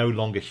they were no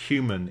longer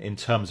human in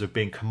terms of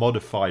being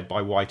commodified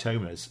by white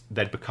owners,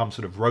 they'd become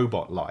sort of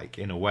robot-like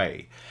in a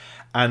way.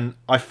 And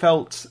I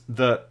felt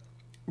that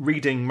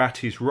reading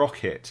Matty's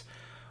Rocket,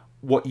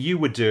 what you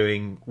were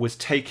doing was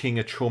taking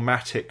a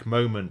traumatic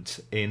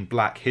moment in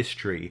black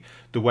history,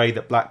 the way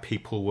that black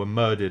people were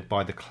murdered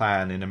by the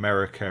Klan in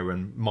America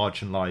and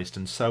marginalized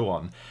and so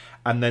on,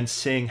 and then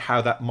seeing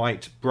how that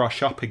might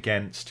brush up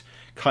against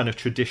kind of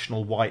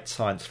traditional white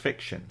science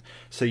fiction.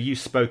 So you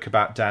spoke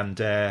about Dan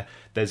Dare.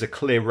 There's a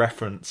clear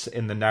reference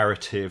in the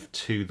narrative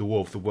to The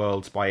War of the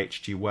Worlds by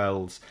H.G.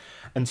 Wells.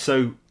 And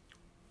so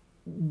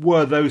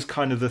were those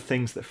kind of the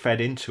things that fed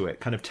into it,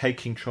 kind of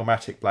taking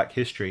traumatic black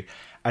history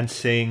and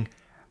seeing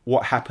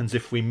what happens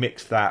if we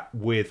mix that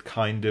with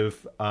kind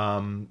of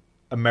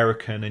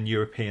American and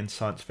European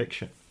science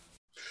fiction?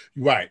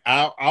 Right.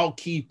 I'll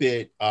keep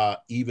it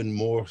even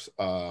more,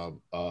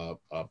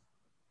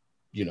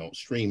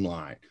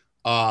 streamlined.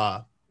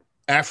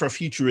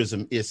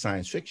 Afrofuturism is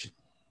science fiction.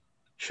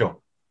 Sure.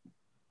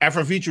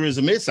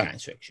 Afrofuturism is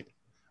science fiction.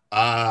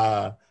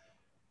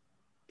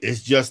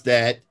 It's just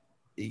that,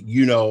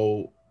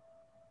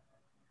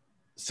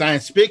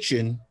 science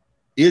fiction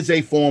is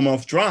a form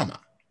of drama.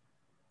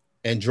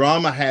 And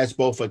drama has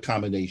both a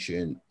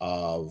combination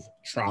of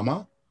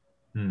trauma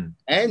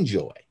and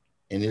joy.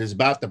 And it is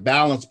about the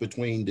balance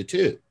between the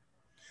two.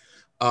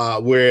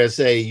 Whereas,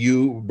 say,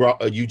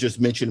 you just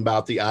mentioned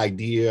about the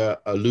idea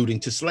alluding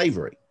to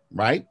slavery,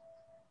 right?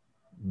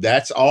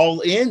 That's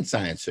all in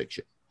science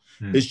fiction.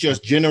 It's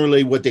just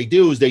generally what they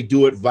do is they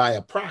do it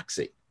via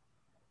proxy.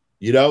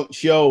 You don't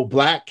show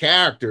black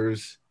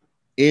characters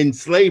in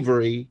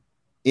slavery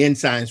in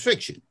science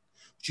fiction.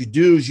 What you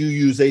do is you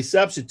use a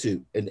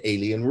substitute, an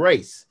alien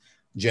race.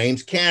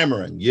 James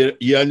Cameron,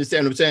 you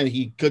understand what I'm saying?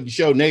 He couldn't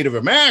show Native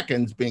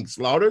Americans being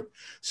slaughtered,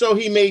 so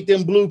he made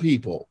them blue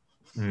people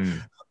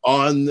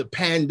on the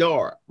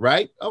Pandora,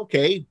 right?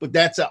 Okay, but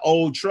that's an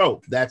old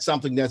trope. That's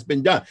something that's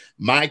been done.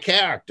 My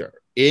character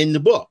in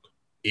the book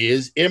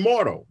is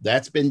immortal.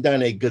 That's been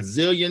done a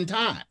gazillion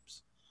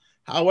times.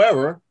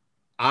 However,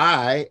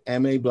 I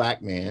am a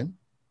black man,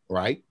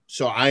 right?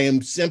 So I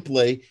am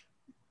simply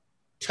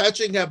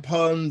touching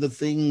upon the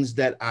things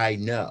that I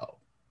know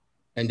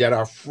and that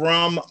are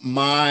from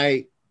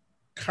my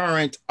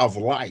current of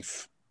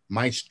life,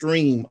 my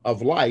stream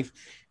of life,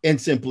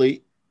 and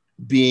simply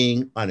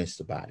being honest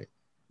about it.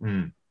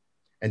 And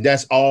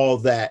that's all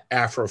that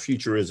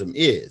Afrofuturism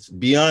is.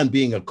 Beyond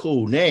being a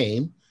cool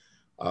name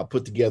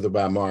put together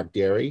by Mark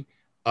Derry,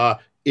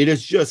 it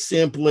is just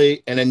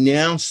simply an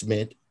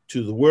announcement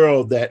to the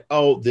world that,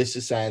 oh, this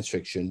is science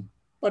fiction,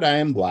 but I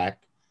am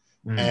black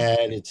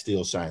and it's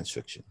still science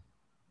fiction.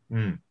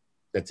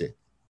 That's it.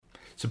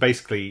 So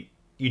basically,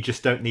 you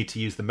just don't need to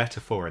use the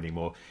metaphor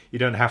anymore. You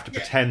don't have to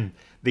pretend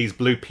these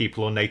blue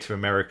people or Native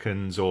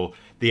Americans or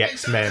the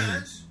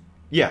X-Men.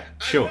 Yeah,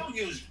 sure. I will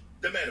use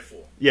the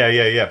metaphor.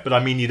 Yeah. But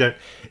I mean, you don't.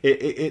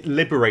 It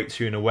liberates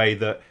you in a way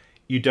that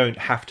you don't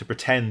have to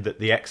pretend that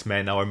the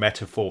X-Men are a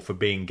metaphor for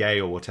being gay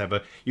or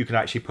whatever. You can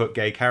actually put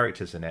gay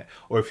characters in it.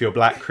 Or if you're a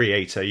black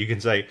creator, you can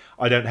say,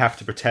 I don't have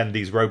to pretend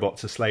these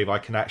robots are slave. I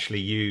can actually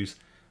use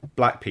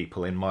black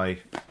people in my,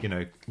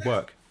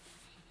 work.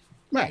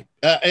 Right.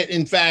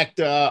 In fact,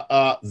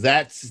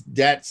 that's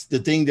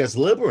the thing that's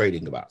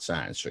liberating about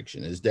science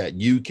fiction is that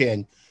you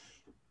can,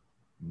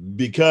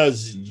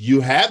 because you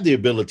have the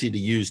ability to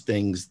use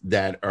things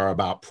that are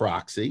about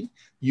proxy,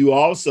 you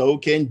also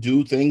can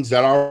do things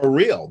that are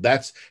real.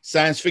 That's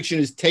science fiction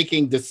is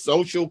taking the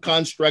social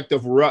construct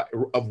of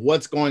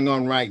what's going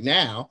on right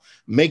now.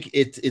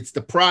 It's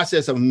the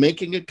process of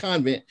making a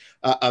comment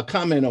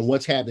on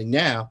what's happening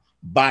now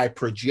by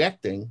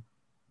projecting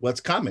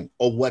what's coming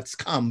or what's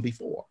come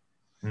before.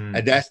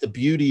 And that's the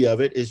beauty of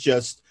it. It's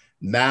just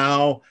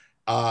now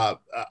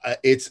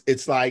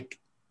it's like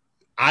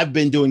I've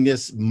been doing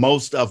this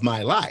most of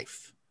my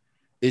life.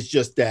 It's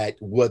just that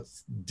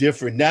what's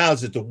different now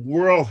is that the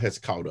world has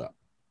caught up.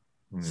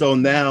 So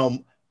now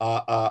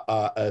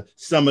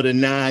some of the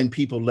 9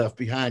 people left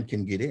behind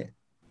can get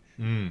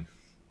in.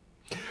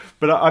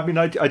 But I mean,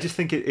 I just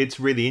think it's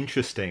really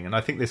interesting. And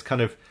I think this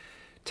kind of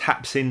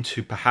taps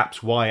into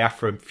perhaps why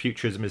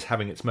Afrofuturism is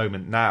having its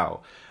moment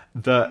now.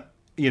 That,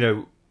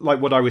 like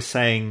what I was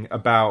saying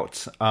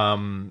about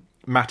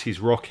Matty's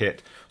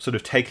Rocket, sort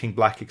of taking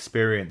Black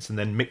experience and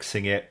then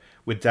mixing it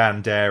with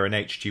Dan Dare and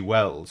H.G.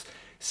 Wells,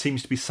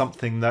 seems to be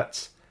something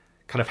that's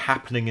kind of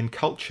happening in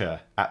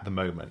culture at the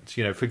moment.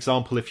 You know, for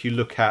example, if you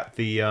look at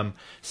the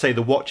say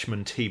the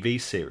Watchmen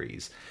TV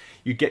series,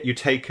 you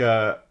take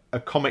a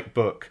comic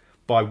book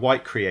by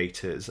white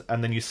creators,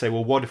 and then you say,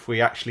 well, what if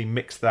we actually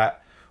mix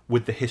that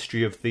with the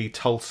history of the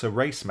Tulsa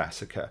race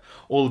massacre?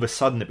 All of a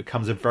sudden it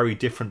becomes a very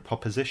different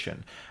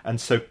proposition. And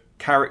so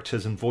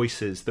characters and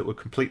voices that were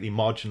completely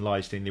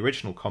marginalized in the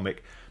original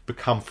comic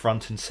become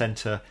front and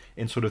center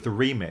in sort of the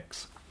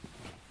remix.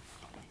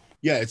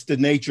 Yeah, it's the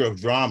nature of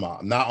drama.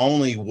 Not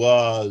only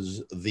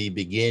was the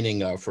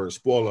beginning of, for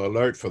spoiler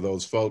alert for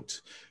those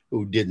folks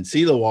who didn't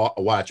see the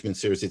Watchmen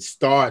series, it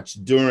starts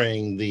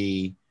during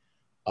the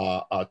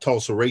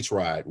Tulsa race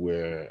riot,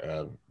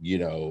 where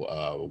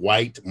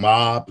white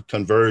mob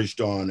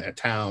converged on a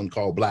town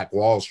called Black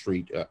Wall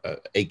Street,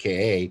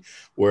 aka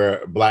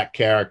where Black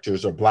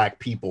characters or Black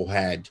people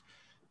had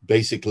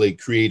basically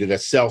created a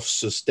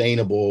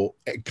self-sustainable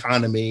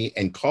economy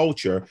and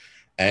culture,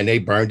 and they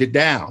burned it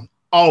down.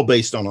 All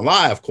based on a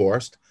lie, of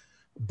course,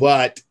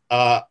 but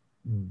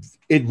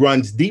it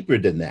runs deeper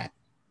than that.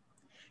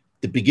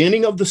 The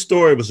beginning of the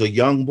story was a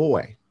young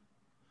boy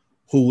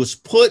who was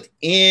put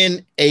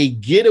in a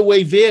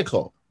getaway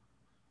vehicle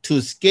to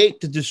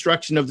escape the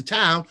destruction of the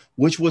town,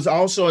 which was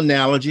also an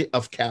analogy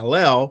of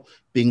Kal-El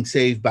being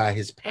saved by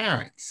his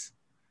parents.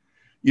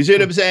 You see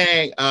what I'm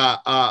saying?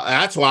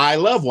 That's why I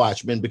love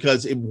Watchmen,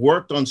 because it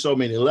worked on so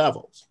many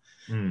levels.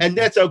 And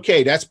that's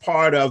okay. That's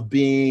part of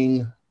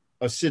being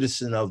a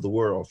citizen of the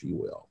world, if you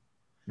will.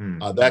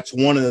 That's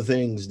one of the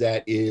things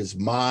that is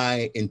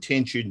my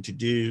intention to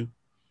do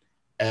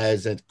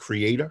as a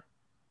creator,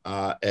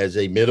 as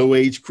a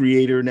middle-aged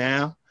creator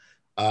now,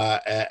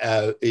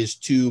 is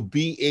to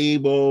be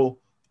able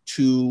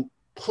to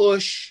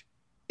push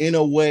in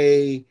a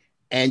way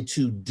and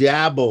to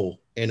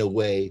dabble in a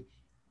way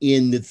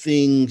in the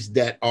things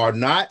that are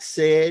not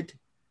said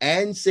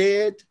and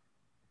said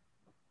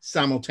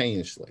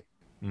simultaneously.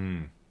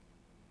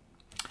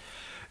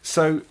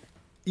 So,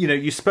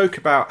 you spoke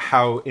about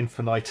how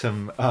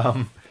Infinitum,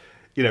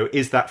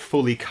 is that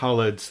fully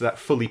coloured, that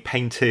fully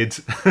painted.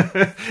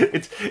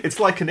 It's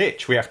like an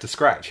itch we have to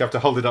scratch. You have to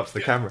hold it up to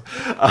the camera.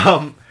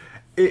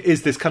 It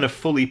is this kind of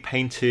fully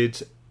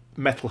painted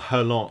Metal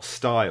Hurlant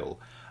style,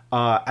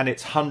 and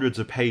it's hundreds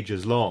of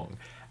pages long.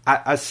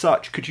 As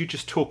such, could you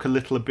just talk a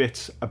little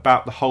bit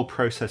about the whole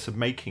process of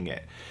making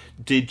it?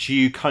 Did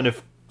you kind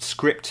of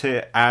script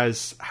it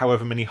as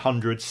however many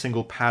hundred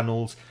single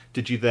panels?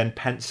 Did you then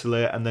pencil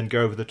it and then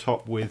go over the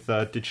top with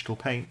digital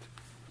paint?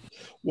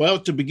 Well,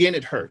 to begin,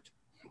 it hurt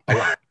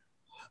a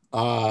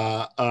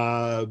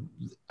lot.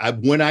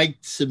 When I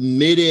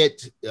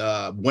submitted,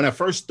 when I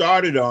first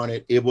started on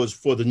it, it was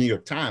for the New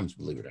York Times,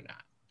 believe it or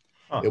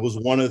not. It was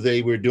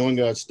we were doing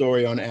a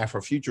story on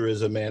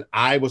Afrofuturism, and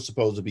I was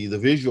supposed to be the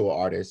visual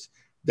artist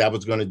that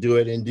was going to do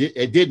it. And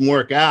it didn't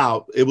work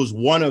out. It was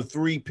one of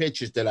 3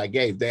 pitches that I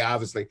gave. They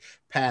obviously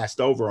passed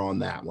over on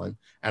that one.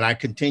 And I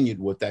continued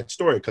with that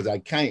story because I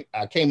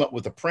came up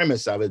with the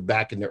premise of it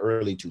back in the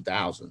early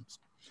 2000s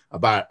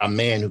about a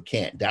man who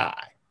can't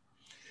die.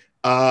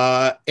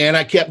 And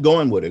I kept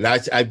going with it.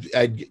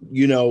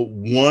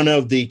 One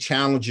of the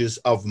challenges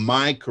of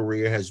my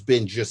career has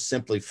been just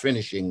simply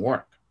finishing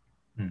work.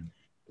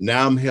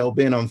 Now I'm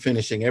hell-bent on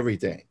finishing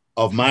everything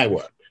of my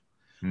work.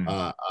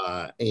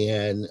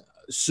 And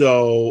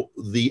so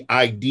the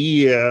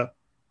idea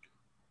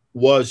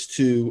was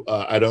to,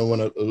 I don't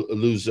want to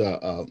lose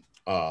the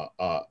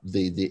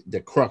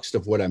crux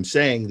of what I'm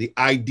saying. The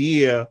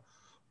idea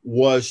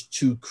was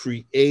to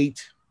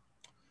create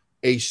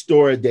a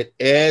story that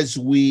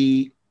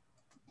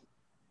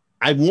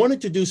I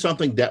wanted to do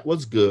something that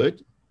was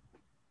good,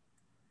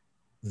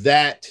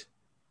 that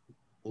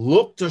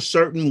looked a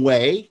certain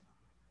way,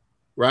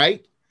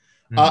 right?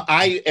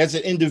 I, as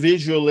an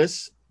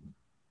individualist,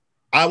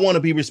 I want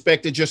to be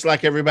respected just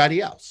like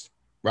everybody else,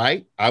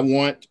 right? I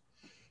want,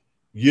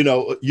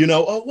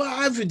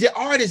 the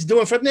art is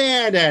doing for, no.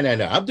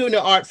 I'm doing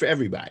the art for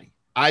everybody.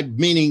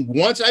 Meaning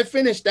once I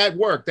finish that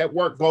work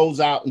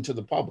goes out into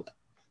the public.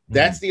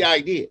 That's the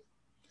idea.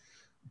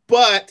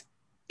 But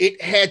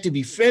it had to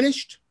be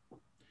finished.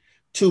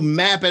 To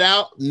map it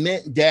out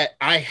meant that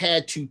I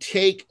had to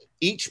take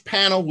each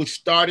panel, which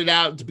started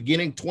out at the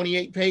beginning,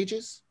 28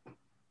 pages,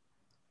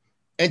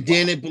 and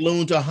then it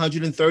ballooned to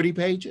 130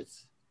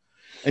 pages.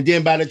 And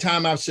then by the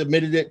time I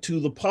submitted it to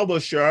the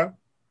publisher,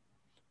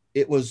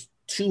 it was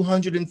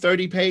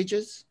 230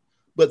 pages,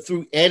 but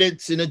through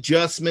edits and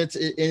adjustments,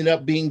 it ended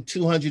up being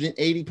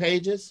 280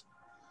 pages.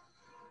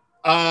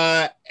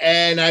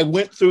 And I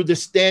went through the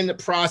standard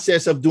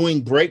process of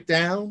doing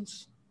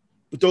breakdowns,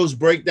 but those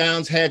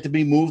breakdowns had to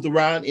be moved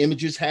around.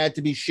 Images had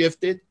to be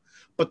shifted,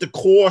 but the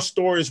core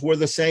stories were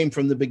the same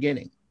from the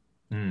beginning.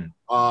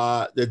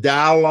 The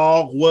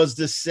dialogue was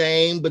the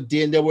same, but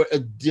then there were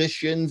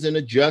additions and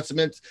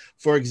adjustments.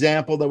 For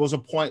example, there was a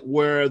point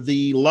where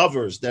the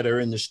lovers that are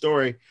in the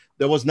story,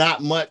 there was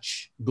not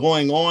much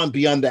going on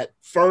beyond that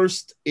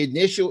first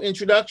initial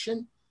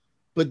introduction.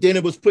 But then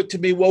it was put to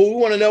me, well, we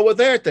want to know what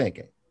they're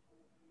thinking.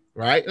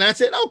 Right. And I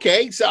said,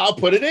 okay, so I'll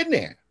put it in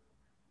there.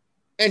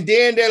 And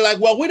then they're like,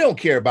 well, we don't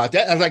care about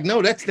that. I was like,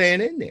 no, that's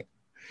staying in there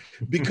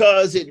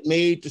because it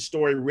made the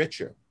story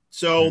richer.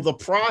 So the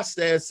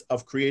process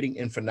of creating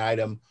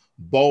Infinitum,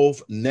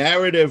 both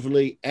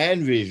narratively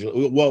and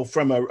visually, well,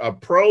 from a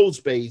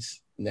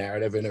prose-based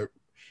narrative and a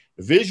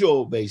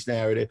visual-based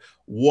narrative,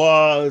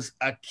 was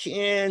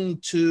akin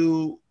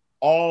to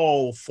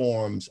all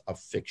forms of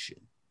fiction,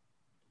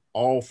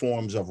 all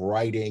forms of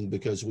writing,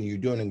 because when you're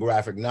doing a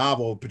graphic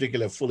novel,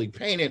 particularly a fully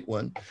painted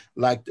one,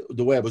 like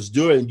the way I was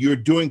doing, you're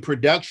doing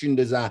production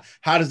design.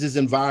 How does this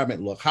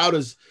environment look? How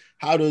does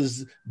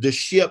the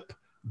ship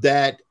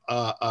that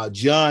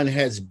John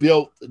has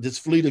built, this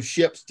fleet of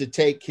ships to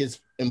take his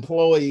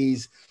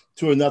employees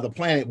to another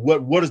planet,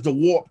 what is the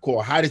warp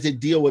core? How does it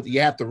deal with,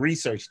 you have to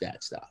research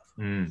that stuff.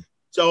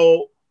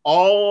 So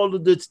all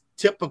of the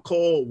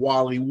typical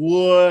Wally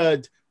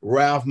Wood,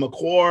 Ralph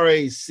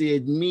McQuarrie,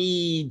 Sid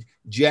Mead,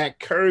 Jack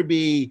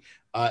Kirby,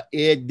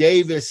 Ed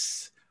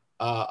Davis,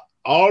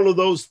 all of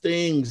those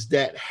things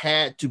that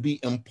had to be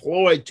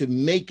employed to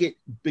make it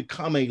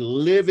become a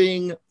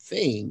living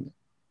thing,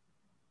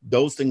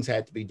 those things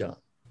had to be done.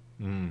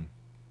 And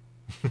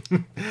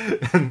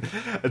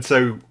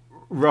so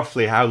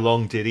roughly how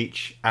long did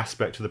each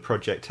aspect of the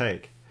project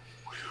take?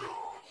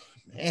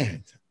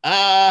 Man,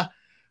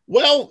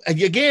 well,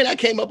 again, I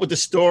came up with the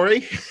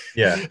story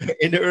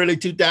in the early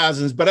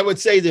 2000s, but I would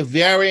say the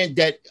variant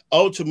that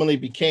ultimately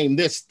became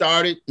this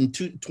started in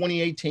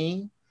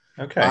 2018.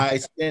 Okay. I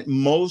spent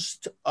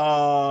most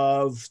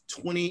of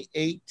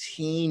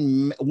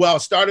 2018, well,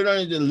 started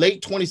on the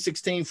late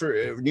 2016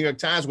 for New York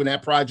Times when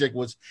that project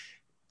was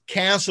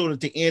canceled at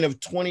the end of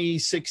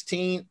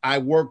 2016. I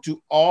worked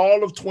through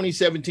all of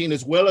 2017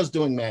 as well as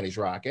doing Managed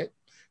Rocket.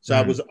 So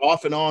I was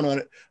off and on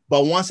it.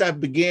 But once I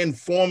began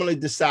formally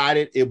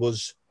decided, it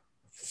was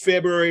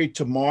February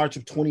to March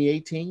of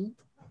 2018.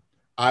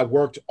 I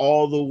worked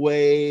all the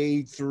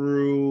way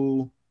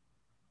through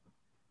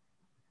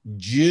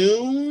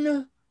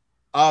June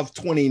of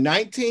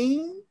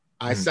 2019.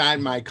 I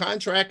signed my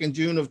contract in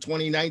June of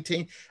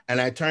 2019, and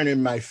I turned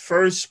in my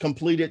first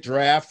completed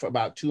draft for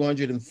about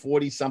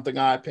 240 something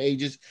odd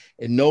pages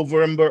in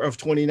November of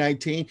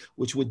 2019,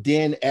 which would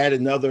then add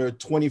another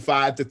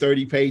 25 to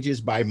 30 pages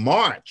by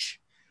March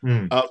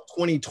of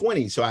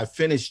 2020. So I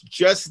finished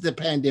just as the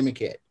pandemic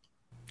hit.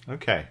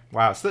 Okay.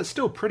 Wow. So that's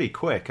still pretty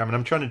quick. I mean,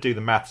 I'm trying to do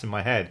the maths in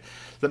my head.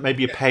 Is that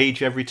maybe a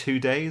page every 2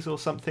 days or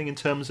something in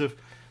terms of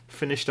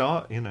finished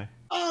art, you know?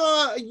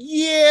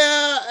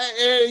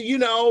 You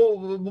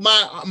know,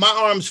 my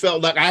arms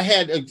felt like I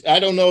had, I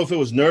don't know if it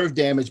was nerve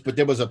damage, but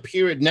there was a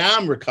period, now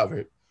I'm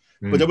recovered,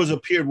 but there was a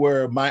period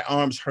where my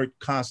arms hurt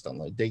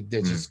constantly. They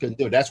just couldn't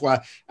do it. That's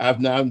why I've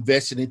now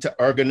invested into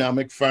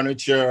ergonomic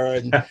furniture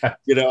and,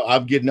 you know,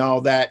 I'm getting all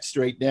that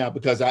straight now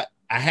because I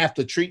have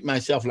to treat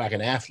myself like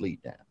an athlete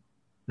now.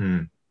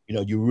 You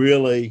know, you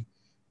really,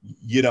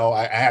 you know,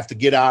 I have to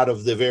get out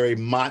of the very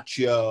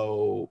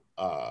macho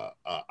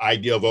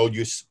idea of, oh,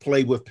 you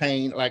play with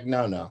pain. Like,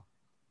 no,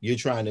 you're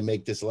trying to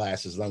make this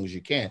last as long as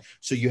you can.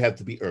 So you have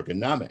to be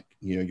ergonomic.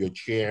 You know, your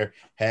chair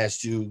has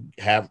to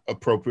have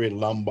appropriate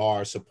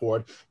lumbar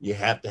support. You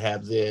have to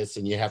have this,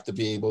 and you have to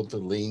be able to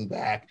lean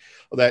back,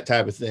 or that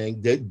type of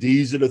thing.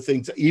 These are the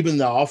things, even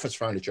the office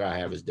furniture I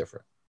have is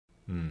different.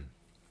 And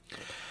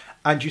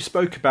you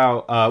spoke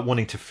about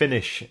wanting to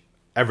finish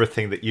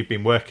everything that you've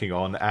been working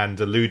on and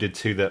alluded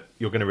to that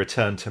you're going to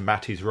return to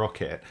Matty's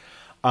Rocket.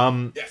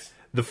 Yes.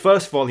 The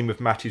first volume of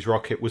Matty's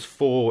Rocket was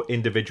 4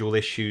 individual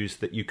issues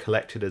that you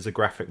collected as a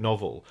graphic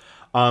novel.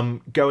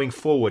 Going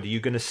forward, are you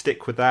going to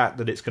stick with that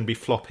it's going to be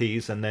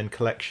floppies and then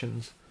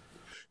collections?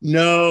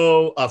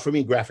 No, for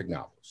me, graphic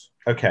novels.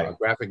 Okay.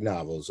 Graphic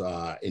novels.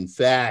 In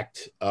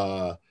fact,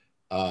 there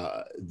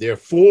are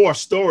 4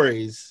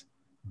 stories,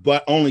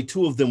 but only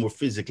 2 of them were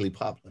physically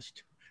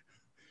published.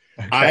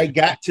 Okay. I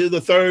got to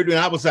the 3rd and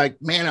I was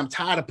like, man, I'm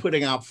tired of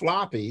putting out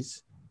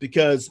floppies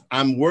because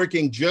I'm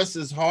working just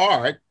as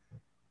hard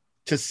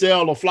to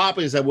sell the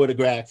floppies as I would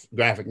a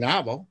graphic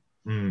novel.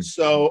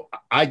 So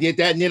I did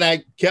that and then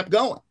I kept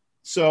going.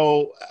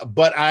 So,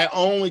 but I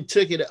only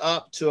took it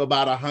up to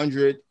about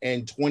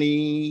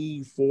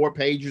 124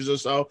 pages or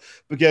so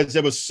because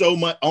there was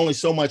only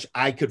so much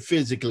I could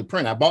physically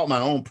print. I bought my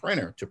own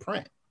printer to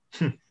print.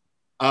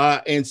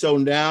 And so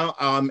now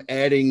I'm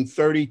adding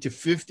 30 to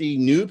 50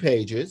 new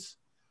pages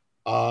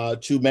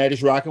to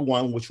Matty's Rocket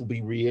 1, which will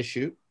be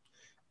reissued.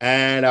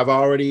 And I've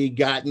already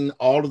gotten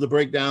all of the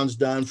breakdowns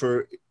done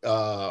for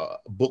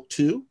book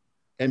 2.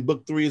 And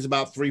book 3 is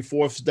about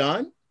 3/4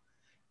 done.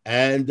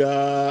 And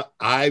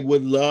I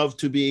would love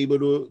to be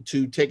able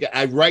to take it.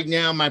 Right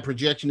now, my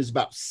projection is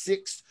about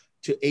 6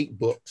 to 8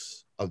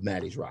 books of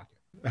Matty's Rocket.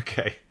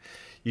 Okay.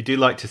 You do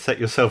like to set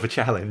yourself a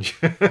challenge.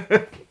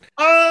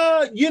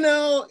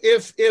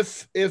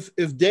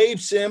 If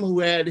Dave Sim, who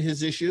had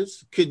his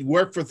issues, could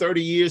work for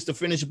 30 years to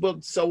finish a book,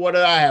 so what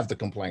do I have to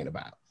complain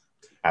about?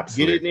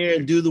 Absolutely. Get in there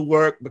and do the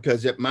work,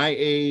 because at my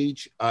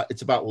age,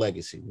 it's about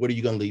legacy. What are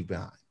you going to leave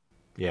behind?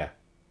 Yeah.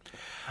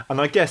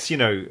 And I guess,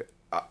 in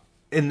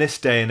this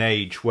day and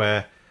age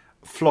where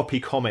floppy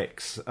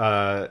comics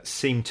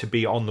seem to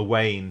be on the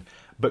wane,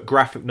 but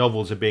graphic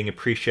novels are being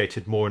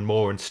appreciated more and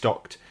more and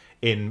stocked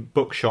in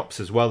bookshops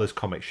as well as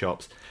comic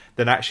shops,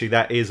 then actually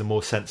that is a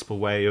more sensible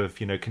way of,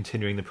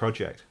 continuing the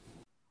project.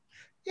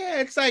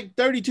 Yeah, it's like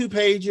 32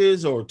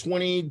 pages or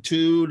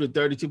 22 to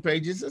 32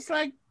 pages. It's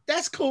like,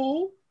 that's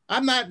cool.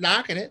 I'm not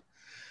knocking it.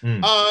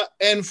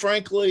 And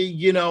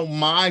frankly,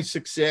 my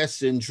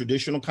success in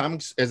traditional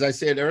comics, as I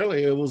said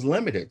earlier, was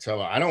limited.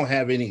 So I don't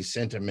have any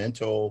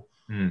sentimental,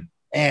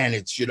 and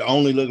it should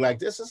only look like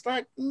this. It's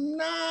like,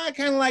 nah, I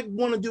kind of like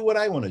want to do what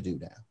I want to do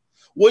now,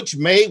 which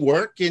may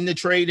work in the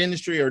trade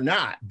industry or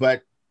not,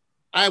 but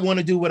I want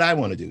to do what I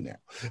want to do now.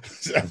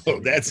 So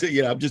that's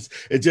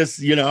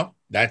it.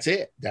 That's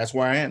it. That's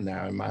where I am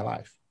now in my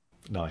life.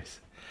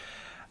 Nice.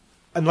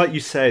 And like you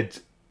said,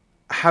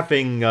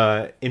 having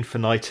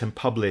Infinitum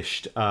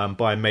published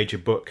by a major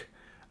book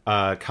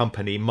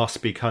company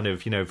must be kind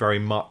of, very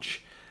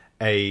much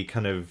a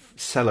kind of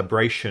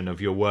celebration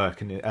of your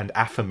work and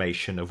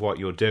affirmation of what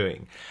you're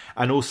doing.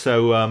 And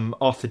also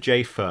Arthur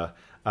Jafa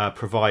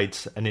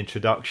provides an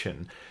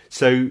introduction.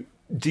 So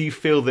do you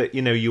feel that,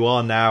 you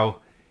are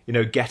now,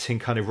 getting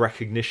kind of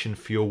recognition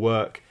for your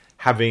work,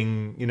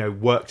 having,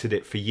 worked at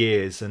it for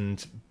years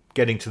and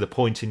getting to the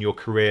point in your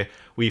career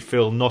where you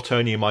feel not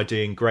only am I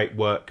doing great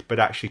work, but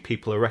actually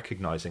people are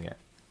recognizing it?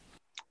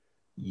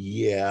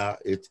 Yeah,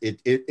 it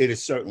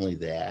is certainly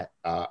that.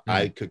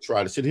 I could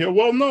try to sit here.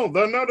 Well, no,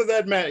 none of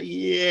that matters.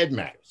 Yeah, it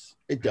matters.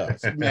 It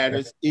does. It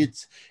matters.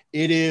 It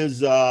is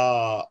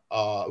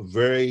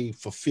very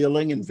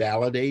fulfilling and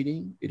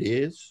validating. It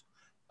is.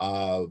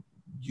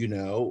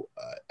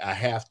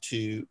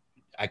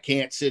 I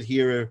can't sit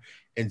here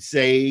and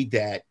say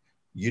that,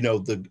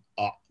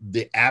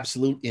 the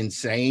absolute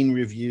insane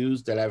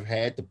reviews that I've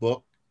had the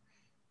book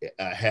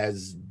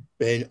has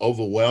been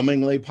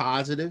overwhelmingly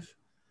positive.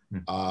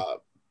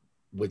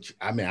 Which,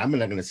 I mean, I'm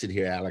not going to sit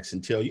here, Alex,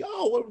 and tell you,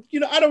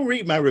 I don't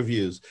read my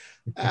reviews.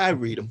 I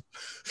read them.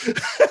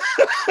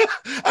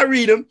 I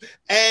read them.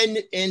 And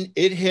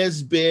it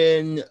has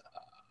been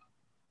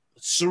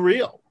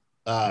surreal.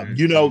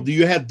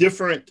 You have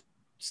different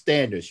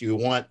standards. You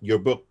want your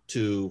book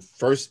to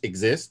first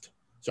exist.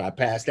 So I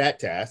passed that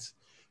test.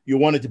 You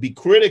want it to be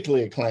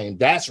critically acclaimed.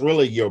 That's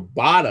really your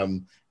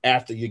bottom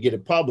after you get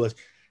it published.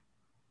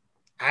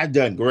 I've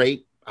done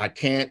great.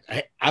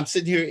 I'm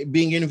sitting here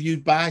being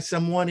interviewed by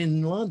someone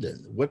in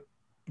London. What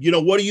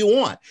do you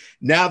want?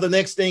 Now, the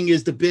next thing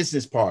is the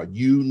business part.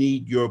 You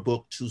need your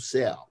book to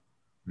sell.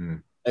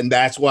 And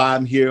that's why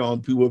I'm here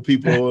with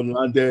people in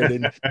London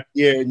and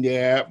here and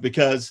there,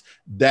 because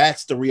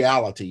that's the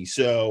reality.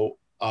 So,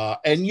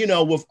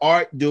 with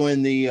Art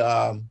doing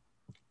the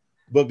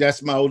book,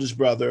 that's my oldest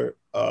brother.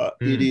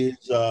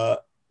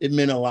 It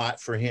meant a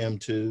lot for him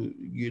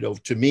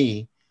to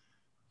me,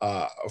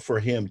 for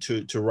him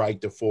to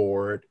write the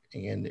forward,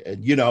 and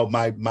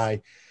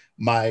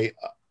my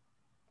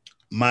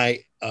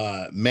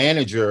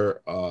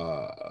manager,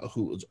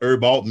 who was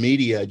Herb Alt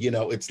Media,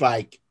 it's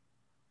like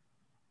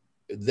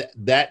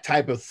that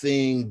type of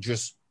thing,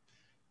 just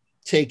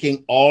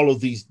taking all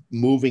of these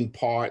moving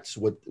parts,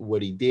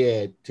 what he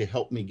did to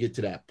help me get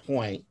to that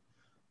point,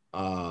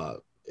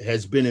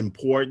 has been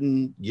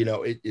important.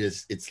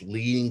 It's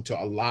leading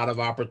to a lot of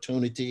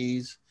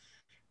opportunities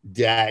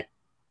that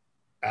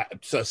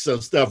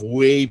some stuff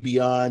way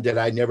beyond that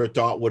I never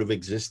thought would have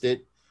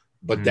existed,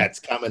 but that's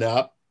coming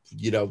up.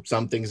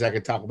 Some things I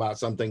can talk about,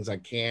 some things I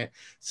can't.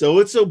 So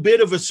it's a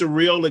bit of a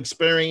surreal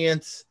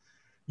experience,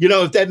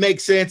 if that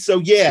makes sense. So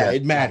yeah.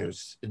 It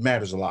matters. It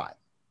matters a lot.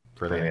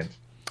 Brilliant.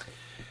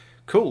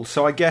 Cool.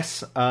 So I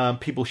guess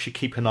people should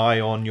keep an eye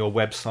on your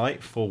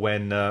website for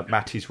when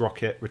Matty's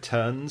Rocket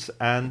returns,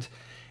 and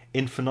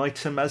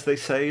Infinitum, as they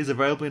say, is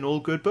available in all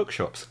good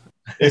bookshops.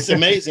 It's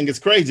amazing. It's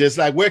crazy. It's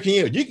like, where can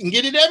you can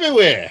get it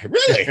everywhere.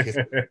 Really?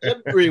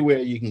 Everywhere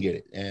you can get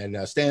it. And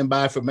stand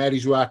by for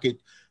Matty's Rocket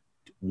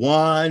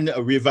 1,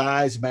 a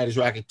revised Matty's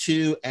Rocket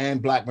 2,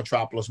 and Black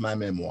Metropolis, my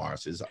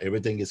memoirs.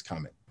 Everything is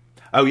coming.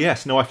 Oh,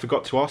 yes. No, I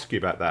forgot to ask you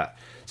about that.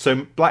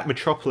 So Black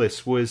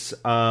Metropolis was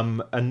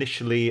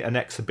initially an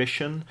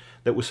exhibition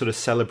that was sort of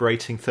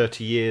celebrating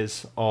 30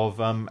 years of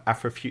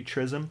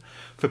Afrofuturism.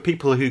 For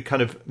people who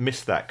kind of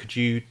missed that, could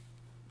you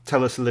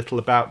tell us a little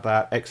about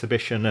that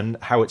exhibition and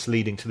how it's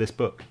leading to this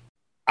book?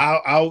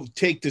 I'll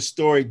take the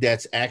story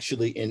that's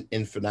actually in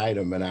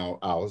Infinitum, and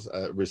I'll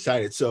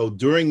recite it. So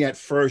during that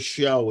first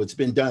show, it's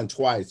been done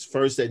twice.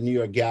 First at New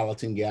York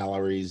Gallatin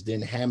Galleries,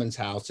 then Hammond's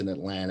House in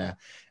Atlanta.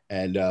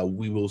 And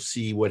we will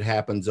see what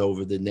happens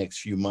over the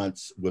next few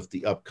months with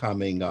the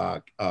upcoming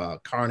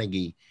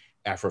Carnegie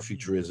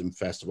Afrofuturism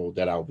Festival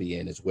that I'll be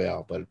in as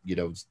well. But,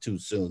 it's too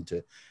soon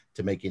to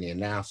make any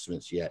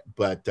announcements yet.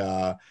 But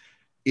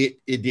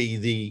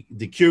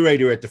the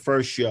curator at the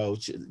first show,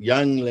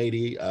 young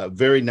lady,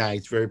 very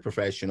nice, very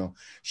professional.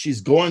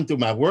 She's going through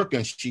my work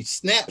and she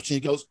snaps and she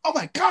goes, "Oh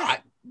my God,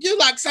 you're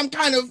like some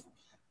kind of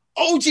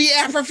OG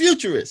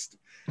Afrofuturist."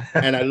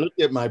 And I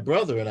looked at my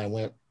brother and I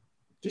went,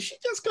 "Did she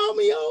just call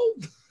me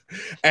old?"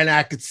 And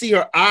I could see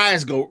her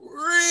eyes go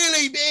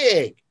really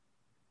big.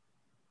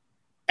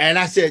 And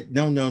I said,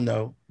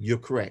 no, you're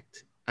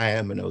correct. I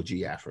am an OG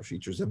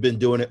Afrofuturist. I've been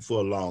doing it for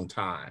a long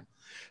time.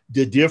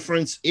 The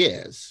difference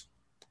is,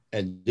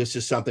 and this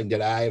is something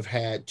that I've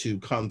had to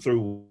come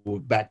through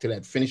back to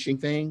that finishing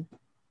thing.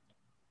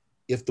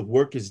 If the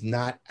work is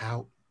not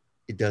out,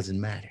 it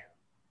doesn't matter.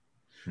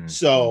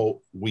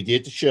 So we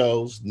did the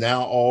shows.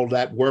 Now all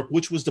that work,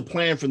 which was the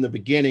plan from the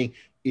beginning,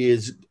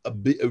 is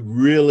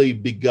really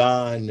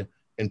begun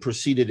and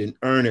proceeded in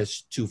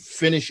earnest to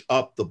finish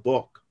up the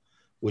book,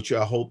 which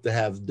I hope to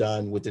have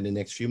done within the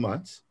next few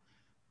months.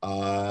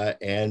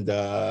 And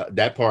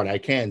that part I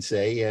can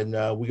say, and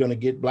we're going to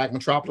get Black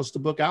Metropolis, the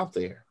book, out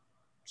there.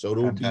 So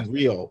it'll be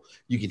real.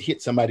 You could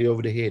hit somebody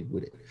over the head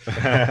with it.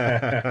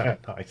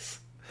 Nice.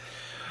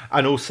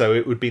 And also,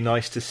 it would be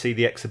nice to see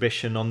the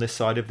exhibition on this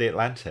side of the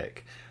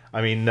Atlantic.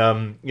 I mean,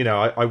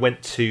 I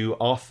went to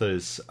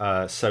Arthur's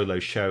solo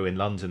show in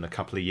London a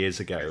couple of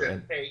years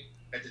ago.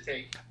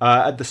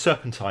 At the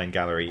Serpentine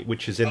Gallery,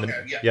 which is in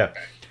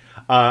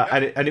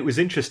and it was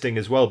interesting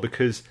as well,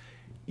 because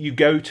you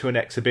go to an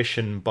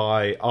exhibition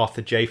by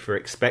Arthur Jafa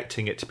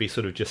expecting it to be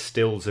sort of just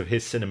stills of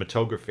his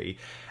cinematography,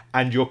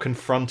 and you're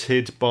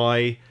confronted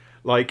by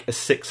like a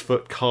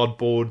 6-foot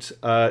cardboard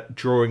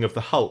drawing of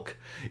the Hulk,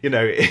 in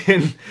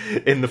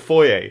the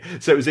foyer.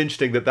 So it was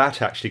interesting that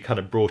actually kind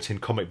of brought in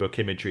comic book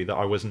imagery that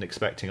I wasn't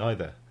expecting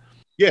either.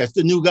 Yeah, it's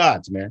the new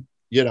gods, man.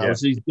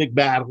 It's these big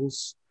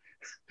battles,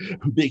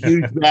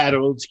 huge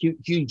battles,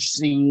 huge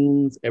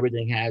scenes.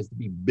 Everything has to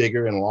be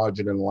bigger and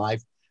larger than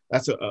life.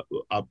 That's a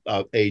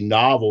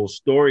novel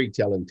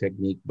storytelling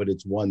technique, but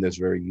it's one that's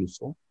very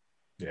useful.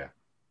 Yeah.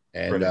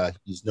 And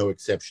he's no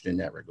exception in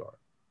that regard.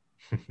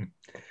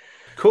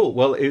 Cool.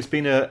 Well, it's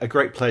been a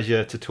great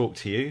pleasure to talk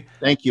to you.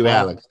 Thank you,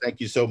 Alex.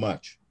 Thank you so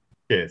much.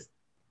 Cheers.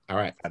 All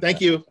right.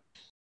 Thank you.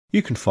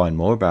 You can find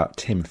more about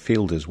Tim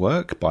Fielder's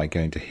work by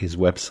going to his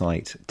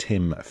website,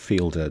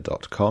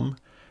 timfielder.com.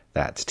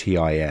 That's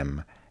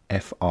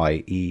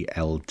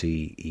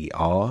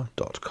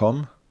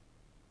TIMFIELDER.com.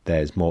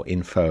 There's more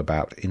info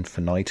about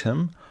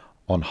Infinitum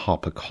on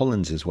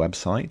HarperCollins'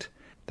 website.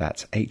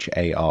 That's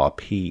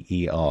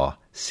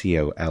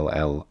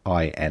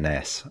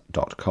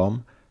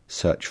HarperCollins.com.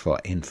 Search for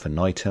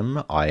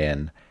Infinitum,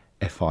 INFINITUM.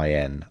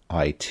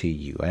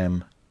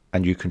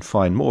 And you can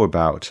find more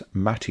about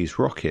Matty's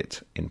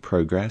Rocket in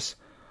progress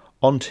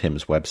on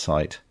Tim's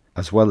website,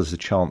 as well as a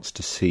chance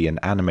to see an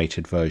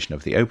animated version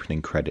of the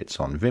opening credits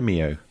on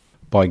Vimeo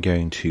by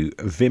going to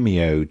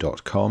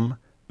vimeo.com,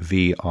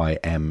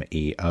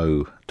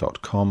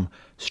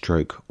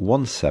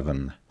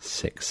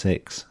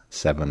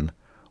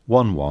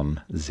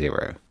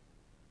 vimeo.com/176671110.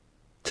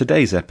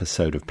 Today's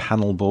episode of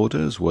Panel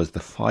Borders was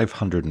the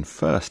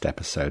 501st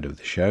episode of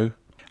the show,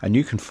 and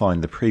you can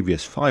find the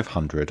previous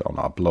 500 on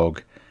our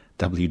blog,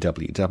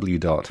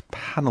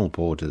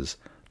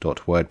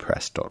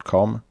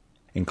 www.panelborders.wordpress.com,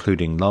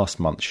 including last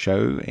month's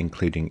show,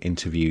 including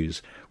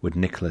interviews with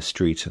Nicola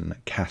Streeton,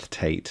 Kath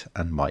Tate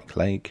and Mike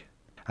Lake,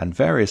 and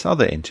various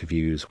other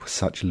interviews with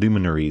such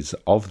luminaries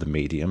of the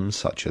medium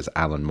such as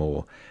Alan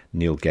Moore,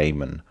 Neil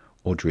Gaiman,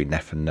 Audrey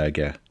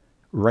Neffenberger,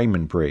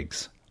 Raymond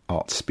Briggs,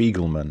 Art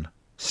Spiegelman,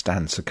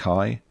 Stan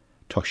Sakai,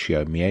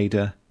 Toshio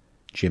Maeda,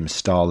 Jim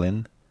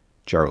Starlin,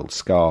 Gerald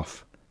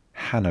Scarfe,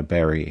 Hannah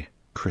Berry,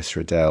 Chris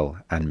Riddell,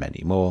 and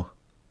many more.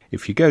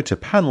 If you go to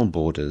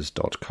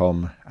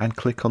panelborders.com and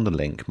click on the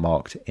link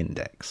marked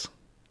Index.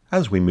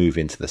 As we move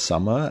into the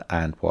summer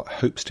and what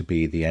hopes to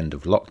be the end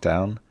of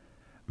lockdown,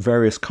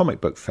 various comic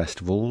book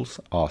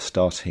festivals are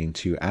starting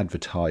to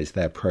advertise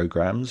their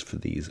programs for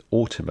these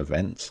autumn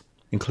events,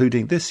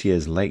 including this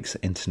year's Lakes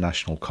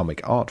International Comic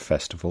Art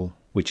Festival,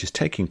 which is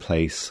taking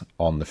place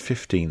on the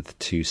 15th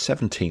to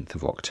 17th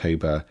of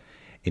October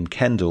in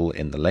Kendal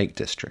in the Lake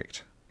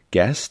District.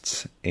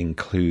 Guests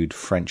include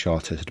French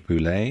artist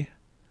Boulet,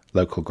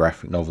 local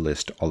graphic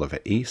novelist Oliver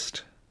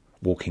East,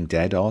 Walking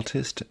Dead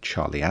artist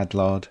Charlie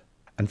Adlard,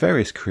 and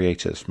various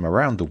creators from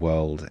around the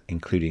world,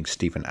 including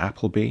Stephen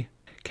Appleby,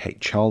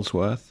 Kate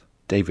Charlesworth,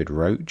 David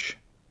Roach,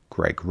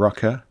 Greg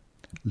Rucker,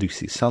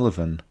 Lucy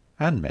Sullivan,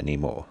 and many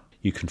more.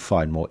 You can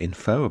find more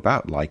info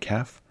about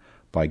LICAF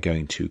by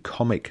going to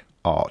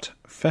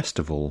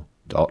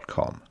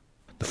comicartfestival.com.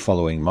 The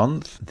following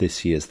month,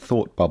 this year's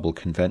Thought Bubble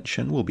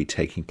convention will be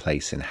taking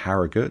place in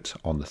Harrogate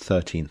on the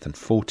 13th and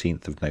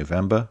 14th of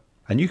November,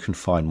 and you can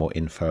find more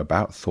info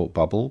about Thought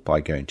Bubble by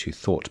going to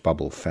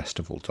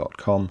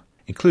thoughtbubblefestival.com,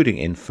 including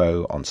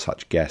info on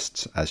such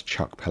guests as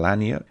Chuck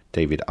Palahniuk,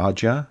 David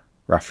Aja,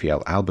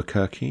 Raphael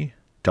Albuquerque,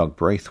 Doug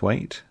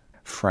Braithwaite,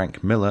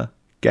 Frank Miller,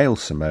 Gail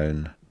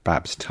Simone,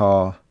 Babs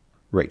Tarr,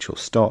 Rachel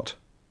Stott,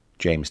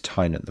 James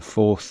Tynant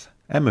IV,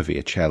 Emma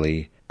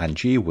Viacelli, and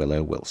G.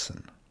 Willow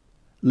Wilson.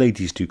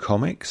 Ladies Do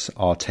Comics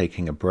are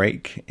taking a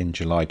break in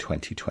July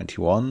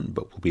 2021,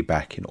 but will be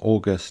back in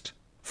August.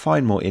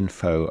 Find more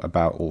info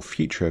about all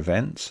future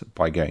events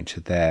by going to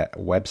their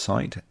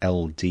website,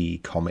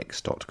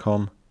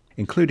 ldcomics.com,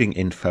 including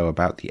info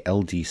about the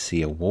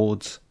LDC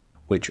Awards,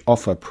 which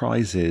offer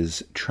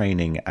prizes,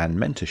 training and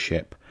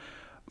mentorship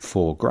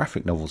for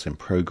graphic novels in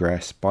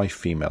progress by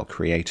female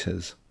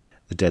creators.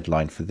 The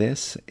deadline for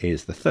this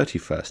is the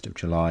 31st of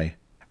July,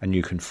 and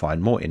you can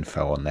find more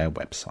info on their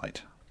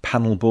website.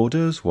 Panel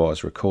Borders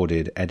was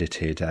recorded,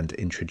 edited and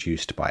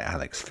introduced by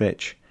Alex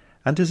Fitch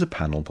and is a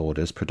Panel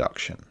Borders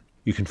production.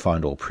 You can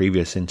find all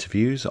previous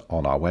interviews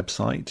on our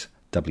website,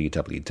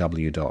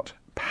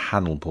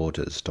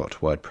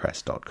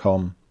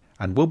 www.panelborders.wordpress.com,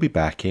 and we'll be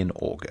back in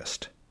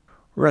August.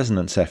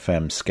 Resonance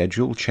FM's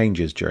schedule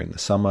changes during the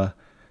summer,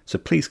 so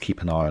please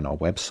keep an eye on our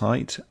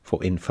website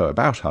for info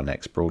about our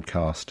next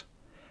broadcast.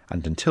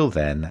 And until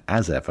then,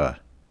 as ever,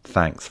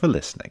 thanks for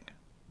listening.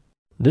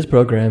 This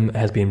program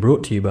has been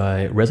brought to you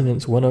by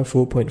Resonance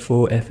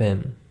 104.4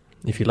 FM.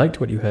 If you liked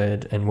what you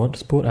heard and want to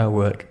support our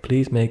work,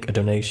 please make a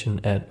donation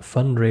at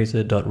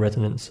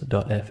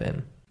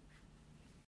fundraiser.resonance.fm.